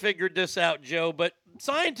that they figured this out, Joe, but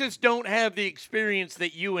scientists don't have the experience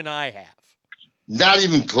that you and I have. Not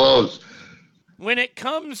even close. When it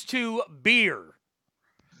comes to beer,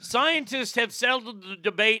 scientists have settled the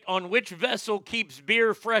debate on which vessel keeps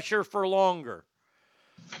beer fresher for longer.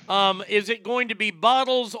 Is it going to be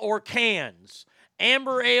bottles or cans?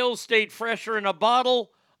 Amber ales stayed fresher in a bottle.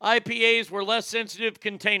 IPAs were less sensitive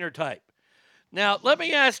container type. Now, let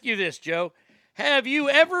me ask you this, Joe. Have you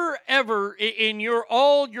ever in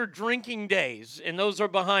all your drinking days, and those are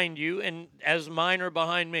behind you, and as mine are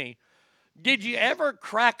behind me, did you ever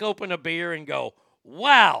crack open a beer and go,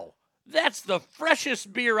 wow, that's the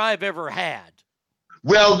freshest beer I've ever had?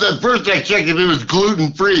 Well, the first I checked if it was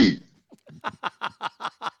gluten-free.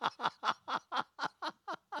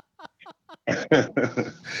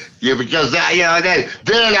 Yeah, because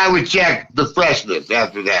then I would check the freshness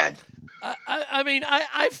after that. I mean,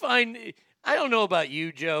 I find... I don't know about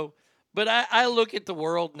you, Joe, but I look at the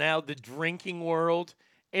world now, the drinking world,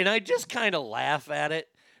 and I just kind of laugh at it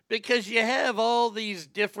because you have all these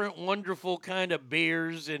different wonderful kind of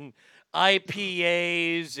beers and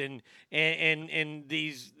IPAs and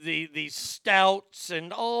these stouts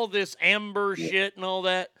and all this amber shit and all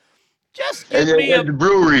that. Just give me the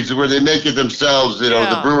breweries where they make it themselves.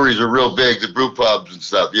 The breweries are real big, the brew pubs and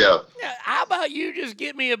stuff. Yeah. How about you just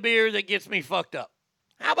get me a beer that gets me fucked up?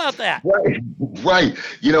 How about that? Right.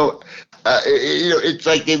 It's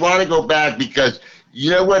like they want to go back because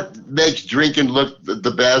you know what makes drinking look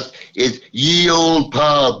the best is ye old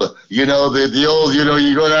pub. The old,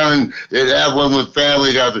 you go down and have one with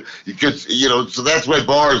family down there. Because, so that's why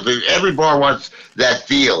bars, every bar wants that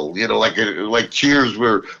feel, like Cheers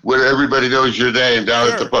where everybody knows your name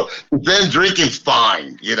down at the pub. Then drinking's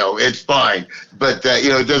fine, it's fine. But,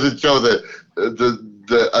 it doesn't show the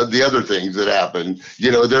other things that happen.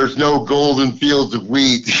 There's no golden fields of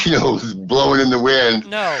wheat, blowing in the wind.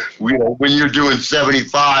 No. When you're doing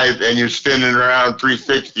 75 and you're spinning around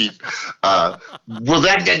 360. Well,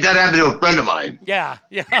 that happened to a friend of mine. Yeah.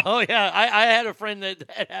 Oh, yeah. I had a friend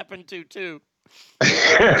that happened to, too.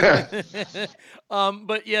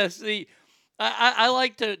 But yes, I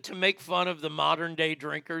like to make fun of the modern day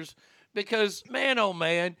drinkers because, man, oh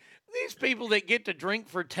man, these people that get to drink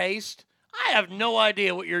for taste, I have no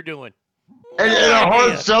idea what you're doing. And a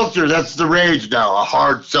hard seltzer, that's the rage now, a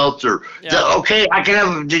hard seltzer. Yeah. Okay, I can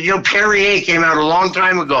have, Perrier came out a long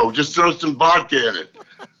time ago. Just throw some vodka in it.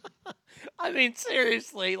 I mean,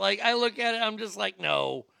 seriously, like, I look at it, I'm just like,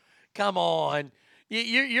 no, come on.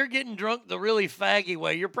 You're getting drunk the really faggy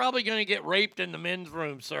way. You're probably going to get raped in the men's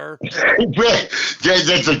room, sir. That's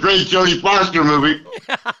a great Jodie Foster movie.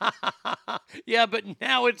 Yeah, but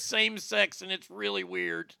now it's same sex, and it's really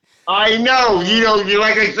weird. I know.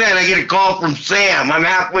 Like I said, I get a call from Sam. I'm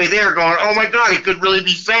halfway there going, oh, my God, it could really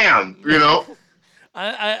be Sam,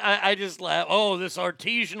 I just laugh. Oh, this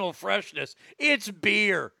artisanal freshness. It's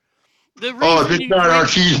beer. Oh, if it's not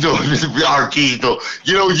artisanal, it's artisanal.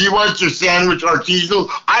 You want your sandwich artisanal?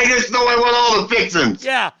 I just know I want all the fixings.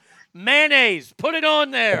 Yeah. Mayonnaise. Put it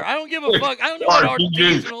on there. I don't give a fuck. I don't know what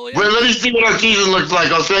artisanal is. Well, let me see what artisan looks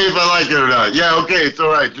like. I'll tell you if I like it or not. Yeah, okay, it's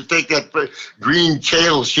all right. Just take that green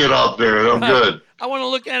kale shit off there, and I'm good. I want to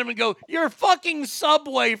look at him and go, you're fucking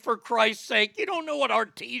Subway, for Christ's sake. You don't know what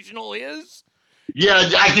artisanal is? Yeah,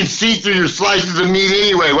 I can see through your slices of meat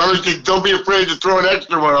anyway. Why don't be afraid to throw an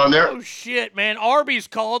extra one on there. Oh, shit, man. Arby's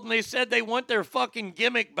called, and they said they want their fucking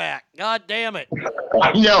gimmick back. God damn it.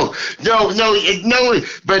 No,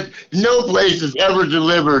 but no place has ever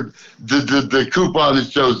delivered the coupon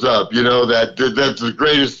that shows up, that's the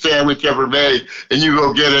greatest sandwich ever made, and you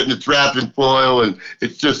go get it, and it's wrapped in foil, and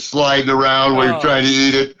it's just sliding around while you're trying to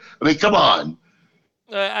eat it. I mean, come on.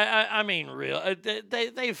 I mean, real.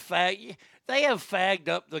 They have fagged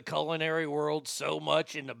up the culinary world so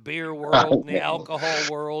much in the beer world and the alcohol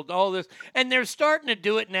world, all this. And they're starting to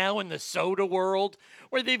do it now in the soda world,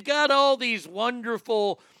 where they've got all these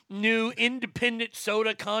wonderful new independent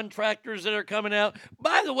soda contractors that are coming out.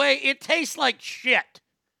 By the way, it tastes like shit.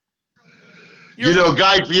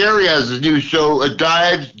 Guy Fieri has his new show,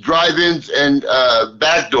 Dives, Drive-Ins, and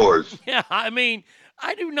Backdoors. Yeah, I mean,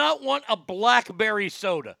 I do not want a blackberry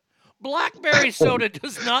soda. Blackberry soda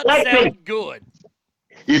does not sound good.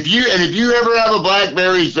 If you ever have a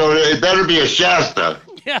blackberry soda, it better be a Shasta.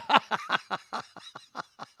 Yeah.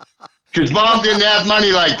 Because Mom didn't have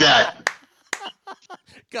money like that.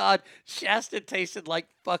 God, Shasta tasted like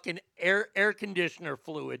fucking air conditioner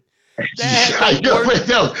fluid.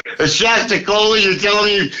 No, a Shasta Cola, you're telling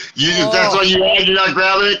me if that's what you had, you're not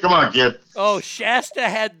grabbing it? Come on, kid. Oh, Shasta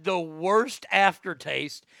had the worst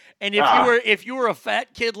aftertaste. And if you were a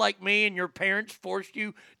fat kid like me and your parents forced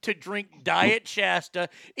you to drink Diet Shasta,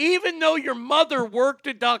 even though your mother worked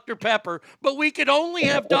at Dr. Pepper, but we could only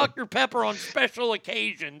have Dr. Pepper on special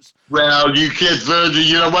occasions. Well, you kids,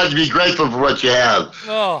 you know what? Be grateful for what you have.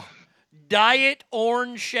 Oh, Diet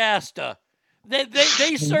Orange Shasta.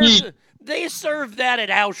 They served that at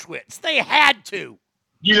Auschwitz. They had to.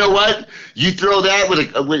 You know what? You throw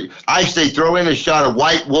that I say throw in a shot of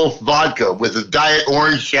White Wolf vodka with a Diet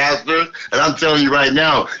Orange Shasta, and I'm telling you right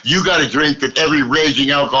now, you got a drink that every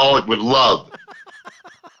raging alcoholic would love.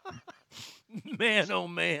 Man, oh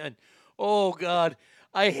man. Oh God.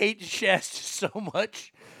 I hate Shasta so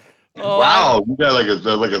much. Oh, wow, you got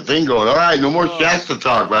like a thing going. All right, no more Shasta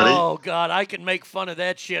talk, buddy. Oh God, I can make fun of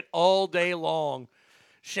that shit all day long.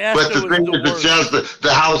 Shasta but the thing is, the Shasta,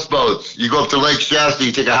 the houseboats. You go up to Lake Shasta,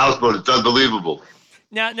 you take a houseboat. It's unbelievable.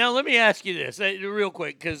 Now let me ask you this real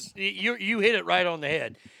quick, because you hit it right on the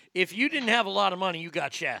head. If you didn't have a lot of money, you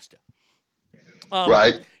got Shasta.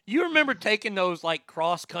 Right. You remember taking those like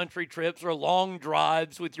cross country trips or long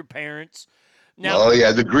drives with your parents? Now, oh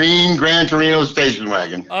yeah, the green Gran Torino station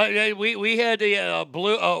wagon. We had a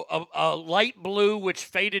blue, a light blue which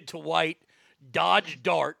faded to white Dodge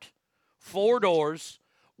Dart, 4 doors.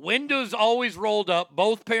 Windows always rolled up,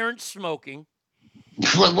 both parents smoking.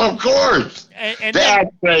 Well, of course. And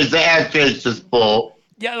the ashtrays is full.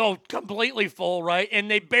 Yeah, completely full, right? And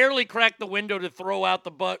they barely cracked the window to throw out the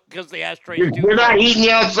butt because the ashtray is too You're not heating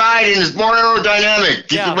the outside, and it's more aerodynamic.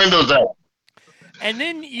 Keep the windows up. And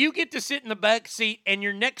then you get to sit in the back seat, and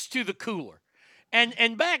you're next to the cooler.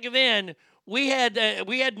 And back then, we had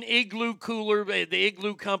an Igloo cooler, the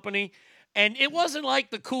Igloo company, and it wasn't like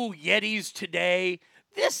the cool Yetis today.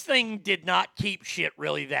 This thing did not keep shit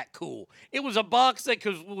really that cool. It was a box that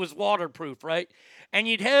was waterproof, right? And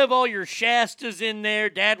you'd have all your Shastas in there.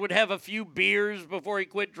 Dad would have a few beers before he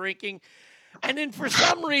quit drinking. And then for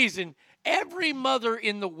some reason, every mother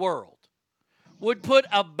in the world would put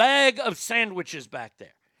a bag of sandwiches back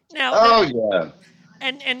there. Now, yeah.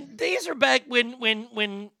 And these are back when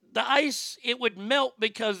the ice, it would melt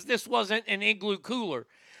because this wasn't an Igloo cooler.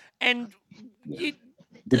 And if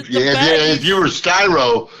you were styro, if you were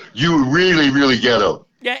styro, you would really, really get them.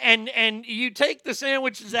 Yeah, and you take the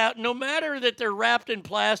sandwiches out, no matter that they're wrapped in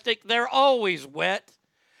plastic, they're always wet.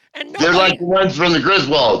 And They're like the ones from the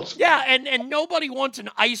Griswolds. Yeah, and nobody wants an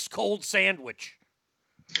ice-cold sandwich.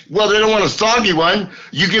 Well, they don't want a soggy one.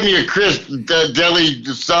 You give me a crisp deli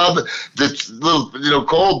sub that's a little,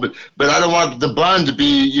 cold, but I don't want the bun to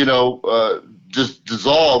be, just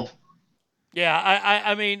dissolved. Yeah,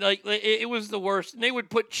 I mean, like, it was the worst. And they would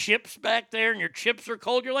put chips back there, and your chips are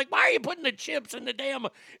cold. You're like, why are you putting the chips in the damn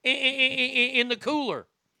in the cooler?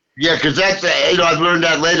 Yeah, because that's I've learned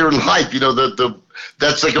that later in life.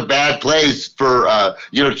 That's like a bad place for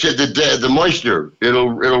the moisture. It'll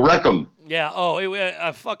wreck them. Yeah. Oh,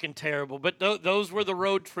 it fucking terrible. But those were the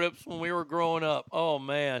road trips when we were growing up. Oh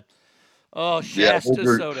man. Oh, Shasta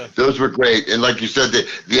soda. Those were great. And like you said,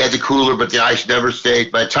 you had the cooler, but the ice never stayed.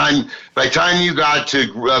 By the time you got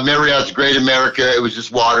to Marriott's Great America, it was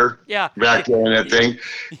just water. Yeah. Back there in that thing.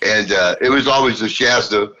 And it was always the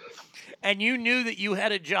Shasta. And you knew that you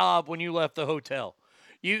had a job when you left the hotel.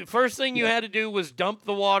 First thing you had to do was dump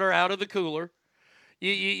the water out of the cooler.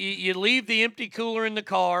 You leave the empty cooler in the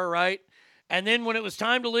car, right? And then when it was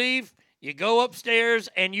time to leave, you go upstairs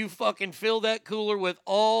and you fucking fill that cooler with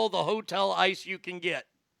all the hotel ice you can get.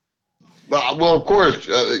 Well, of course,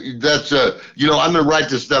 that's I'm going to write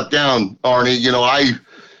this stuff down, Arnie. I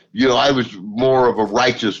was more of a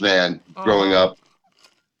righteous man growing up,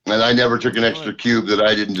 and I never took an extra cube that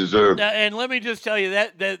I didn't deserve. And let me just tell you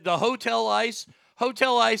that the hotel ice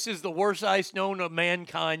is the worst ice known to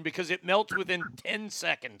mankind because it melts within 10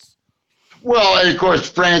 seconds. Well, and of course,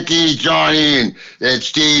 Frankie, Johnny, and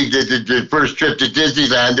Steve did the first trip to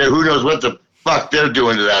Disneyland. Who knows what the fuck they're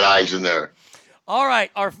doing to that ice in there? All right,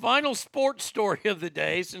 our final sports story of the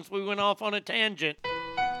day, since we went off on a tangent.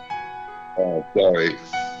 Oh, sorry.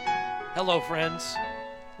 Hello, friends.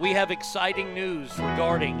 We have exciting news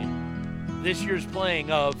regarding this year's playing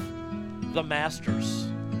of the Masters.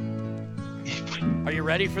 Are you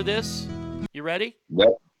ready for this? You ready? Yep.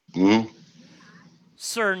 Mm-hmm.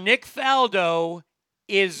 Sir Nick Faldo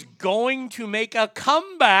is going to make a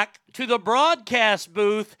comeback to the broadcast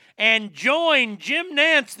booth and join Jim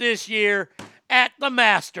Nantz this year at the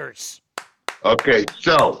Masters. Okay,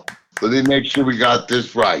 so let me make sure we got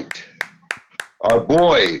this right. Our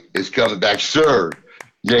boy is coming back, Sir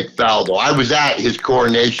Nick Faldo. I was at his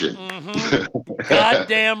coronation. Mm-hmm.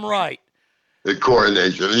 Goddamn right. The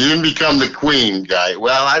coronation. He didn't become the queen guy.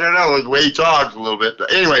 Well, I don't know. The way he talks a little bit.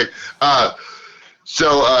 Anyway,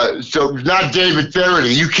 so not David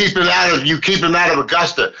Faraday. You keep him out of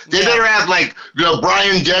Augusta. They better have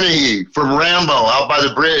Brian Dennehy from Rambo out by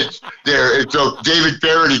the bridge there. And so David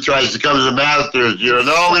Faraday tries to come to the Masters.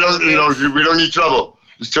 No, we don't. We don't need trouble.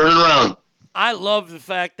 Just turn it around. I love the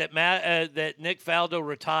fact that that Nick Faldo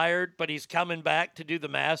retired, but he's coming back to do the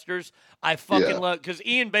Masters. I fucking love because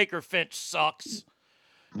Ian Baker Finch sucks.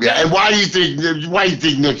 Yeah, and why do you think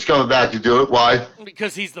Nick's coming back to do it? Why?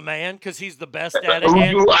 Because he's the man. Because he's the best at it.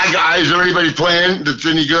 Is there anybody playing that's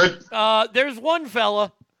any good? There's one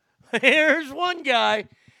fella. Here's one guy.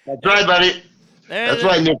 That's right, buddy. That's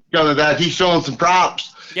why Nick's coming back. He's showing some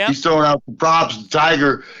props. Yep. He's throwing out some props. The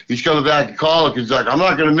Tiger, he's coming back to call it. He's like, I'm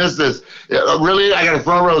not going to miss this. Really? I got a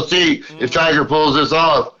front row seat if Tiger pulls this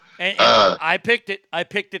off. And I picked it. I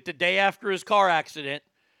picked it the day after his car accident.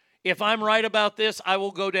 If I'm right about this, I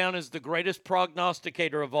will go down as the greatest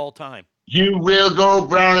prognosticator of all time. You will go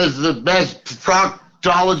down as the best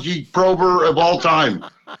proctology prober of all time.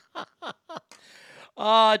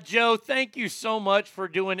 Joe, thank you so much for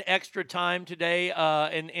doing extra time today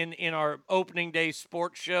in our opening day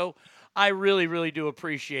sports show. I really, really do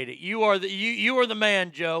appreciate it. You are the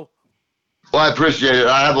man, Joe. Well, I appreciate it.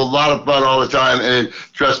 I have a lot of fun all the time, and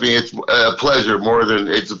trust me, it's a pleasure more than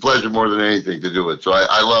anything to do it. So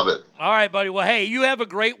I love it. All right, buddy. Well, hey, you have a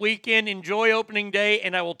great weekend. Enjoy opening day,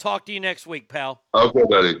 and I will talk to you next week, pal. Okay,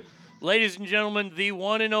 buddy. Ladies and gentlemen, the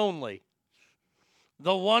one and only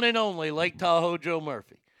Lake Tahoe Joe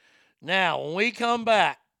Murphy. Now, when we come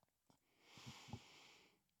back,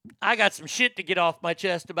 I got some shit to get off my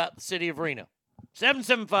chest about the city of Reno.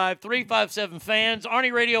 775-357-FANS,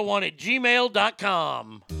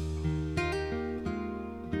 ArnieRadio1@gmail.com.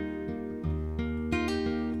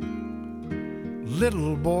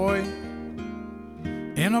 Little boy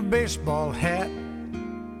in a baseball hat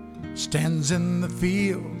stands in the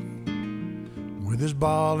field with his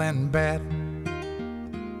ball and bat.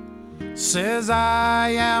 Says, I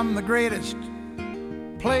am the greatest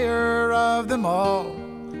player of them all.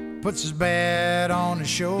 Puts his bat on his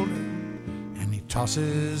shoulder,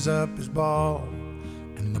 tosses up his ball,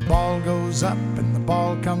 and the ball goes up and the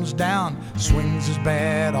ball comes down, swings his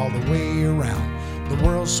bat all the way around. The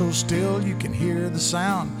world's so still you can hear the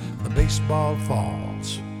sound. The baseball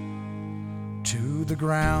falls to the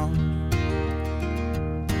ground.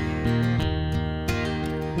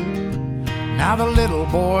 Now the little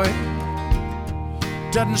boy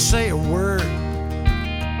doesn't say a word,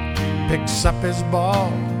 picks up his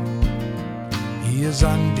ball, he is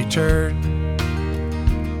undeterred.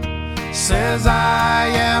 Says, I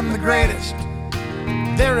am the greatest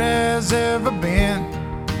there has ever been.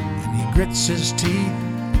 And he grits his teeth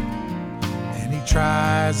and he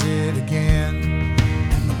tries it again.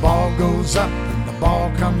 And the ball goes up and the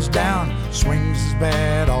ball comes down, swings his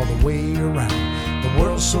bat all the way around. The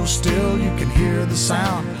world's so still you can hear the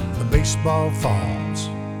sound. The baseball falls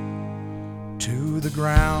to the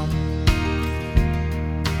ground.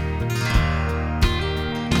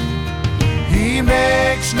 He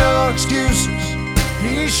makes no excuses,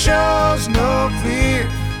 he shows no fear.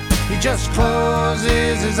 He just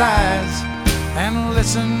closes his eyes and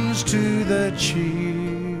listens to the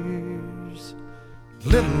cheers.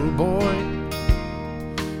 Little boy,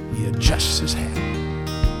 he adjusts his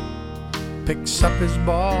hat, picks up his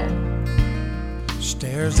ball,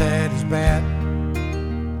 stares at his bat.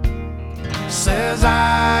 Says,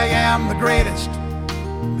 I am the greatest,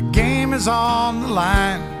 the game is on the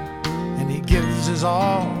line. And he gives his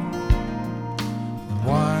all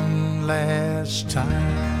one last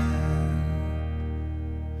time.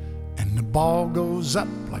 And the ball goes up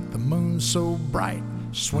like the moon so bright,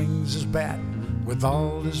 swings his bat with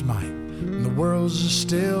all his might. And the world's as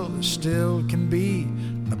still can be,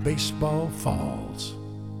 and the baseball falls.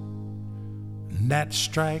 And that's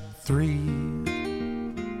strike three.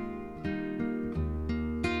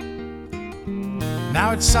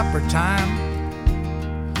 Now it's supper time,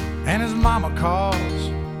 and his mama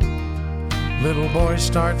calls. Little boy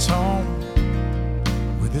starts home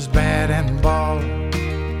with his bat and ball.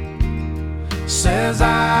 Says,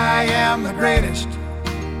 I am the greatest,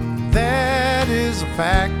 that is a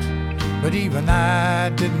fact. But even I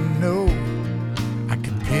didn't know I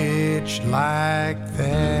could pitch like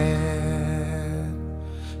that.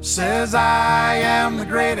 Says, I am the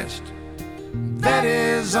greatest, that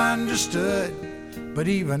is understood. But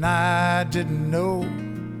even I didn't know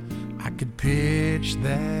I could pitch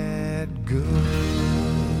that good.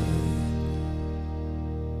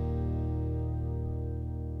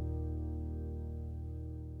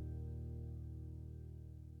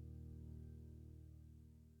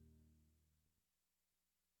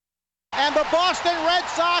 And the Boston Red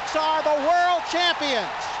Sox are the world champions.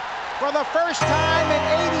 For the first time in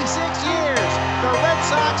 86 years, the Red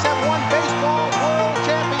Sox have won baseball world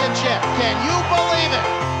championship. Can you believe it?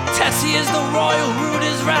 Tessie is the Royal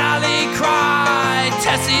Rooters rally cry.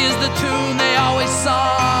 Tessie is the tune they always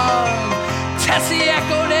sung. Tessie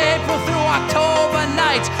echoed April through October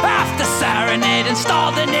nights after serenade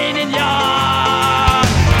installed in Neil Young.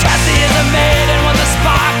 Tessie is a maiden with a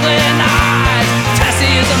sparkling eyes.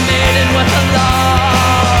 Tessie is a maiden with a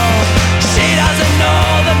love. She doesn't know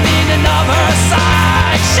the meaning of her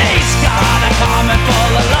side. She's got a comment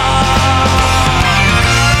full of love.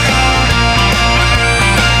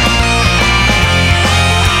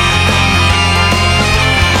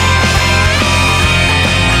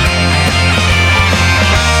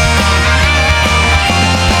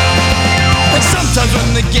 Sometimes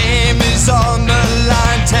when the game is on the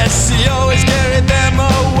line, Tessie always carried them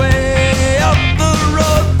away up the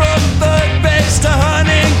road from third base to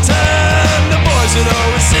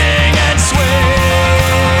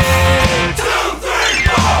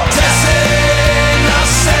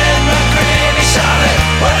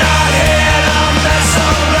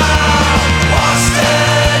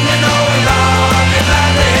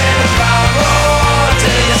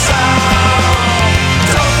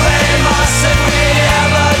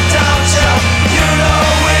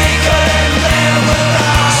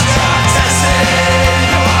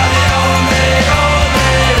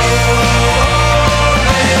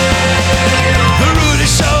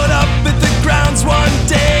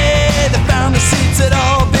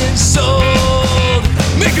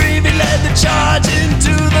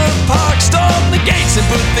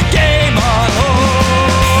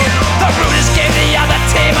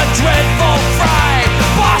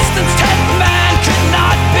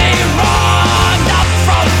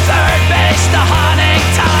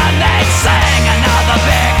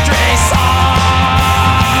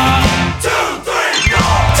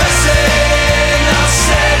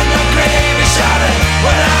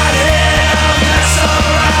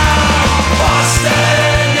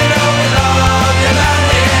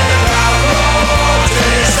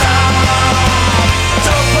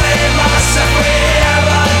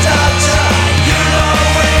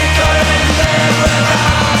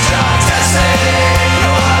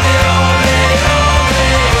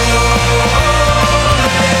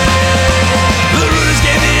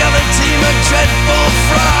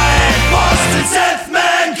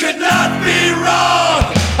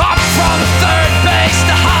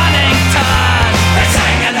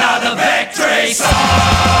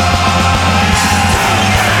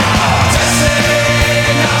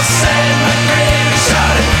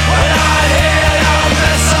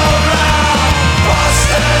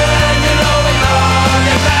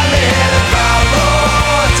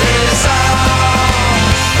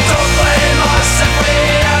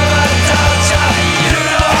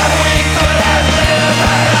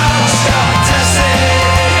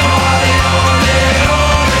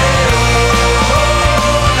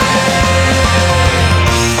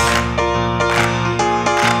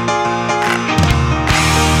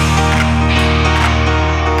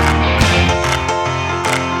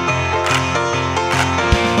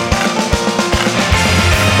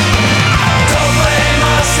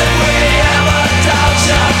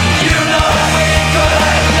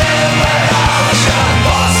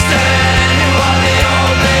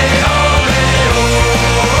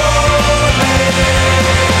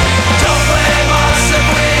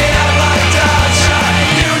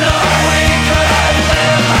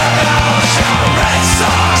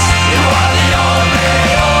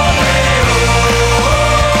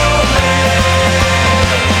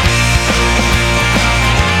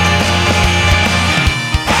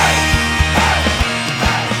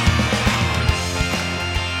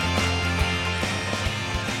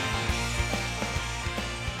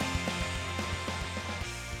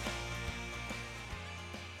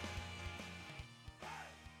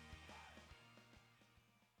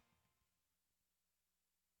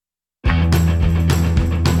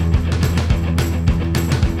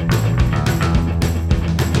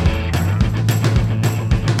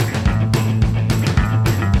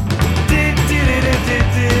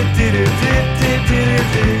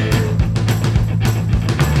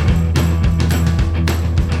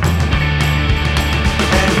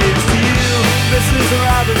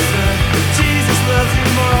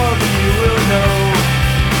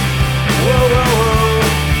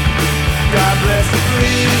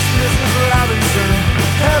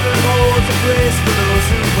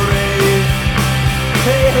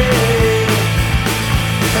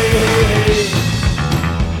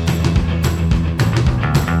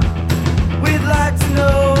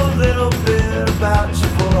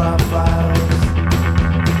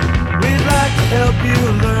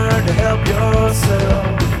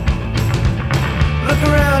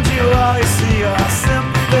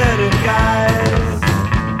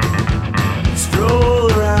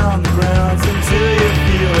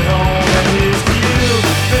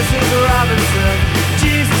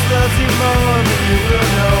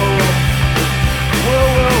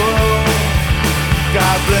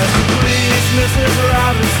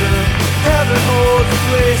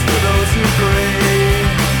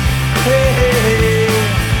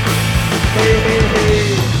hey,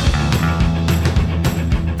 hey.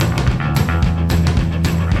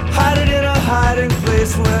 Hide it in a hiding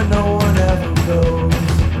place where no one ever goes.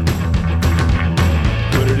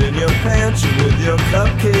 Put it in your pantry with your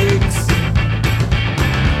cupcakes.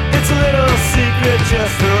 It's a little secret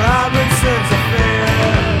just for Robinson's affair.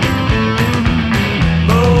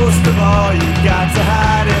 Most of all, you got to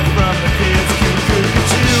hide it from the kids. Could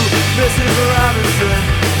you, Mrs. Robinson?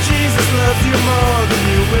 Jesus loves you more than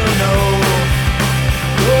you will know.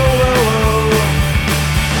 Oh, oh, oh.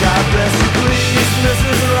 God bless you, please,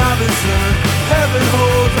 Mrs. Robinson. Heaven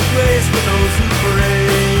holds a place for those who pray.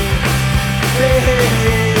 Hey, hey,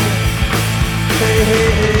 hey. Hey, hey,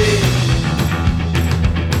 hey.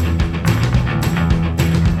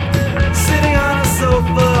 Sitting on a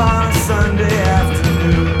sofa on a Sunday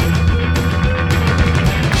afternoon,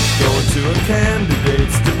 going to a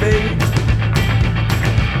candidate's debate.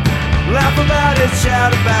 Laugh about it,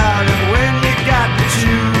 shout about it when you got to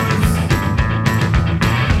choose.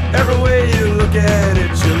 Every way you look at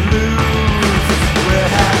it, you lose. Where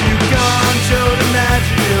have you gone, Joe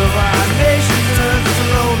DiMaggio? Our nation turns its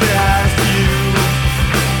lonely eyes to you.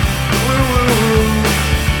 Woo, woo, woo.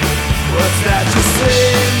 What's that you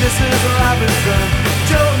say, Mrs. Robinson?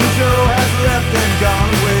 Joe and Joe has left and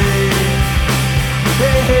gone away.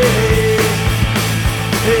 Hey, hey, hey.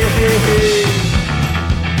 Hey, hey, hey.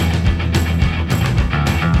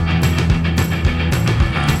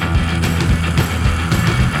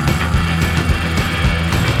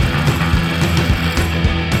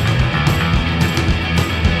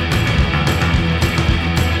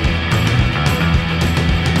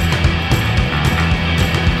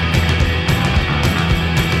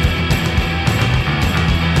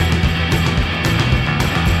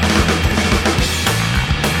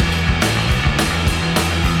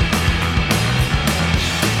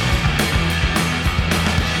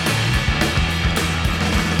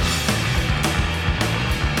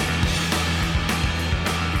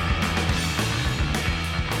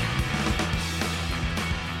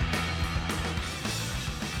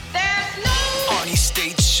 Arnie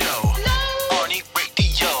State Show. Arnie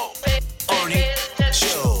Radio. Arnie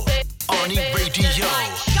Show. Arnie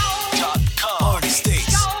Radio.com. Arnie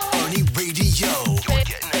States. Arnie Radio. You're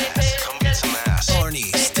getting ass. Come get some ass.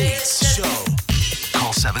 Arnie States Show.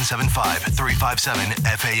 Call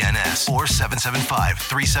 775-357-FANS or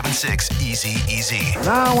 775-376-EASY-EASY.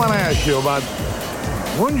 Now I want to ask you about,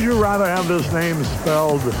 wouldn't you rather have this name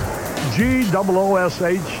spelled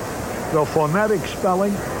G-O-O-S-H, the phonetic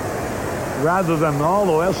spelling, rather than all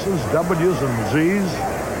the S's, W's, and Z's?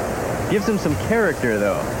 Gives him some character,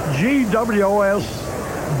 though.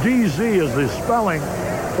 G-W-O-S-D-Z is the spelling,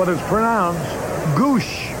 but it's pronounced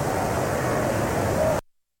goosh.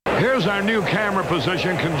 Here's our new camera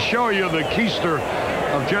position. Can show you the keister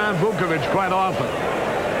of John Vukovic quite often.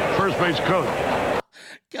 First base coach.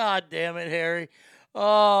 God damn it, Harry.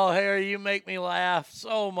 Oh, Harry, you make me laugh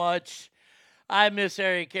so much. I miss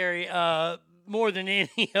Harry Carey more than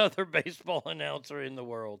any other baseball announcer in the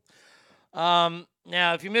world.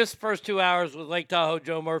 Now, if you missed the first 2 hours with Lake Tahoe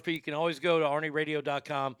Joe Murphy, you can always go to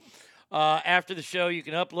ArnieRadio.com. After the show, you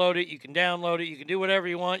can upload it, you can download it, you can do whatever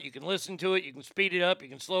you want. You can listen to it, you can speed it up, you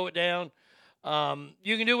can slow it down.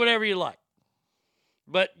 You can do whatever you like,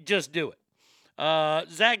 but just do it.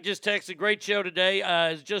 Zach just texted, great show today.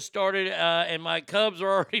 It's just started, and my Cubs are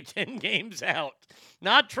already 10 games out.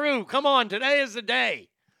 Not true. Come on, today is the day.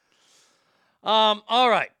 All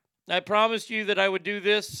right. I promised you that I would do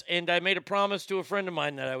this, and I made a promise to a friend of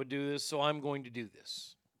mine that I would do this, so I'm going to do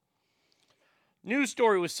this. News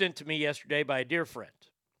story was sent to me yesterday by a dear friend.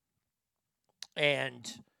 And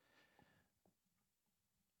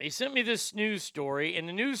he sent me this news story, and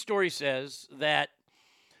the news story says that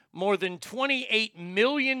more than $28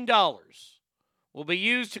 million will be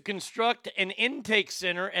used to construct an intake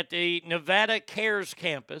center at the Nevada Cares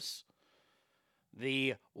campus.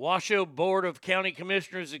 The Washoe Board of County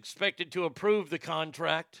Commissioners expected to approve the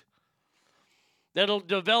contract. That'll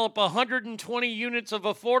develop 120 units of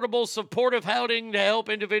affordable supportive housing to help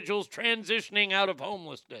individuals transitioning out of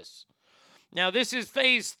homelessness. Now, this is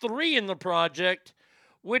phase 3 in the project,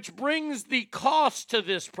 which brings the cost to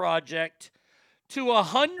this project to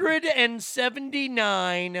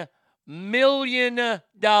 $179 million.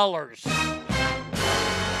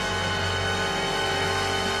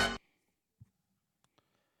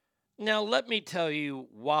 Now, let me tell you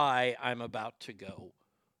why I'm about to go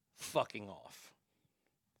fucking off.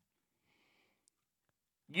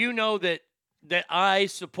 You know that I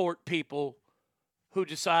support people who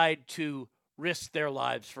decide to risk their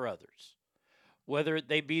lives for others, whether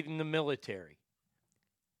they be in the military,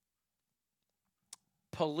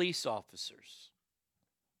 police officers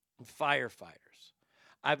and firefighters.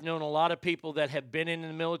 I've known a lot of people that have been in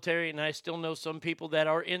the military, and I still know some people that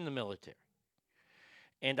are in the military.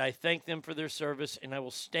 And I thank them for their service, and I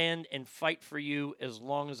will stand and fight for you as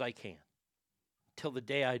long as I can, till the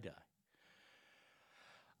day I die.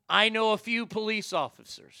 I know a few police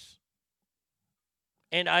officers,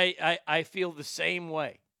 and I feel the same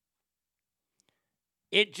way.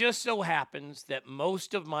 It just so happens that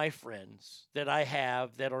most of my friends that I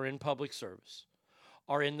have that are in public service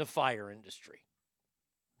are in the fire industry.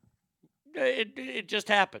 It just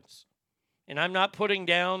happens. And I'm not putting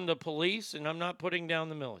down the police, and I'm not putting down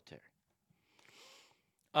the military.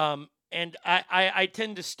 And I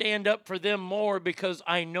tend to stand up for them more because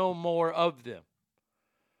I know more of them.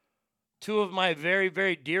 Two of my very,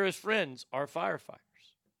 very dearest friends are firefighters.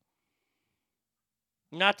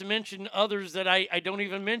 Not to mention others that I don't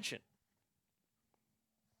even mention.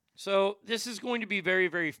 So this is going to be very,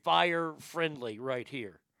 very fire-friendly right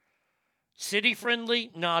here.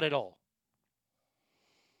 City-friendly? Not at all.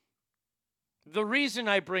 The reason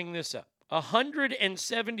I bring this up,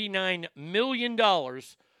 $179 million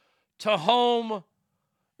to home,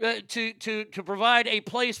 to provide a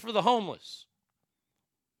place for the homeless.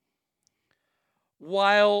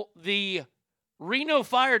 While the Reno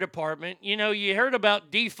Fire Department, you heard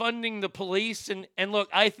about defunding the police, and look,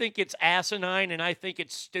 I think it's asinine and I think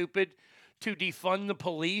it's stupid to defund the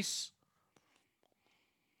police.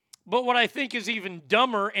 But what I think is even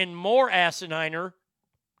dumber and more asininer,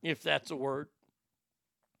 if that's a word,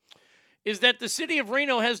 is that the city of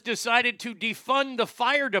Reno has decided to defund the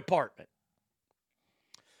fire department.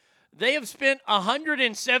 They have spent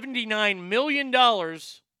 $179 million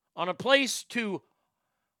on a place to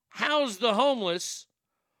house the homeless,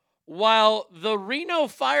 while the Reno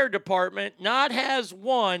Fire Department not has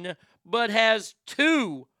one, but has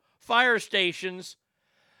two fire stations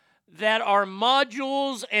that are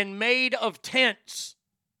modules and made of tents.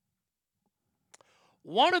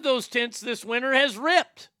 One of those tents this winter has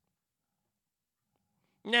ripped.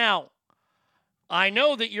 Now, I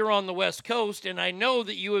know that you're on the West Coast, and I know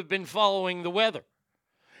that you have been following the weather.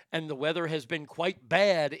 And the weather has been quite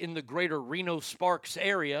bad in the greater Reno-Sparks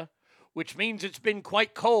area, which means it's been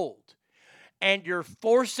quite cold. And you're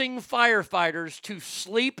forcing firefighters to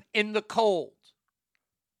sleep in the cold.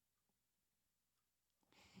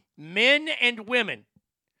 Men and women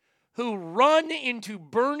who run into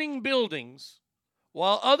burning buildings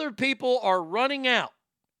while other people are running out.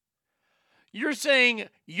 You're saying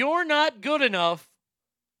you're not good enough.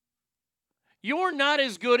 You're not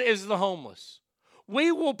as good as the homeless.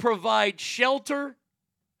 We will provide shelter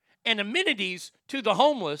and amenities to the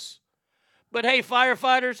homeless, but hey,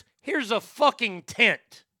 firefighters, here's a fucking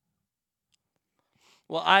tent.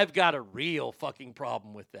 Well, I've got a real fucking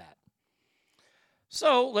problem with that.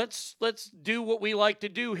 So let's do what we like to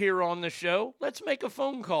do here on the show. Let's make a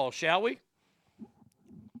phone call, shall we?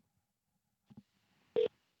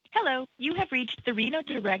 Hello, you have reached the Reno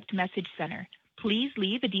Direct Message Center. Please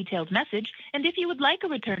leave a detailed message, and if you would like a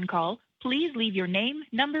return call, please leave your name,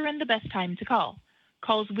 number, and the best time to call.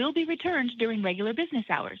 Calls will be returned during regular business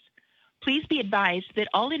hours. Please be advised that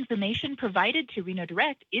all information provided to Reno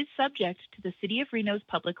Direct is subject to the City of Reno's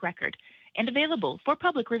public record and available for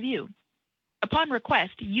public review. Upon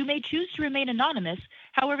request, you may choose to remain anonymous.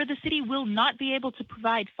 However, the city will not be able to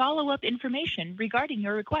provide follow-up information regarding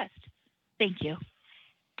your request. Thank you.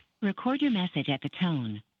 Record your message at the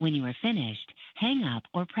tone. When you are finished, hang up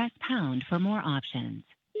or press pound for more options.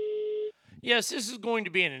 Yes, this is going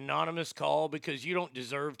to be an anonymous call because you don't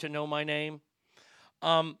deserve to know my name.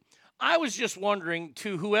 I was just wondering,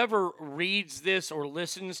 to whoever reads this or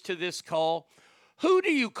listens to this call, who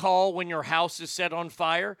do you call when your house is set on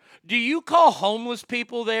fire? Do you call homeless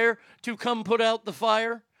people there to come put out the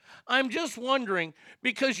fire? I'm just wondering,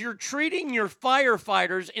 because you're treating your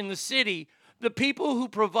firefighters in the city, the people who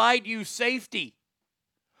provide you safety,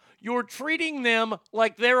 you're treating them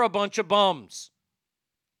like they're a bunch of bums.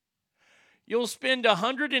 You'll spend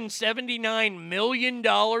 $179 million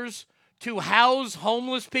to house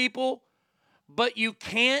homeless people, but you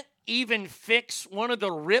can't even fix one of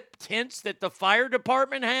the ripped tents that the fire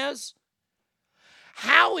department has?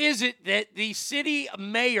 How is it that the city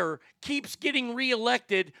mayor keeps getting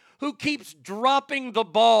reelected who keeps dropping the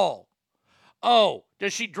ball? Oh,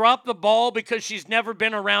 does she drop the ball because she's never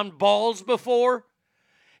been around balls before?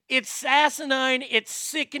 It's asinine. It's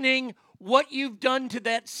sickening. What you've done to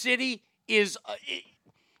that city is,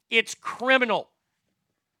 it's criminal.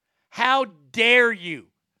 How dare you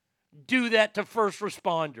do that to first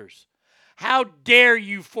responders? How dare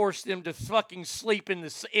you force them to fucking sleep in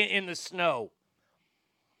the snow?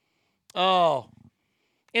 Oh,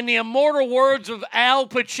 In the immortal words of Al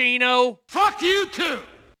Pacino, fuck you too.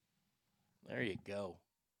 There you go.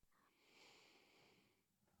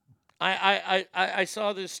 I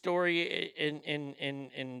saw this story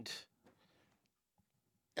and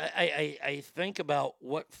I think about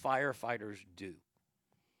what firefighters do.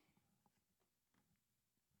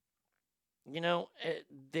 You know,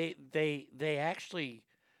 they actually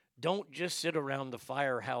don't just sit around the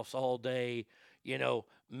firehouse all day, you know,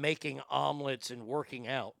 making omelets and working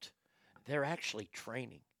out. They're actually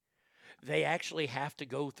training. They actually have to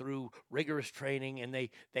go through rigorous training, and they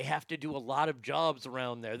have to do a lot of jobs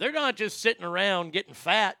around there. They're not just sitting around getting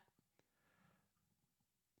fat.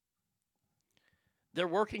 They're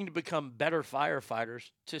working to become better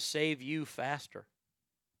firefighters to save you faster.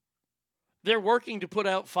 They're working to put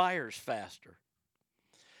out fires faster.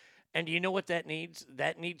 And do you know what that needs?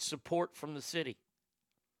 That needs support from the city.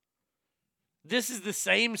 This is the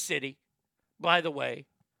same city, by the way,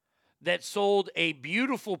 that sold a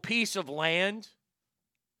beautiful piece of land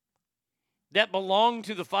that belonged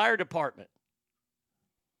to the fire department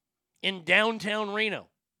in downtown Reno.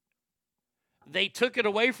 They took it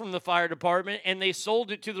away from the fire department and they sold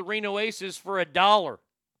it to the Reno Aces for $1.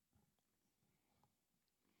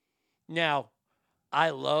 Now, I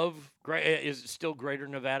love, is it still Greater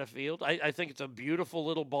Nevada Field? I think it's a beautiful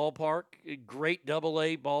little ballpark, a great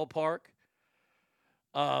AA ballpark.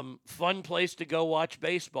 Fun place to go watch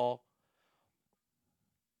baseball,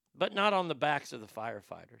 but not on the backs of the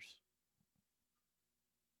firefighters.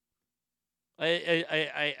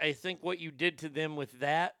 I think what you did to them with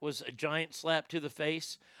that was a giant slap to the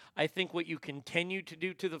face. I think what you continue to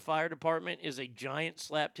do to the fire department is a giant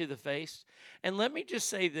slap to the face. And let me just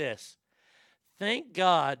say this. Thank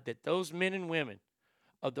God that those men and women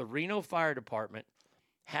of the Reno Fire Department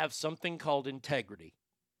have something called integrity.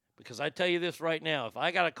 Because I tell you this right now, if I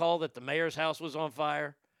got a call that the mayor's house was on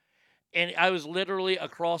fire and I was literally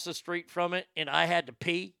across the street from it and I had to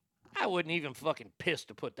pee, I wouldn't even fucking piss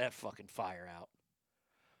to put that fucking fire out.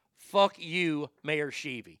 Fuck you, Mayor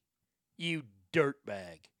Sheevy. You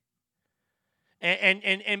dirtbag.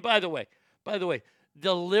 And by the way,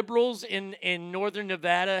 the liberals in northern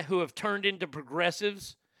Nevada who have turned into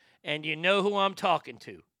progressives, and you know who I'm talking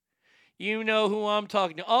to. You know who I'm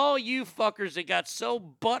talking to. All you fuckers that got so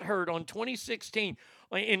butthurt on 2016,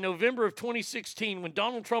 in November of 2016, when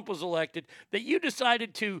Donald Trump was elected, that you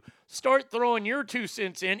decided to start throwing your 2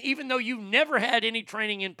 cents in, even though you never had any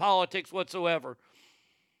training in politics whatsoever.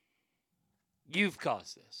 You've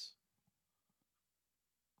caused this.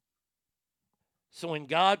 So when,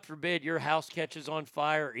 God forbid, your house catches on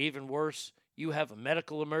fire, or even worse, you have a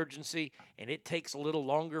medical emergency, and it takes a little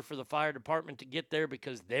longer for the fire department to get there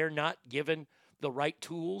because they're not given the right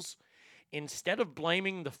tools, instead of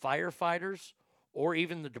blaming the firefighters or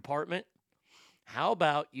even the department, how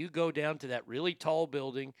about you go down to that really tall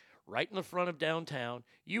building right in the front of downtown,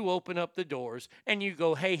 you open up the doors, and you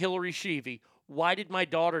go, hey, Hillary Sheevy, why did my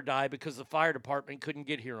daughter die because the fire department couldn't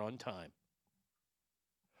get here on time?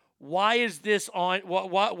 Why is this on?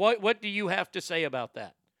 What do you have to say about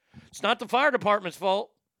that? It's not the fire department's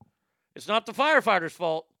fault. It's not the firefighters'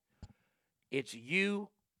 fault. It's you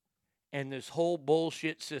and this whole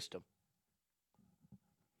bullshit system.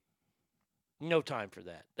 No time for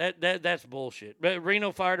that. That's bullshit.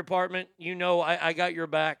 Reno Fire Department, you know I got your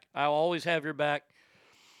back. I'll always have your back.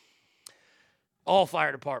 All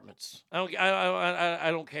fire departments.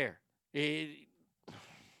 I don't care.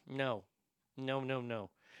 No.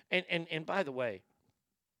 And by the way,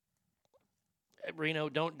 Reno,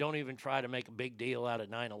 don't even try to make a big deal out of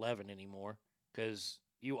 9/11 anymore, because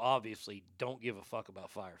you obviously don't give a fuck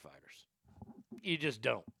about firefighters. You just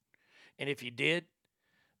don't. And if you did,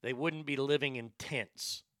 they wouldn't be living in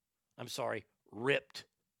tents. I'm sorry, ripped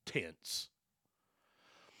tents.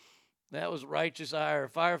 That was righteous ire.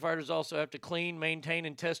 Firefighters also have to clean, maintain,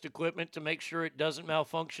 and test equipment to make sure it doesn't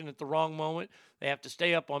malfunction at the wrong moment. They have to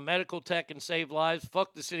stay up on medical tech and save lives.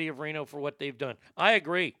 Fuck the city of Reno for what they've done. I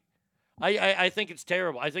agree. I think it's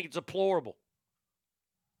terrible. I think it's deplorable.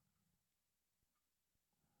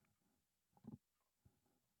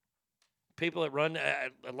 People that run,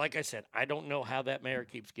 like I said, I don't know how that mayor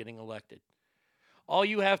keeps getting elected. All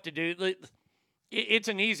you have to do, it's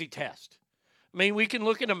an easy test. I mean, we can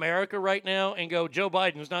look at America right now and go, Joe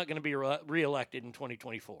Biden's not going to be reelected in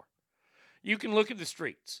 2024. You can look at the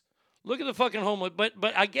streets. Look at the fucking homeless. But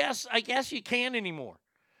I guess you can't anymore.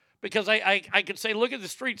 Because I could say, look at the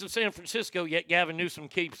streets of San Francisco, yet Gavin Newsom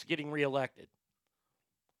keeps getting reelected.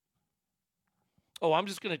 Oh, I'm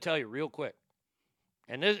just going to tell you real quick.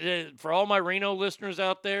 And this, for all my Reno listeners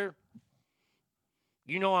out there,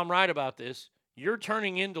 you know I'm right about this. You're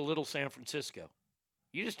turning into little San Francisco.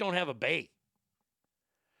 You just don't have a bay.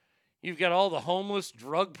 You've got all the homeless,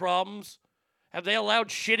 drug problems. Have they allowed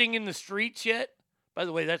shitting in the streets yet? By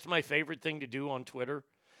the way, that's my favorite thing to do on Twitter,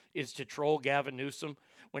 is to troll Gavin Newsom.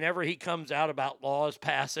 Whenever he comes out about laws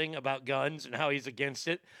passing about guns and how he's against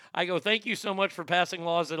it, I go, thank you so much for passing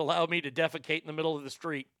laws that allow me to defecate in the middle of the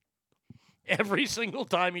street. Every single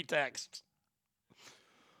time he texts.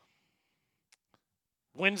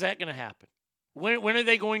 When's that going to happen? When are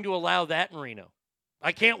they going to allow that in Reno?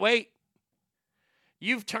 I can't wait.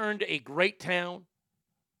 You've turned a great town.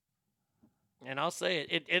 And I'll say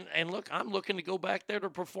it. And look, I'm looking to go back there to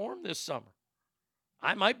perform this summer.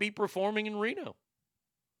 I might be performing in Reno.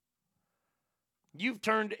 You've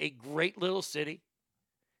turned a great little city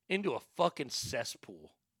into a fucking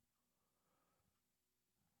cesspool.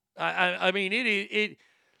 I mean, it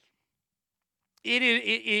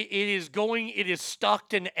is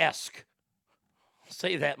Stockton-esque. I'll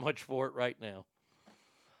say that much for it right now.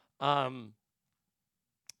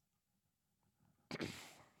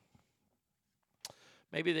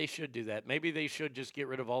 Maybe they should do that. Maybe they should just get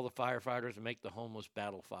rid of all the firefighters and make the homeless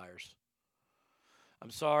battle fires. I'm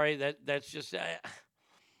sorry, that's just...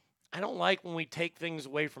 I don't like when we take things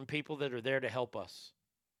away from people that are there to help us.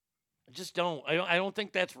 I just don't. I don't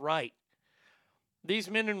think that's right. These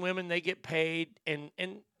men and women, they get paid, and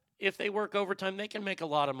if they work overtime, they can make a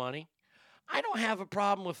lot of money. I don't have a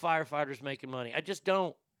problem with firefighters making money. I just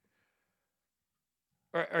don't.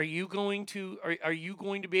 Are you going to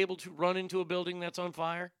be able to run into a building that's on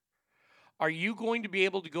fire? Are you going to be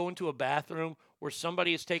able to go into a bathroom where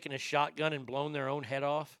somebody has taken a shotgun and blown their own head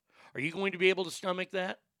off? Are you going to be able to stomach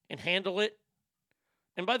that and handle it?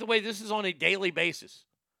 And by the way, this is on a daily basis.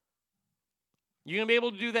 You going to be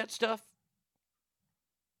able to do that stuff?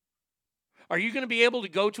 Are you going to be able to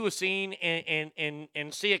go to a scene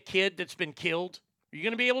and see a kid that's been killed? Are you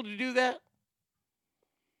going to be able to do that?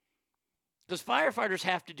 Because firefighters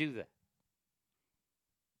have to do that.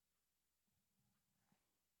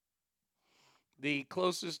 The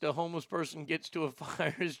closest a homeless person gets to a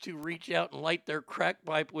fire is to reach out and light their crack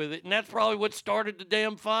pipe with it. And that's probably what started the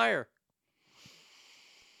damn fire.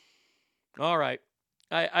 All right.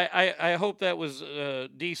 I hope that was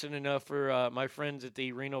decent enough for my friends at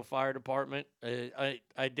the Reno Fire Department.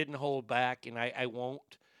 I didn't hold back, and I won't.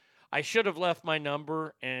 I should have left my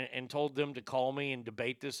number and told them to call me and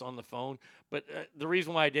debate this on the phone. But the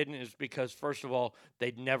reason why I didn't is because, first of all,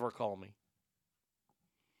 they'd never call me.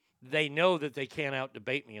 They know that they can't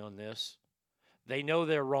out-debate me on this. They know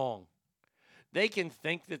they're wrong. They can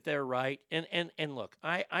think that they're right. And look,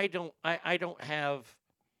 I don't have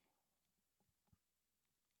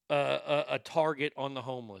a target on the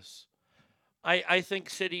homeless. I think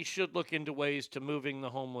cities should look into ways to moving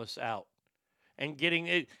the homeless out and getting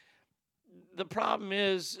it. The problem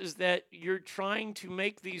is that you're trying to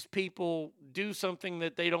make these people do something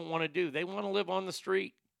that they don't want to do. They want to live on the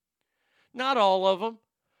street. Not all of them.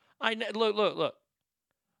 Look.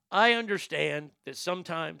 I understand that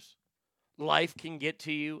sometimes life can get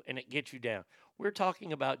to you and it gets you down. We're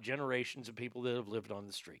talking about generations of people that have lived on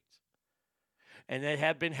the streets and that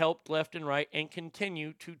have been helped left and right and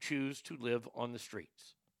continue to choose to live on the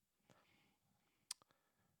streets.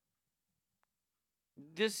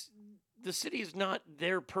 The city is not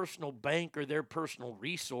their personal bank or their personal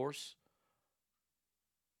resource.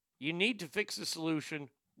 You need to fix the solution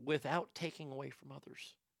without taking away from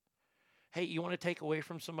others. Hey, you want to take away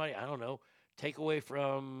from somebody? I don't know. Take away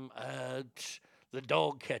from the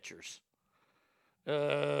dog catchers.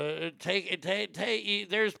 There's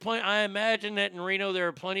plenty. I imagine that in Reno there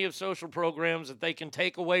are plenty of social programs that they can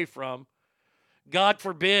take away from. God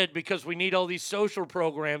forbid, because we need all these social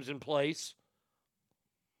programs in place.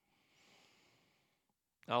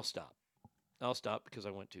 I'll stop. I'll stop because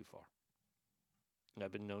I went too far. And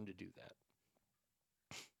I've been known to do that.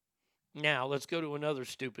 Now, let's go to another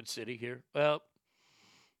stupid city here. Well,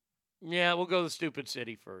 yeah, we'll go to the stupid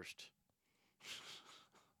city first.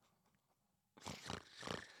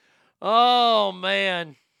 Oh,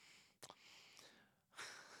 man.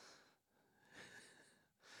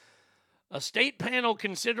 A state panel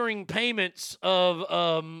considering payments of,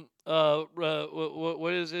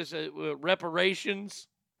 what is this, reparations,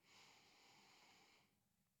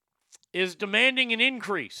 is demanding an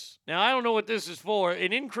increase. Now, I don't know what this is for.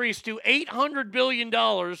 An increase to $800 billion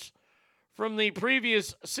from the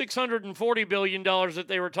previous $640 billion that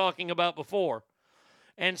they were talking about before.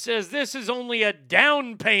 And says this is only a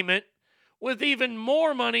down payment with even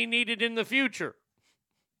more money needed in the future.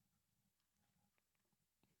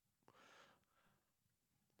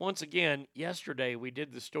 Once again, yesterday we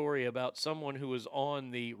did the story about someone who was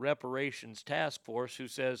on the reparations task force who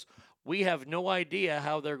says, We have no idea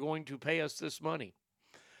how they're going to pay us this money.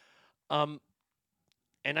 And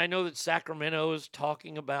I know that Sacramento is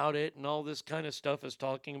talking about it, and all this kind of stuff is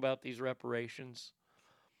talking about these reparations.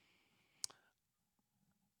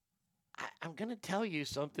 I'm going to tell you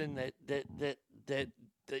something that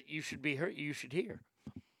you should hear.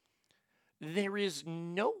 There is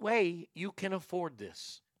no way you can afford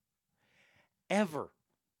this, ever.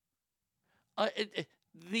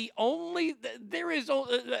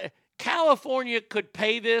 California could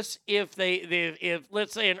pay this if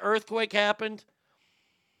let's say an earthquake happened,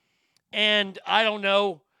 and I don't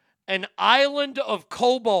know, an island of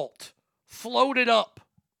cobalt floated up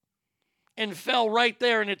and fell right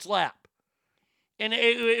there in its lap. And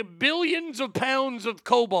billions of pounds of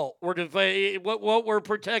cobalt were what we're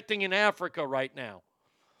protecting in Africa right now.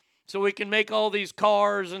 So we can make all these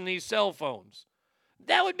cars and these cell phones.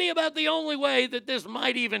 That would be about the only way that this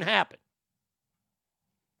might even happen.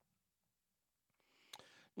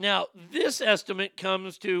 Now, this estimate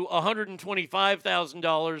comes to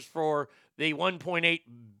 $125,000 for the 1.8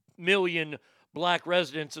 million black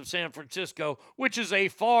residents of San Francisco, which is a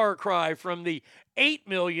far cry from the 8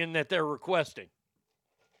 million that they're requesting.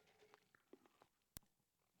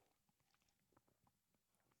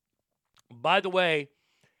 By the way,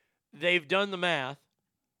 they've done the math.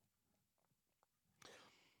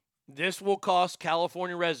 This will cost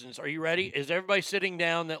California residents. Are you ready? Is everybody sitting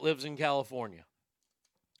down that lives in California?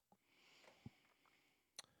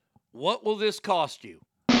 What will this cost you?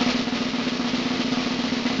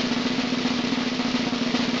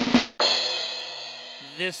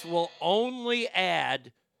 This will only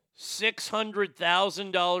add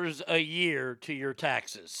 $600,000 a year to your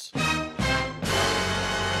taxes.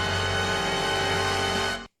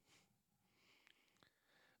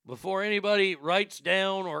 Before anybody writes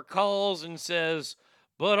down or calls and says,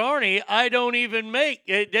 but Arnie, I don't even make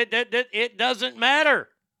it. It doesn't matter.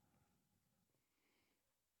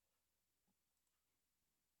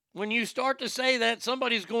 When you start to say that,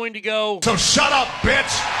 somebody's going to go, So shut up,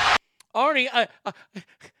 bitch! Arnie, I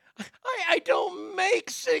don't make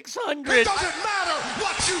 600. It doesn't matter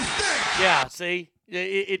what you think! Yeah, see?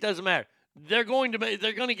 It doesn't matter. They're going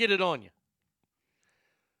to get it on you.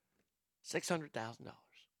 $600,000.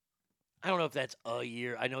 I don't know if that's a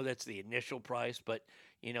year. I know that's the initial price, but,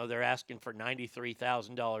 they're asking for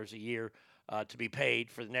 $93,000 a year to be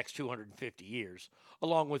paid for the next 250 years,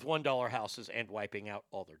 along with $1 houses and wiping out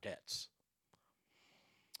all their debts.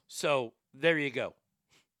 So there you go.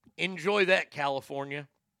 Enjoy that, California.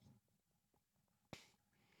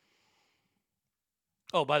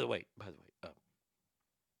 Oh, by the way,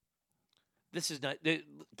 this is not.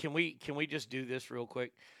 Can we just do this real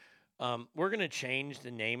quick? We're going to change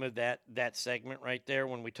the name of that segment right there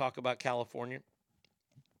when we talk about California,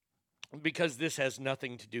 because this has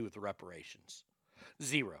nothing to do with the reparations.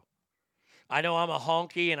 Zero. I know I'm a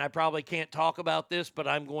honky and I probably can't talk about this, but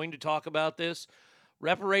I'm going to talk about this.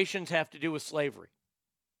 Reparations have to do with slavery.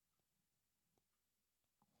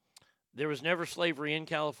 There was never slavery in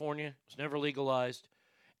California. It was never legalized.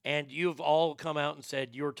 And you've all come out and said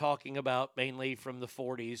you're talking about mainly from the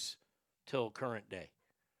 40s till current day.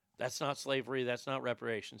 That's not slavery. That's not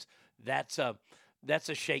reparations. That's a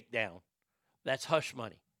shakedown. That's hush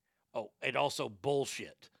money. Oh, and also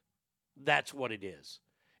bullshit. That's what it is.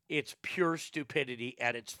 It's pure stupidity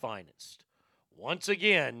at its finest. Once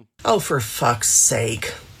again. Oh, for fuck's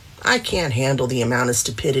sake. I can't handle the amount of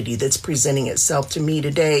stupidity that's presenting itself to me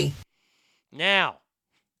today. Now,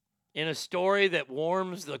 in a story that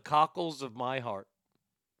warms the cockles of my heart,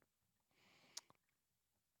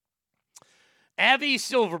 Avi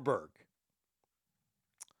Silverberg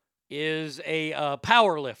is a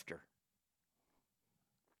power lifter.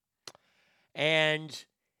 And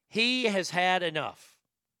he has had enough.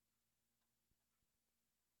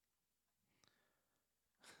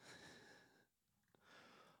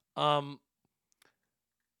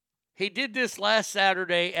 He did this last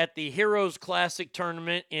Saturday at the Heroes Classic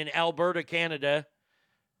tournament in Alberta, Canada.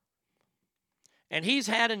 And he's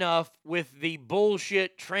had enough with the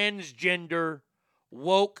bullshit transgender,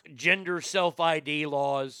 woke gender self-ID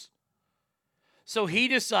laws. So he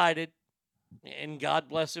decided, and God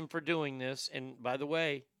bless him for doing this. And by the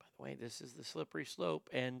way, this is the slippery slope.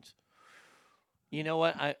 And you know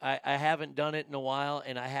what? I haven't done it in a while,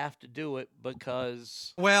 and I have to do it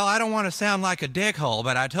because... Well, I don't want to sound like a dickhole,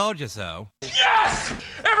 but I told you so. Yes!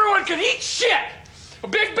 Everyone can eat shit! A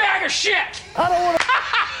big bag of shit! I don't want to...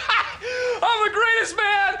 I'm the greatest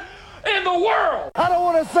man in the world! I don't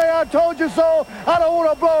want to say I told you so. I don't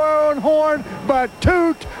want to blow our own horn, but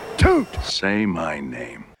toot, toot. Say my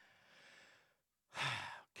name.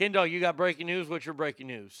 Ken Dog, you got breaking news? What's your breaking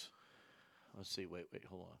news? Let's see. Wait,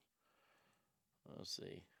 hold on. Let's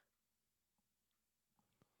see.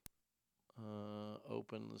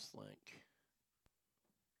 Open this link.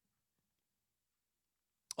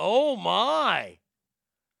 Oh, my.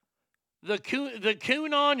 The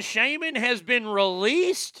QAnon shaman has been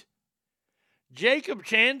released. Jacob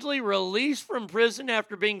Chansley released from prison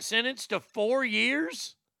after being sentenced to 4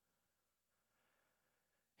 years.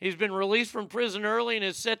 He's been released from prison early and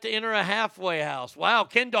is set to enter a halfway house. Wow,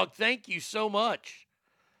 Ken Dog, thank you so much.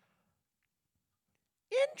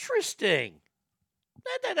 Interesting.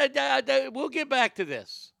 We'll get back to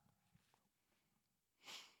this.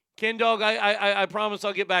 Ken Dog, I promise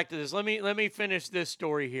I'll get back to this. Let me finish this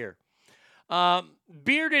story here.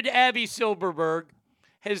 Bearded Abby Silverberg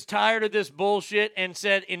is tired of this bullshit and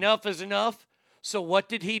said enough is enough. So what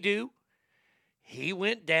did he do? He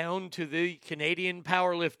went down to the Canadian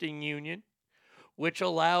Powerlifting Union, which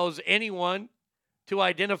allows anyone to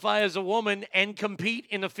identify as a woman and compete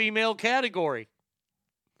in the female category.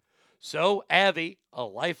 So Abby, a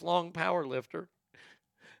lifelong powerlifter,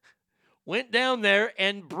 went down there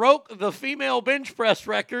and broke the female bench press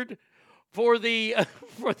record for the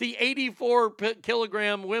 84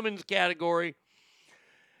 kilogram women's category.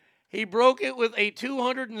 He broke it with a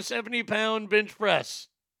 270-pound bench press.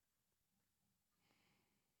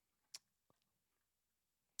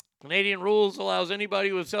 Canadian rules allows anybody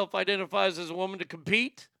who self-identifies as a woman to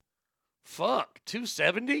compete. Fuck,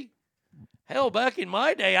 270? Hell, back in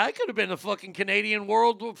my day, I could have been a fucking Canadian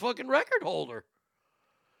world fucking record holder.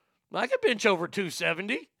 I could bench over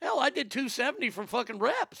 270. Hell, I did 270 from fucking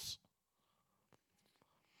reps.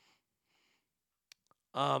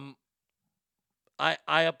 I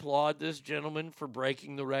applaud this gentleman for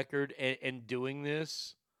breaking the record and doing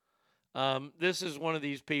this. This is one of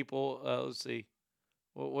these people. Let's see.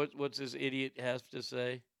 What's this idiot has to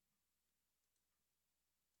say?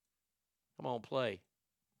 Come on, play.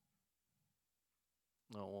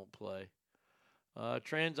 No, it won't play.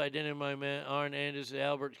 Trans identify man Arnie Anders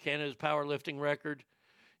Albert Canada's powerlifting record.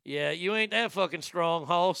 Yeah, you ain't that fucking strong,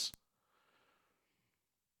 Hoss.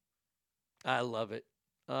 I love it.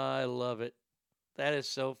 I love it. That is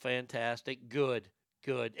so fantastic. Good.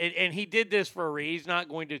 And he did this for a reason. He's not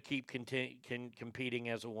going to keep competing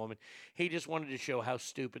as a woman. He just wanted to show how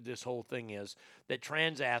stupid this whole thing is, that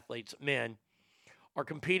trans athletes, men, are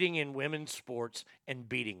competing in women's sports and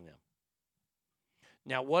beating them.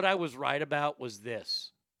 Now, what I was right about was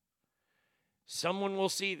this. Someone will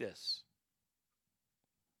see this.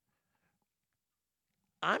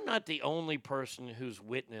 I'm not the only person who's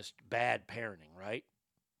witnessed bad parenting, right?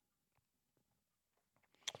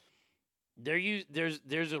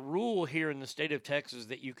 There's a rule here in the state of Texas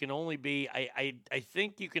that you can only be, I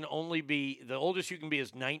think you can only be, the oldest you can be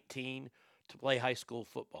is 19 to play high school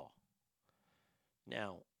football.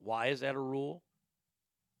 Now, why is that a rule?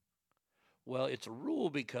 Well, it's a rule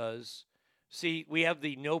because, see, we have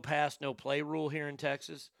the no pass, no play rule here in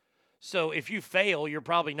Texas. So if you fail, you're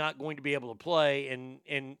probably not going to be able to play. And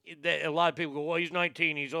a lot of people go, well, he's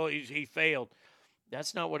 19, he failed.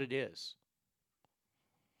 That's not what it is.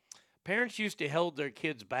 Parents used to hold their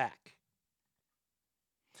kids back.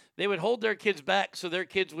 They would hold their kids back so their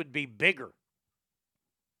kids would be bigger.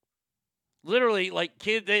 Literally, like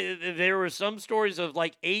there were some stories of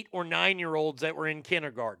like 8 or 9-year-olds that were in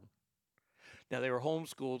kindergarten. Now, they were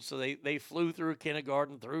homeschooled, so they flew through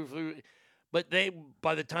kindergarten, but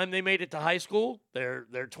by the time they made it to high school, they're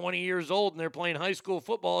 20 years old, and they're playing high school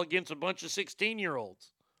football against a bunch of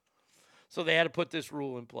 16-year-olds. So they had to put this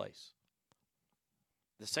rule in place.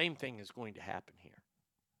 The same thing is going to happen here.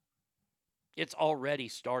 It's already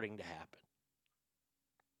starting to happen.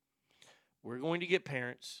 We're going to get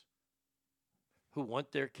parents who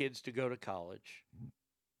want their kids to go to college.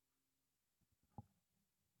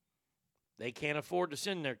 They can't afford to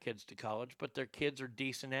send their kids to college, but their kids are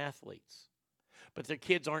decent athletes. But their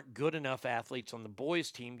kids aren't good enough athletes on the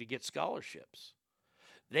boys' team to get scholarships.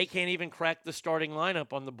 They can't even crack the starting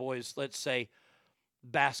lineup on the boys', let's say,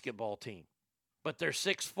 basketball team. But they're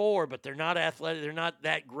 6'4", but they're not athletic. They're not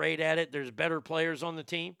that great at it. There's better players on the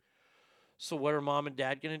team. So what are mom and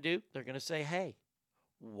dad going to do? They're going to say, hey,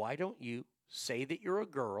 why don't you say that you're a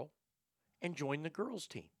girl and join the girls'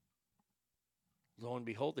 team? Lo and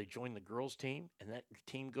behold, they join the girls' team, and that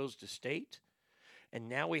team goes to state. And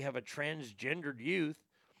now we have a transgendered youth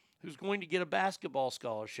who's going to get a basketball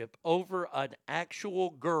scholarship over an actual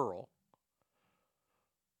girl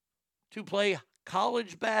to play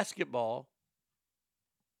college basketball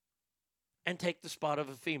and take the spot of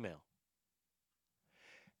a female.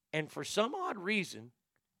 And for some odd reason,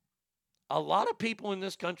 a lot of people in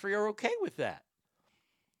this country are okay with that.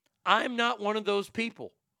 I'm not one of those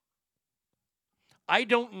people. I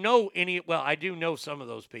don't know any. Well, I do know some of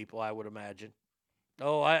those people, I would imagine.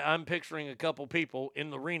 Oh, I'm picturing a couple people in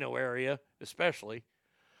the Reno area, especially,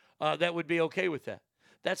 that would be okay with that.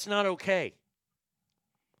 That's not okay.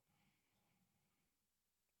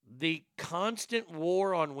 The constant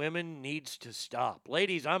war on women needs to stop.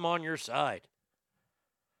 Ladies, I'm on your side.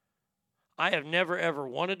 I have never, ever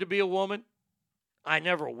wanted to be a woman. I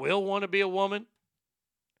never will want to be a woman.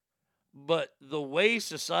 But the way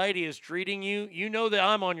society is treating you, you know that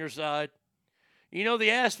I'm on your side. You know the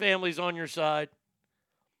ass family's on your side.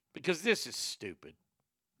 Because this is stupid.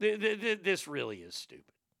 This really is stupid.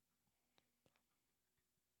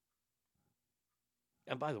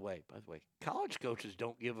 And by the way, college coaches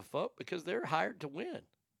don't give a fuck because they're hired to win.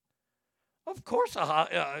 Of course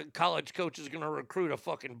a college coach is going to recruit a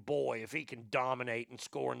fucking boy if he can dominate and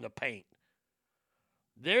score in the paint.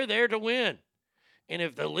 They're there to win. And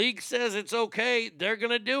if the league says it's okay, they're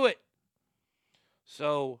going to do it.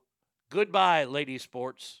 So, goodbye, ladies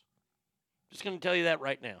sports. Just going to tell you that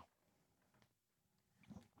right now.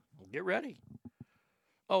 Get ready.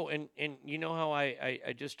 Oh, and you know how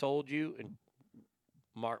I just told you, and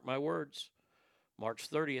mark my words, March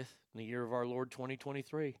 30th, in the year of our Lord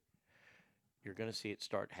 2023, you're going to see it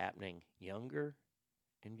start happening younger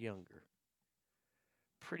and younger.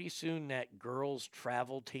 Pretty soon that girls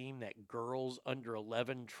travel team, that girls under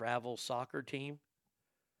 11 travel soccer team,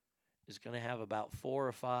 is going to have about 4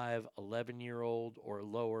 or 5 11-year-old or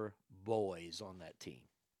lower boys on that team.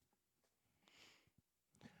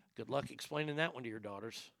 Good luck explaining that one to your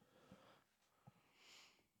daughters.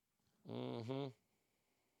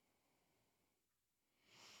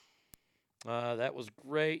 That was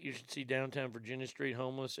great. You should see downtown Virginia Street,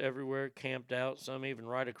 homeless everywhere, camped out, some even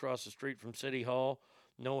right across the street from City Hall.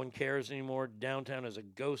 No one cares anymore. Downtown is a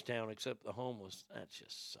ghost town except the homeless. That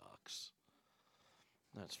just sucks.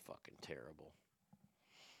 That's fucking terrible.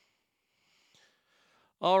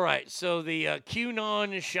 All right, so the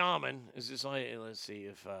QAnon shaman is this. Let's see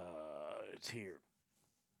if it's here.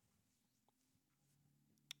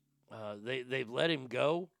 They've let him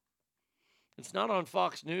go. It's not on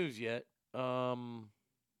Fox News yet. I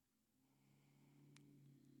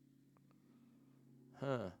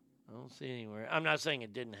don't see anywhere. I'm not saying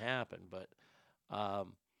it didn't happen, but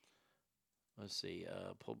let's see.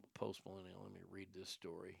 Post Millennial. Let me read this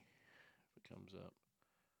story if it comes up.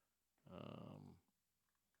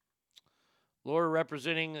 Lawyer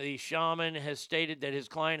representing the shaman has stated that his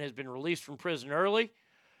client has been released from prison early.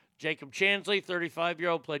 Jacob Chansley,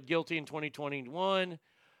 35-year-old, pled guilty in 2021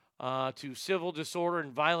 to civil disorder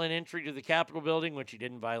and violent entry to the Capitol building, which he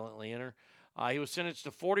didn't violently enter. He was sentenced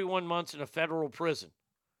to 41 months in a federal prison.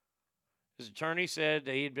 His attorney said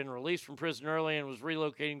that he had been released from prison early and was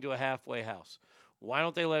relocating to a halfway house. Why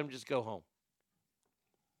don't they let him just go home?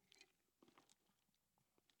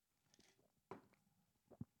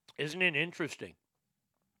 Isn't it interesting?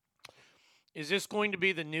 Is this going to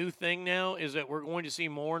be the new thing now? Is that we're going to see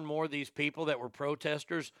more and more of these people that were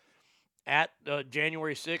protesters at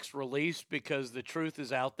January 6th released because the truth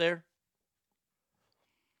is out there?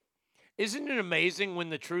 Isn't it amazing when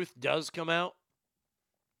the truth does come out?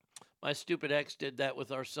 My stupid ex did that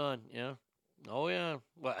with our son, yeah. Oh, yeah.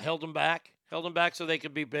 What, held him back? Held him back so they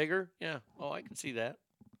could be bigger? Yeah. Oh, I can see that.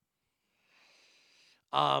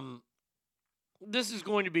 This is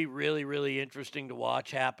going to be really, really interesting to watch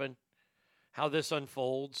happen, how this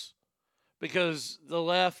unfolds, because the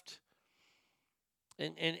left,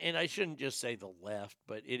 and I shouldn't just say the left,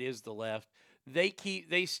 but it is the left, they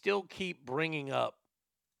still keep bringing up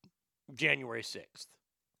January 6th.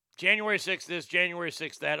 January 6th this, January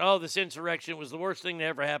 6th that. Oh, this insurrection was the worst thing that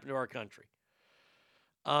ever happened to our country.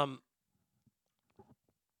 I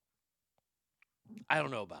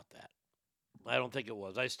don't know about that. I don't think it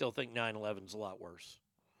was. I still think 9/11 is a lot worse.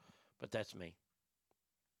 But that's me.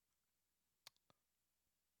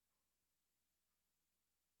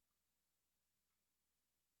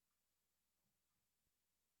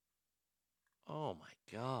 Oh, my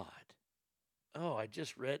God. Oh, I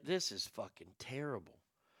just read. This is fucking terrible.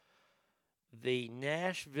 The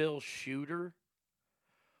Nashville shooter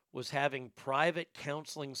was having private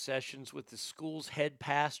counseling sessions with the school's head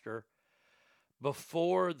pastor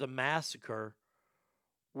before the massacre,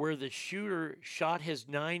 where the shooter shot his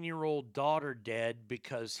 9-year-old daughter dead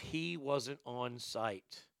because he wasn't on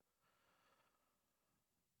site.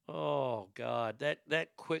 Oh, God.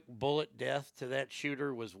 That quick bullet death to that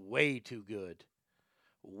shooter was way too good.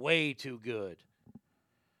 Way too good.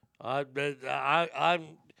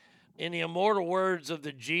 I'm in the immortal words of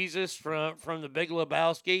the Jesus from the Big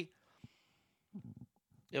Lebowski,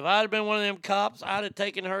 If I'd have been one of them cops, I'd have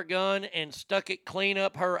taken her gun and stuck it clean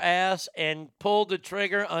up her ass and pulled the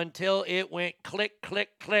trigger until it went click,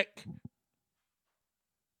 click, click.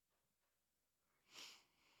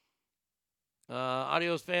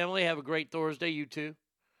 Adios, family. Have a great Thursday, you too.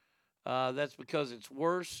 That's because it's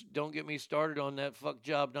worse. Don't get me started on that fuck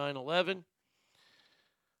job 9/11.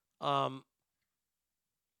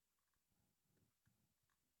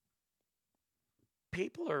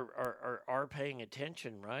 People are paying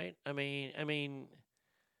attention, right? I mean,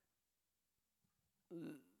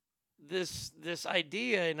 this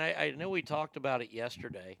idea, and I know we talked about it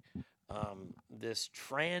yesterday. This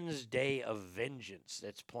Trans Day of Vengeance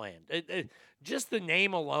that's planned. Just the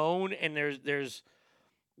name alone, and there's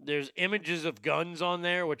images of guns on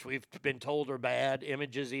there, which we've been told are bad.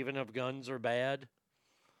 Images even of guns are bad.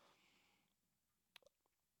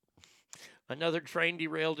 Another train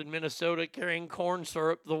derailed in Minnesota carrying corn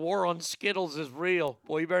syrup. The war on Skittles is real.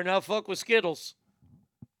 Boy, you better not fuck with Skittles.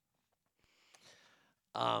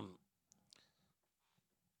 I'm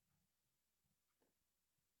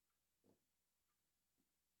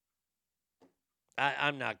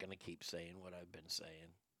not going to keep saying what I've been saying.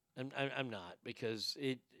 I'm not, because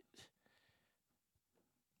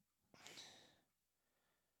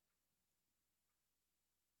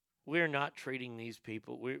we're not treating these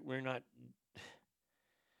people. We're not.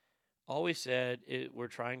 Always said we're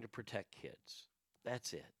trying to protect kids.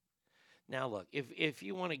 That's it. Now, look, if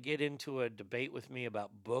you want to get into a debate with me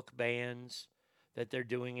about book bans that they're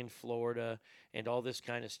doing in Florida and all this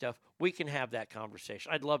kind of stuff, we can have that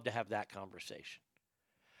conversation. I'd love to have that conversation.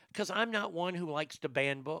 Because I'm not one who likes to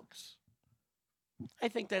ban books. I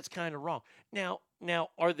think that's kind of wrong. Now,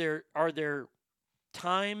 are there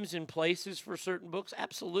times and places for certain books?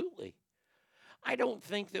 Absolutely. I don't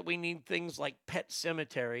think that we need things like Pet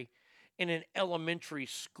Sematary in an elementary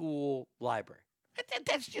school library.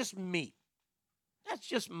 That's just me. That's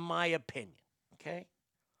just my opinion, okay?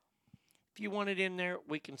 If you want it in there,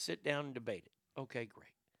 we can sit down and debate it. Okay,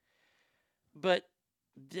 great. But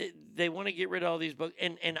they want to get rid of all these books,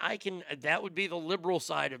 and that would be the liberal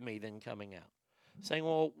side of me then coming out, saying,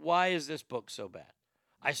 well, why is this book so bad?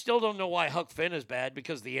 I still don't know why Huck Finn is bad,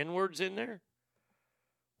 because the N-word's in there.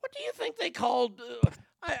 What do you think they called?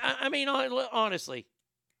 I mean, honestly,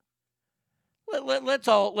 let's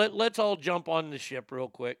all jump on the ship real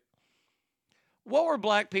quick. What were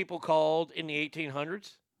black people called in the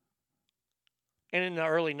 1800s and in the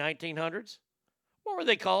early 1900s? What were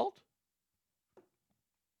they called?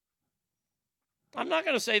 I'm not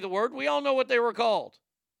going to say the word. We all know what they were called.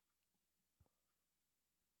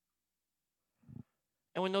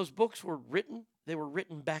 And when those books were written, they were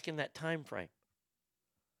written back in that time frame.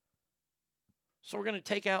 So we're going to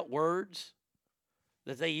take out words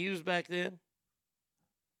that they used back then?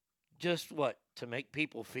 Just what? To make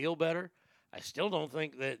people feel better? I still don't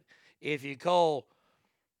think that if you call,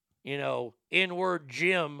 N-word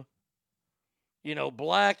Jim,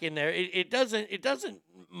 black in there, it doesn't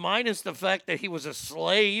minus the fact that he was a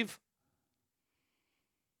slave.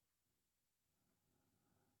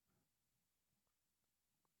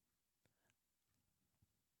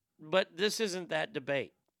 But this isn't that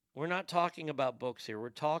debate. We're not talking about books here. We're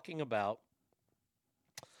talking about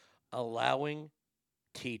allowing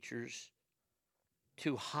teachers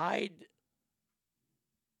to hide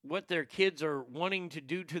what their kids are wanting to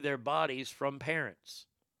do to their bodies from parents.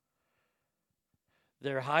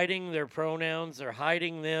 They're hiding their pronouns. They're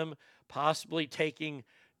hiding them possibly taking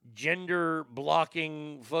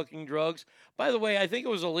gender-blocking fucking drugs. By the way, I think it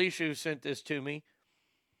was Alicia who sent this to me.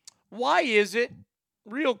 Why is it,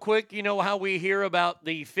 real quick, you know how we hear about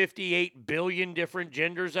the 58 billion different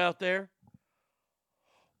genders out there?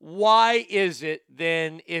 Why is it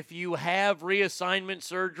then, if you have reassignment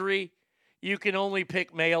surgery, you can only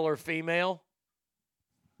pick male or female?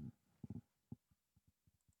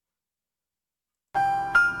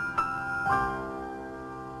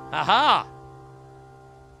 Aha!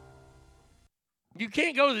 You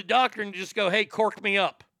can't go to the doctor and just go, hey, cork me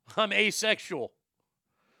up. I'm asexual.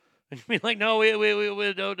 And you'd be like, no,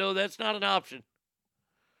 no, that's not an option.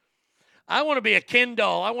 I want to be a Ken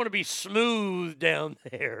doll. I want to be smooth down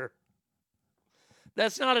there.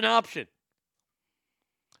 That's not an option.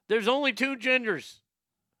 There's only two genders.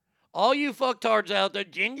 All you fucktards out there,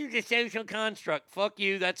 gender's a social construct. Fuck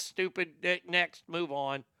you, that's stupid. Next, move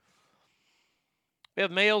on. We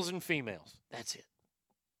have males and females. That's it.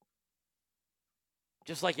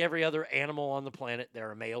 Just like every other animal on the planet, there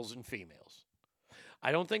are males and females.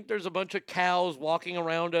 I don't think there's a bunch of cows walking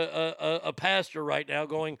around a pasture right now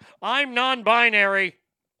going, I'm non-binary.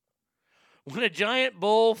 When a giant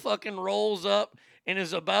bull fucking rolls up and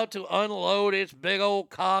is about to unload its big old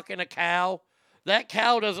cock in a cow, that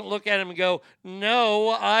cow doesn't look at him and go, no,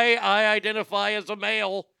 I identify as a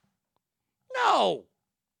male. No.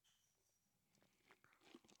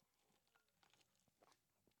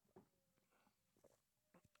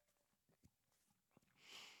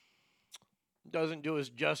 Doesn't do us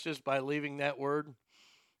justice by leaving that word.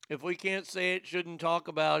 If we can't say it, shouldn't talk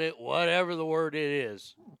about it, whatever the word it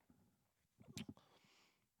is.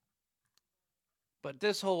 But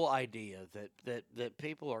this whole idea that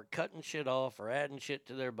people are cutting shit off or adding shit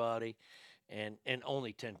to their body, and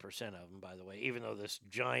only 10% of them, by the way, even though this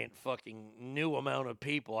giant fucking new amount of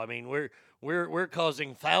people, I mean, we're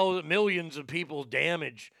causing millions of people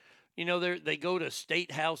damage. You know, they go to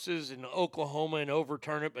state houses in Oklahoma and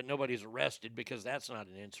overturn it, but nobody's arrested because that's not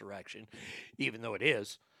an insurrection, even though it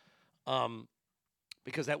is,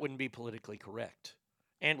 because that wouldn't be politically correct,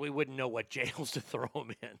 and we wouldn't know what jails to throw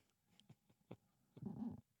them in.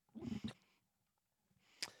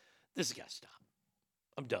 This has got to stop.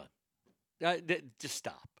 I'm done. Just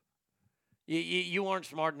stop. You aren't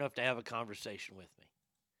smart enough to have a conversation with me.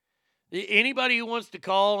 Anybody who wants to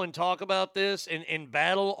call and talk about this and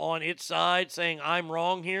battle on its side saying I'm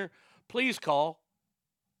wrong here, please call.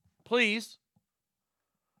 Please.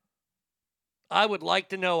 I would like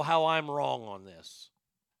to know how I'm wrong on this.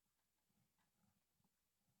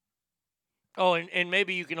 Oh, and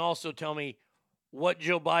maybe you can also tell me what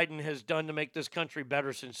Joe Biden has done to make this country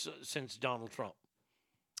better since Donald Trump.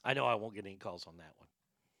 I know I won't get any calls on that one.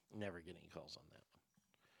 Never get any calls on that one.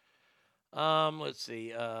 Let's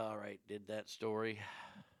see. All right, did that story.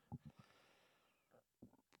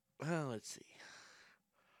 Well, let's see.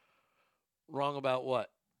 Wrong about what?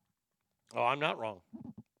 Oh, I'm not wrong.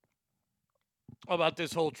 About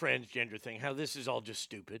this whole transgender thing, how this is all just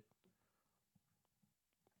stupid.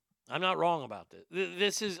 I'm not wrong about this.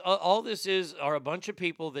 This is all this are a bunch of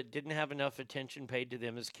people that didn't have enough attention paid to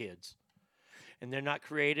them as kids. And they're not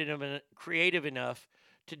creative enough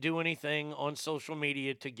to do anything on social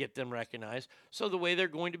media to get them recognized. So the way they're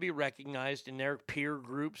going to be recognized in their peer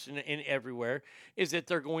groups and everywhere is that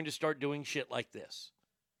they're going to start doing shit like this.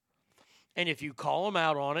 And if you call them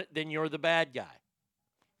out on it, then you're the bad guy.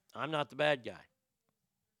 I'm not the bad guy.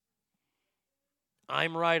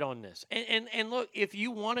 I'm right on this. And look, if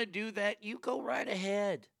you want to do that, you go right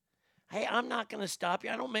ahead. Hey, I'm not going to stop you.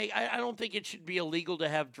 I don't think it should be illegal to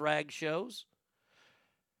have drag shows.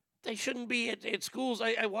 They shouldn't be at schools.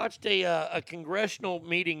 I watched a congressional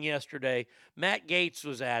meeting yesterday. Matt Gaetz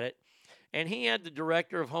was at it, and he had the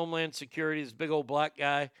director of Homeland Security, this big old black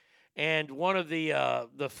guy, and one of the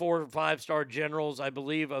 4 or 5-star generals, I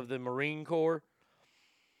believe, of the Marine Corps.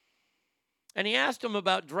 And he asked him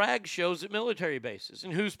about drag shows at military bases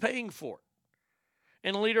and who's paying for it.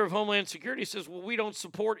 And the leader of Homeland Security says, well, we don't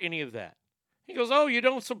support any of that. He goes, oh, you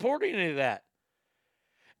don't support any of that.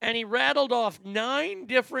 And he rattled off 9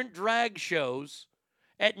 different drag shows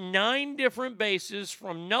at 9 different bases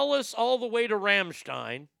from Nullis all the way to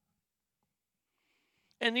Ramstein.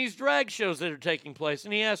 And these drag shows that are taking place.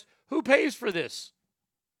 And he asked, who pays for this?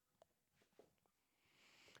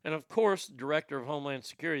 And, of course, the director of Homeland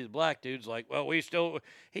Security, the black dude's like, well,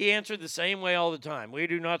 he answered the same way all the time. We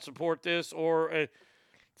do not support this. Or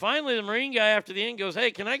finally, the Marine guy after the end goes, hey,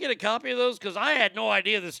 can I get a copy of those? Because I had no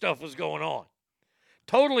idea this stuff was going on.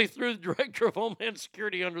 Totally threw the director of Homeland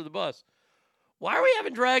Security under the bus. Why are we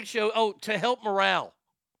having drag show? Oh, to help morale.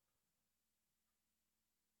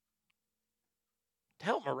 To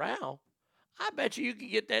help morale? I bet you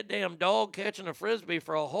could get that damn dog catching a Frisbee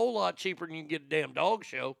for a whole lot cheaper than you can get a damn dog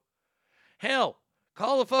show. Hell,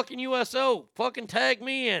 call the fucking USO. Fucking tag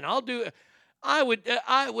me in. I'll do it. I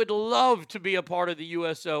would love to be a part of the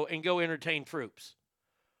USO and go entertain troops.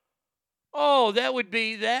 Oh, that would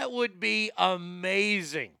be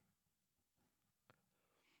amazing.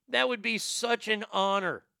 That would be such an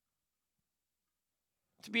honor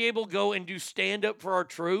to be able to go and do stand-up for our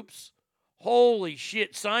troops. Holy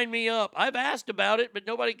shit, sign me up. I've asked about it, but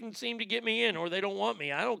nobody can seem to get me in, or they don't want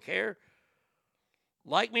me. I don't care.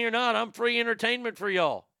 Like me or not, I'm free entertainment for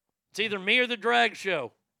y'all. It's either me or the drag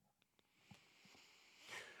show.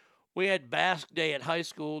 We had Basque Day at high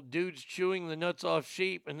school, dudes chewing the nuts off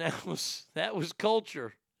sheep, and that was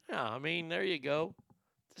culture. Yeah, I mean, there you go.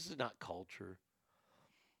 This is not culture.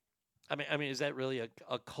 I mean, is that really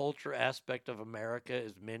a culture aspect of America?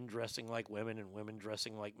 Is men dressing like women and women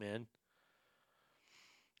dressing like men?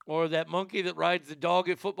 Or that monkey that rides the dog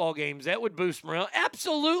at football games, that would boost morale.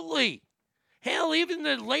 Absolutely. Hell, even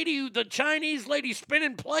the Chinese lady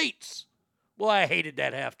spinning plates. Boy, I hated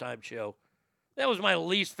that halftime show. That was my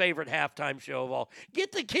least favorite halftime show of all.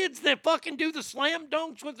 Get the kids that fucking do the slam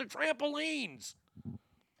dunks with the trampolines.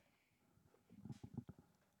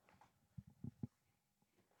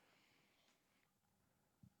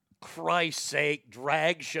 Christ's sake,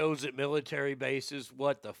 drag shows at military bases?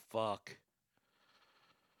 What the fuck?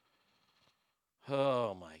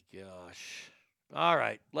 Oh, my gosh. All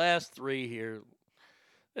right, last three here.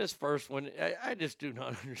 This first one, I just do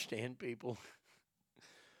not understand people.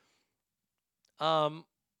 A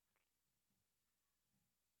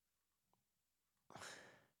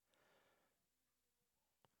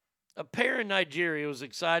pair in Nigeria was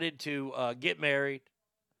excited to get married.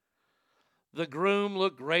 The groom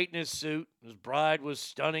looked great in his suit. His bride was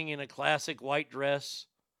stunning in a classic white dress.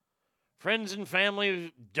 Friends and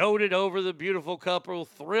family doted over the beautiful couple,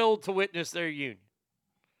 thrilled to witness their union.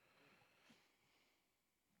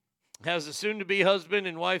 As the soon-to-be husband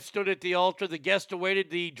and wife stood at the altar, the guest awaited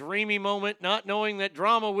the dreamy moment, not knowing that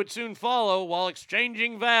drama would soon follow while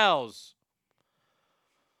exchanging vows.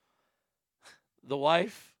 The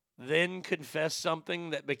wife then confessed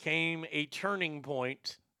something that became a turning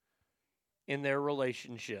point in their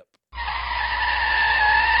relationship.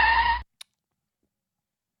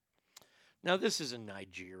 Now, this is in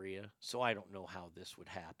Nigeria, so I don't know how this would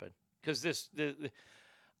happen. Because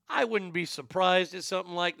I wouldn't be surprised at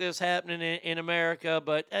something like this happening in America,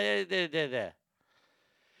 but it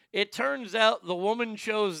turns out the woman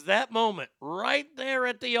chose that moment right there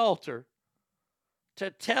at the altar to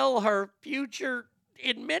tell her future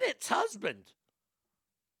admittance husband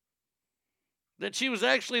that she was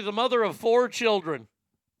actually the mother of 4 children.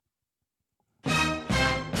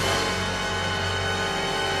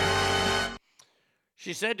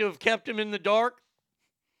 She said to have kept him in the dark,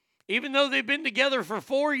 even though they've been together for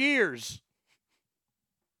 4 years.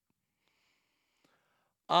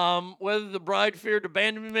 Whether the bride feared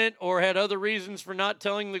abandonment or had other reasons for not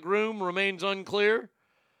telling the groom remains unclear,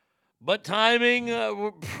 but timing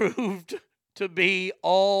proved to be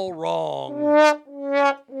all wrong.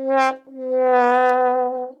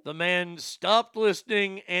 The man stopped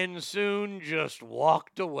listening and soon just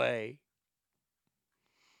walked away.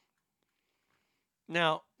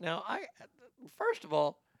 Now, first of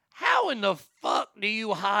all, how in the fuck do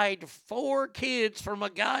you hide 4 kids from a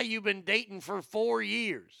guy you've been dating for 4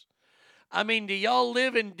 years? I mean, do y'all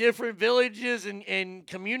live in different villages and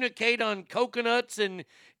communicate on coconuts and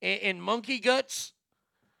monkey guts?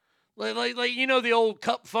 Like you know the old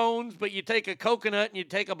cup phones, but you take a coconut and you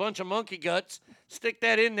take a bunch of monkey guts, stick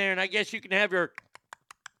that in there, and I guess you can have your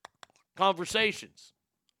conversations.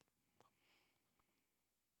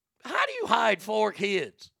 How do you hide 4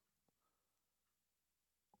 kids?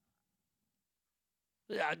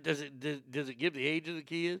 Does it give the age of the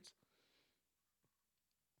kids?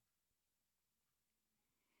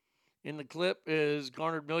 In the clip is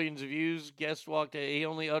garnered millions of views. Guest walked in. He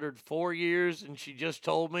only uttered 4 years, and she just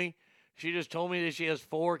told me that she has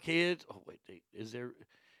 4 kids. Oh wait, is there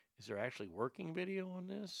actually working video on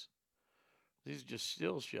this? These are just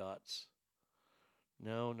still shots.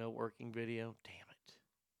 No working video. Damn it.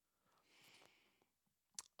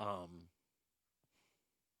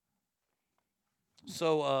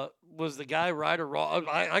 So was the guy right or wrong?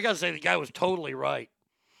 I gotta say the guy was totally right.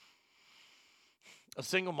 A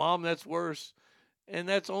single mom, that's worse. And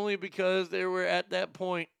that's only because they were at that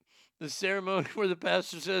point, the ceremony where the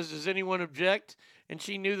pastor says, does anyone object? And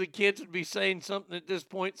she knew the kids would be saying something at this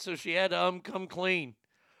point, so she had to come clean.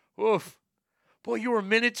 Oof. Boy, you were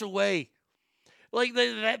minutes away. Like,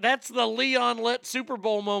 that's the Leon Lett Super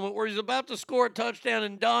Bowl moment where he's about to score a touchdown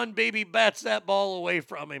and Don Beebe bats that ball away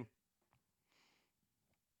from him.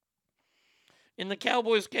 In the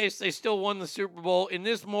Cowboys' case, they still won the Super Bowl. In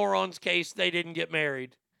this moron's case, they didn't get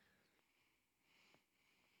married.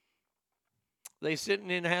 They sitting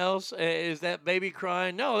in house. Is that baby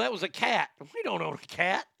crying? No, that was a cat. We don't own a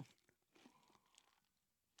cat.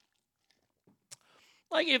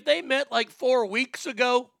 Like, if they met like 4 weeks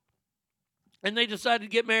ago and they decided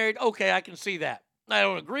to get married, okay, I can see that. I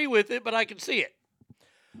don't agree with it, but I can see it.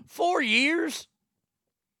 4 years?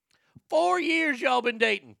 4 years y'all been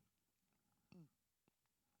dating.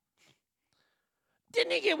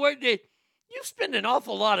 Didn't he get work? You spend an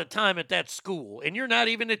awful lot of time at that school, and you're not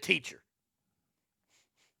even a teacher.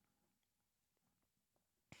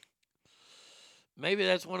 Maybe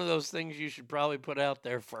that's one of those things you should probably put out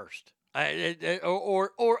there first,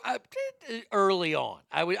 or early on.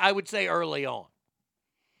 I would say early on.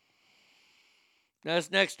 Now, that's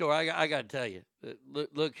next door. I got to tell you.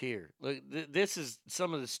 Look here. Look, this is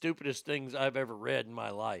some of the stupidest things I've ever read in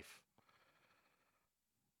my life.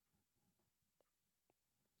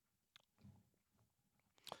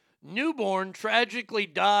 Newborn tragically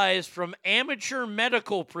dies from amateur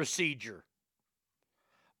medical procedure.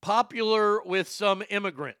 Popular with some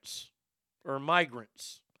immigrants or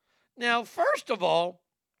migrants. Now, first of all,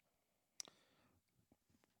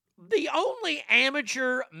 The only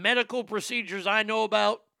amateur medical procedures I know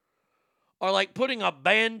about are like putting a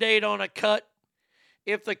Band-Aid on a cut.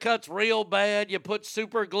 If the cut's real bad, you put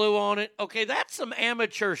super glue on it. Okay, that's some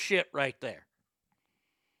amateur shit right there.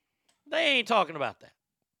 They ain't talking about that.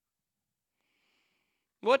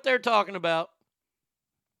 What they're talking about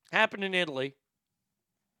happened in Italy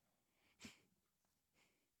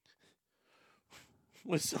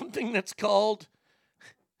was something that's called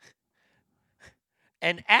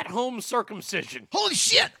an at-home circumcision. Holy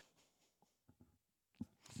shit!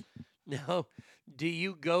 Now, do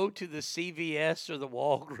you go to the CVS or the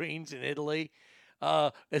Walgreens in Italy?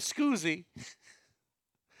 Scusi.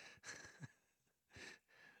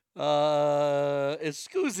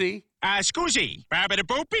 Scusi. Scusi, babidi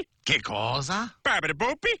boopy? Che cosa? Babidi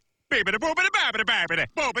boopy? Bibidi boopidi babidi babidi.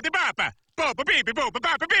 Boopidi bapa. Bopa bibi bopa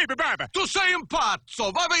bapa bibi bapa. Tu sei un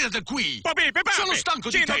pazzo, va via da qui! Sono stanco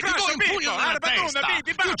di te, ti do un pugno nella testa!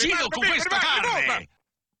 Ti uccido con questa carne!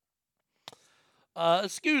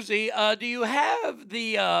 Scusi, do you have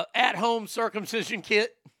the at-home circumcision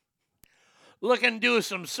kit? Looking to do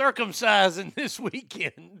some circumcising this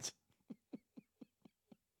weekend.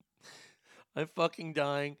 I'm fucking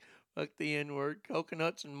dying. Fuck the N-word.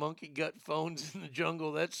 Coconuts and monkey gut phones in the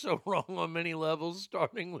jungle. That's so wrong on many levels,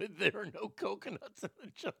 starting with there are no coconuts in the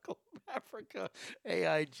jungle of Africa.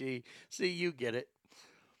 AIG. See, you get it.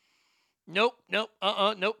 Nope,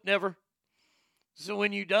 never. So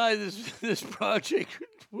when you die this project,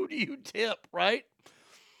 who do you tip, right?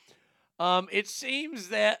 It seems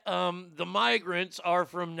that the migrants are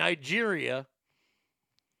from Nigeria.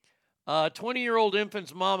 20-year-old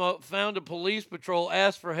infant's mama found a police patrol,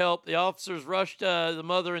 asked for help. The officers rushed the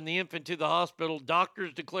mother and the infant to the hospital.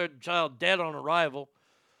 Doctors declared the child dead on arrival.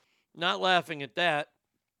 Not laughing at that.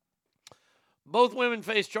 Both women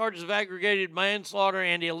face charges of aggravated manslaughter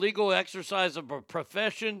and illegal exercise of a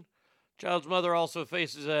profession. Child's mother also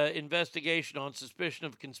faces an investigation on suspicion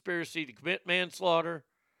of conspiracy to commit manslaughter.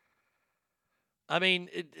 I mean,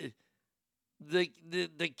 the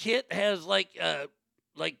kit has like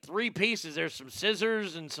 3 pieces. There's some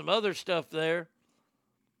scissors and some other stuff there.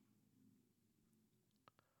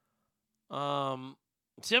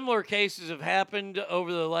 Similar cases have happened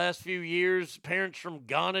over the last few years. Parents from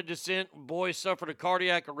Ghana descent, boy suffered a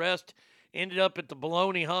cardiac arrest, ended up at the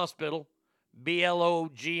Bologna Hospital,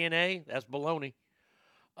 B-L-O-G-N-A, that's Bologna,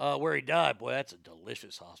 where he died. Boy, that's a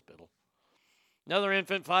delicious hospital. Another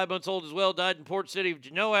infant, 5 months old as well, died in Port City of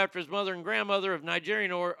Genoa after his mother and grandmother of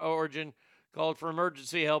Nigerian origin called for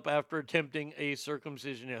emergency help after attempting a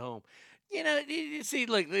circumcision at home. You know, you see,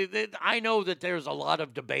 look, I know that there's a lot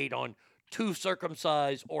of debate on to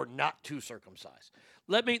circumcise or not to circumcise.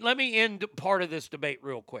 Let me end part of this debate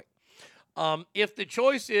real quick. If the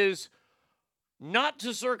choice is not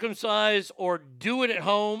to circumcise or do it at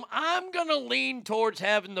home, I'm going to lean towards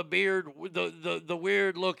having the beard, the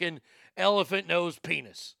weird-looking elephant-nose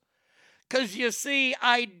penis. Because, you see,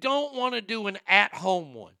 I don't want to do an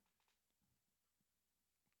at-home one.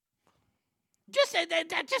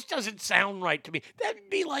 That just doesn't sound right to me. That'd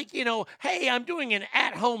be like, you know, hey, I'm doing an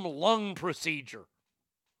at-home lung procedure.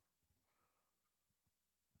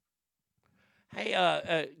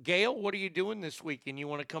 Hey, Gail, what are you doing this weekend? You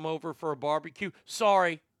want to come over for a barbecue?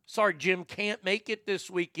 Sorry, Jim, can't make it this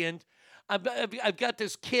weekend. I've got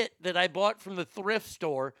this kit that I bought from the thrift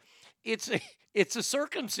store. It's a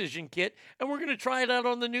circumcision kit, and we're going to try it out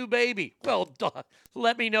on the new baby. Well,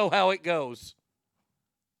 let me know how it goes.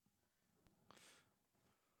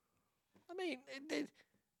 I mean, you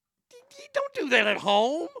don't do that at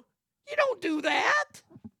home. You don't do that.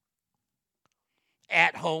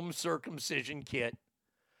 At-home circumcision kit.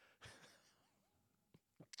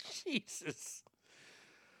 Jesus.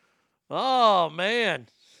 Oh, man.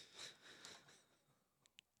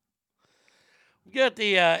 We got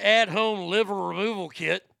the at-home liver removal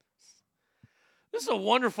kit. This is a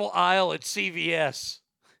wonderful aisle at CVS.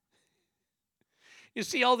 You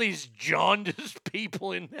see all these jaundiced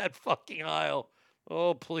people in that fucking aisle.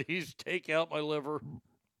 Oh, please take out my liver.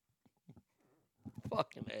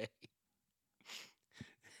 Fucking A.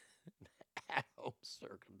 At-home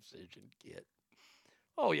circumcision kit.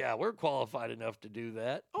 Oh, yeah, we're qualified enough to do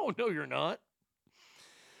that. Oh, no, you're not.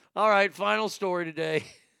 All right, final story today.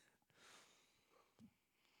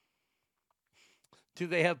 Do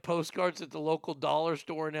they have postcards at the local dollar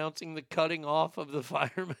store announcing the cutting off of the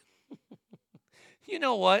firemen? You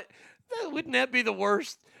know what? Wouldn't that be the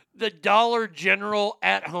worst? The Dollar General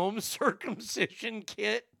at-home circumcision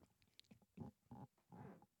kit.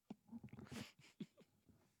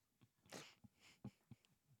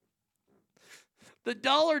 The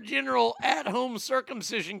Dollar General at-home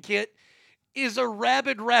circumcision kit is a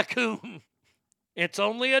rabid raccoon. It's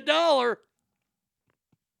only $1.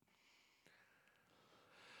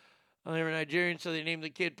 They're Nigerian, so they named the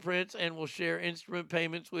kid Prince and will share instrument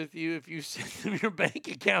payments with you if you send them your bank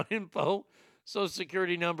account info, social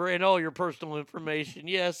security number, and all your personal information.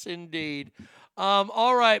 Yes, indeed.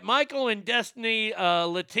 All right, Michael and Destiny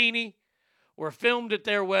Latini were filmed at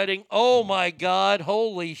their wedding. Oh, my God.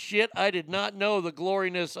 Holy shit. I did not know the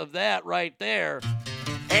gloriness of that right there.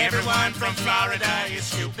 Everyone from Florida is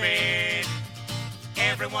stupid.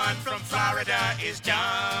 Everyone from Florida is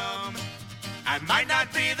dumb. I might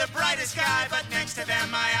not be the brightest guy, but next to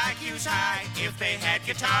them my IQ's high. If they had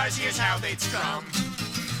guitars, here's how they'd strum.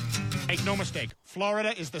 Make no mistake,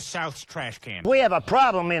 Florida is the South's trash can. We have a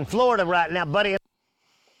problem in Florida right now, buddy.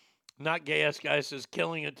 Not Gay Ass Guy says,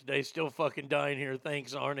 killing it today, still fucking dying here.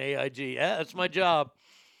 Thanks, Arnie AIG. Yeah, that's my job.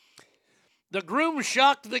 The groom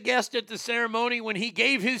shocked the guest at the ceremony when he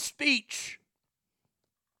gave his speech.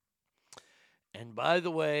 And by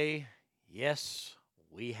the way, yes,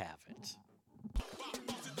 we have it.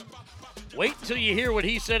 Wait till you hear what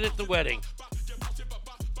he said at the wedding.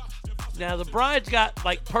 Now, the bride's got,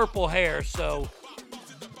 like, purple hair, so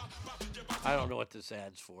I don't know what this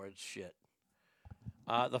ad's for. It's shit.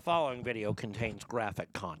 The following video contains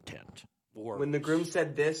graphic content. When the groom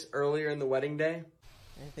said this earlier in the wedding day.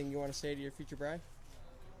 Anything you want to say to your future bride?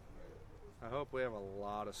 I hope we have a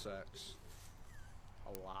lot of sex.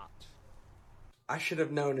 A lot. I should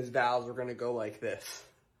have known his vows were going to go like this.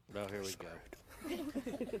 Oh, here we go.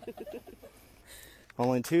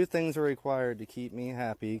 Only 2 things are required to keep me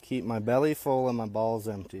happy. Keep my belly full and my balls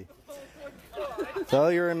empty. Though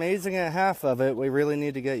you're amazing at half of it, we really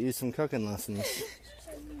need to get you some cooking lessons.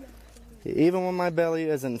 Even when my belly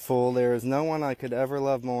isn't full, there is no one I could ever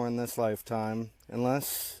love more in this lifetime,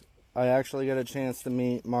 unless I actually get a chance to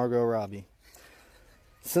meet Margot Robbie.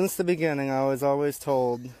 Since the beginning, I was always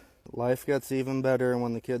told, life gets even better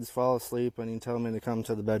when the kids fall asleep and you tell me to come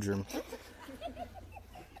to the bedroom.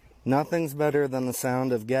 Nothing's better than the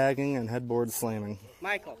sound of gagging and headboard slamming.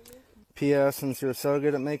 Michael. P.S. Since you're so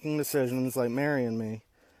good at making decisions like marrying me,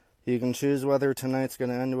 you can choose whether tonight's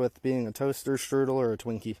going to end with being a toaster strudel or a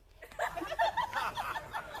Twinkie.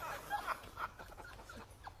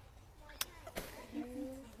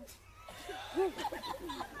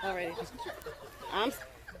 Alrighty.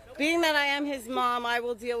 Being that I am his mom, I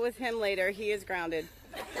will deal with him later. He is grounded.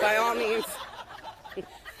 By all means.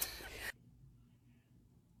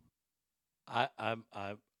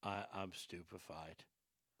 I'm stupefied.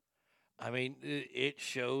 I mean, it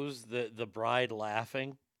shows the bride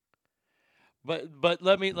laughing. But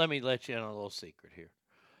let me let you in on a little secret here.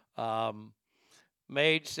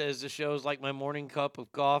 Mage says the show's like my morning cup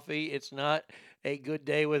of coffee. It's not a good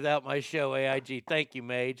day without my show, AIG. Thank you,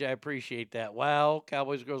 Mage. I appreciate that. Wow.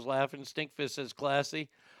 Cowboys Girls laughing. Stinkfist says classy.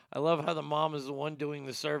 I love how the mom is the one doing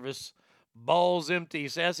the service. Balls empty.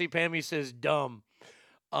 Sassy Pammy says dumb.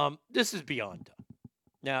 This is beyond dumb.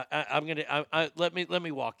 Now, let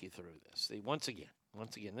me walk you through this. See, once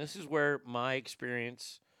again, this is where my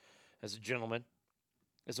experience as a gentleman,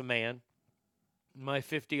 as a man, my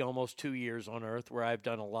 50, almost 2 years on earth, where I've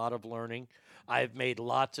done a lot of learning. I've made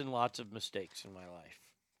lots and lots of mistakes in my life.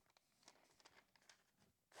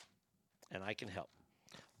 And I can help.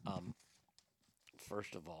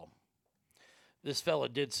 First of all, this fella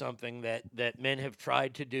did something that men have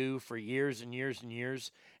tried to do for years and years and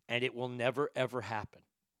years, and it will never, ever happen.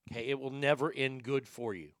 Okay, it will never end good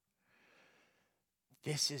for you.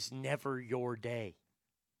 This is never your day.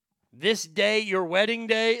 This day, your wedding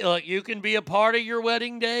day, you can be a part of your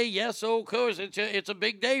wedding day. Yes, of course, it's a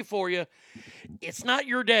big day for you. It's not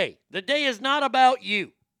your day. The day is not about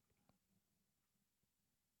you.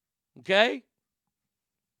 Okay?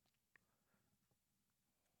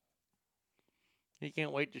 He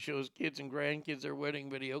can't wait to show his kids and grandkids their wedding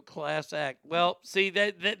video. Class act. Well, see,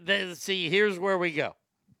 see, here's where we go.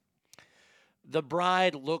 The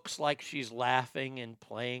bride looks like she's laughing and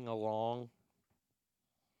playing along.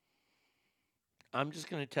 I'm just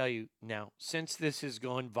going to tell you now, since this has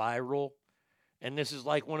gone viral, and this is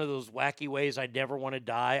like one of those wacky ways I never want to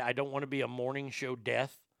die. I don't want to be a morning show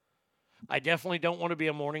death. I definitely don't want to be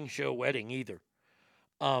a morning show wedding either.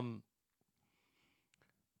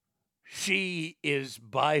 She is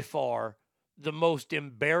by far the most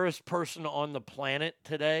embarrassed person on the planet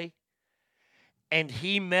today, and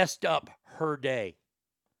he messed up her day.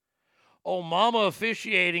 Oh, mama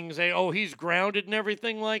officiating, say, oh, he's grounded and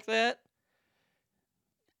everything like that.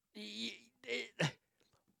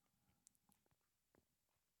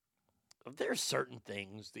 There's certain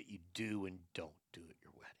things that you do and don't do at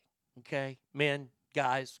your wedding. Okay? Men,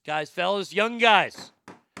 guys, fellas, young guys.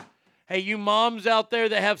 Hey, you moms out there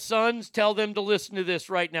that have sons, tell them to listen to this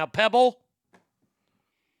right now. Pebble,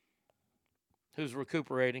 who's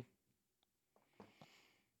recuperating.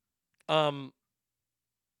 Don't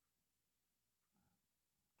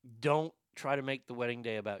try to make the wedding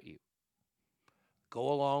day about you.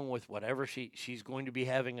 Go along with whatever she's going to be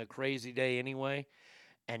having a crazy day anyway.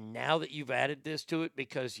 And now that you've added this to it,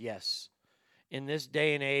 because yes, in this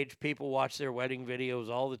day and age, people watch their wedding videos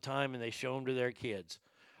all the time and they show them to their kids.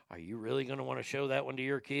 Are you really going to want to show that one to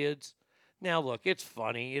your kids? Now, look, it's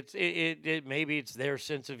funny. It maybe it's their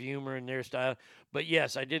sense of humor and their style. But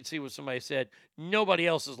yes, I did see what somebody said. Nobody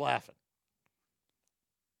else is laughing.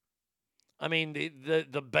 I mean,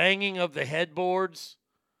 the banging of the headboards.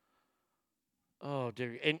 Oh,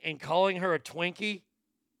 dear. And calling her a Twinkie,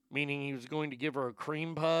 meaning he was going to give her a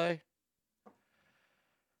cream pie.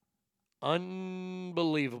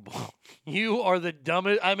 Unbelievable. You are the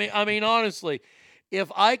dumbest. I mean, honestly, if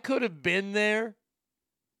I could have been there,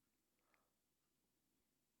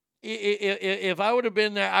 if I would have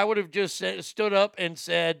been there, I would have just stood up and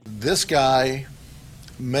said, this guy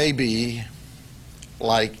may be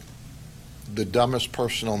like the dumbest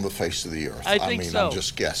person on the face of the earth. I think so. I'm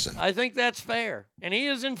just guessing. I think that's fair. And he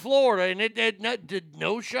is in Florida, and it did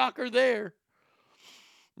no shocker there.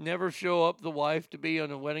 Never show up the wife to be on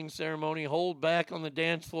a wedding ceremony. Hold back on the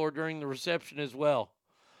dance floor during the reception as well.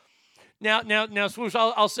 Now, Swoosh,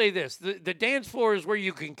 I'll say this. The dance floor is where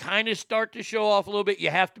you can kind of start to show off a little bit.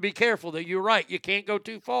 You have to be careful that you're right. You can't go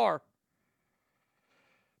too far.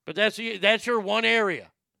 But that's your one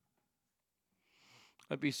area.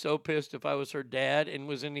 I'd be so pissed if I was her dad and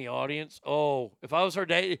was in the audience. Oh, if I was her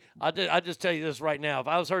daddy, I'd just tell you this right now. If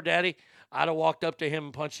I was her daddy, I'd have walked up to him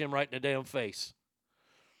and punched him right in the damn face.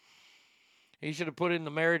 He should have put in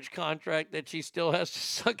the marriage contract that she still has to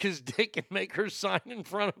suck his dick and make her sign in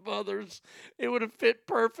front of others. It would have fit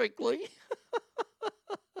perfectly.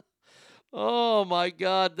 Oh, my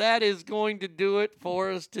God. That is going to do it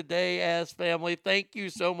for us today, Ass Family. Thank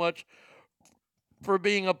you so much for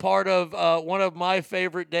being a part of one of my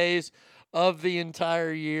favorite days of the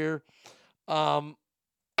entire year. Foul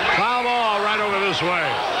ball right over this way.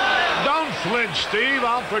 Don't flinch, Steve.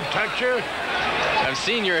 I'll protect you. I've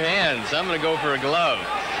seen your hands. I'm going to go for a glove.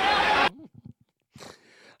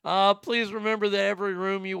 Please remember that every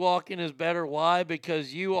room you walk in is better. Why?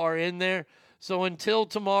 Because you are in there. So until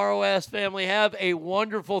tomorrow, Ass Family, have a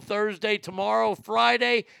wonderful Thursday. Tomorrow,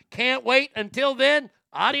 Friday. Can't wait. Until then,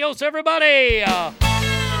 adios, everybody.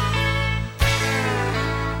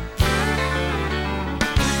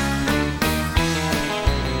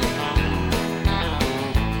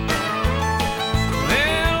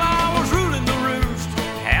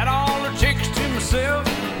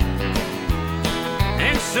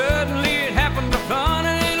 Suddenly it happened, the fun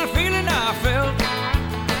and little feeling I felt.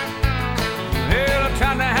 Well, I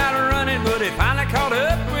tried to hide to run it, but it finally caught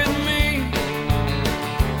up with me.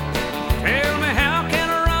 Tell me, how can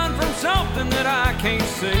I run from something that I can't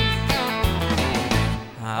see?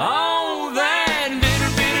 Oh, that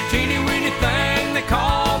little bitty teeny weeny thing they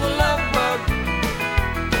call the love bug.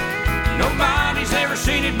 Nobody's ever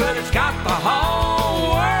seen it, but it's got the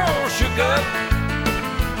whole world shook up.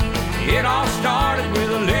 It all started with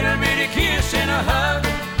a little bitty kiss and a hug.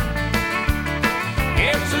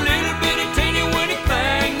 It's a little bitty teeny weeny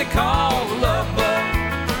thing they call the love bug.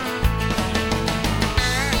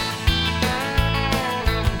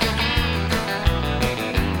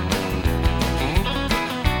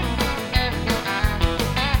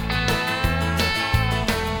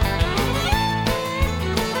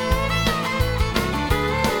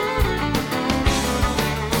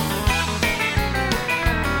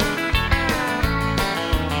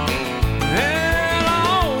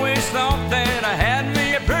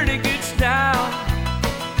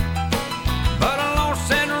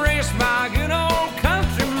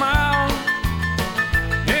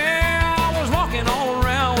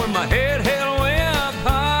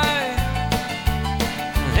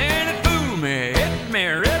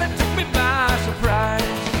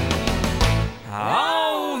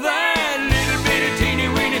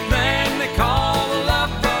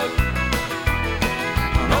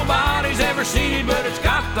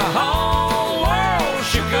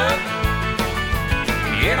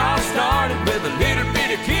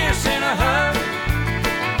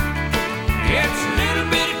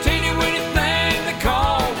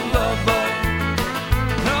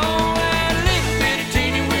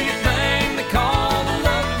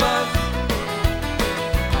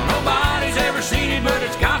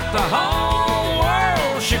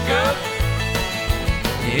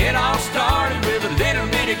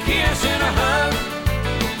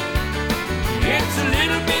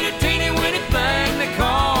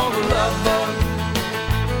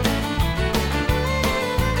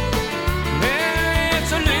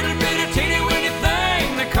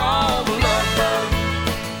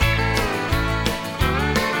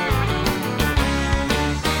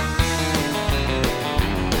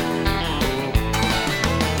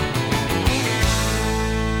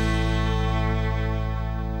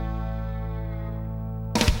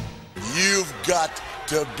 got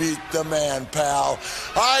to beat the man, pal.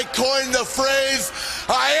 I coined the phrase,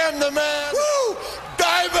 I am the man. Woo!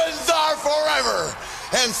 Diamonds are forever.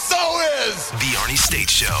 And so is The Arnie State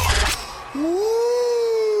Show. Woo!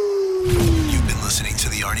 You've been listening to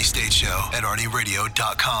The Arnie State Show at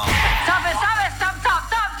ArnieRadio.com. Stop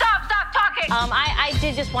talking. I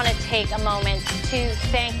did just want to take a moment to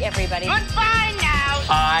thank everybody. Goodbye now.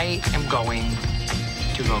 I am going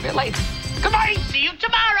to go get laid. Goodbye. See you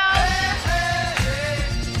tomorrow.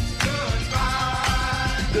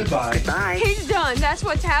 Goodbye. Bye. He's done. That's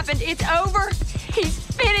what's happened. It's over. He's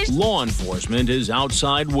finished. Law enforcement is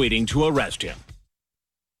outside waiting to arrest him.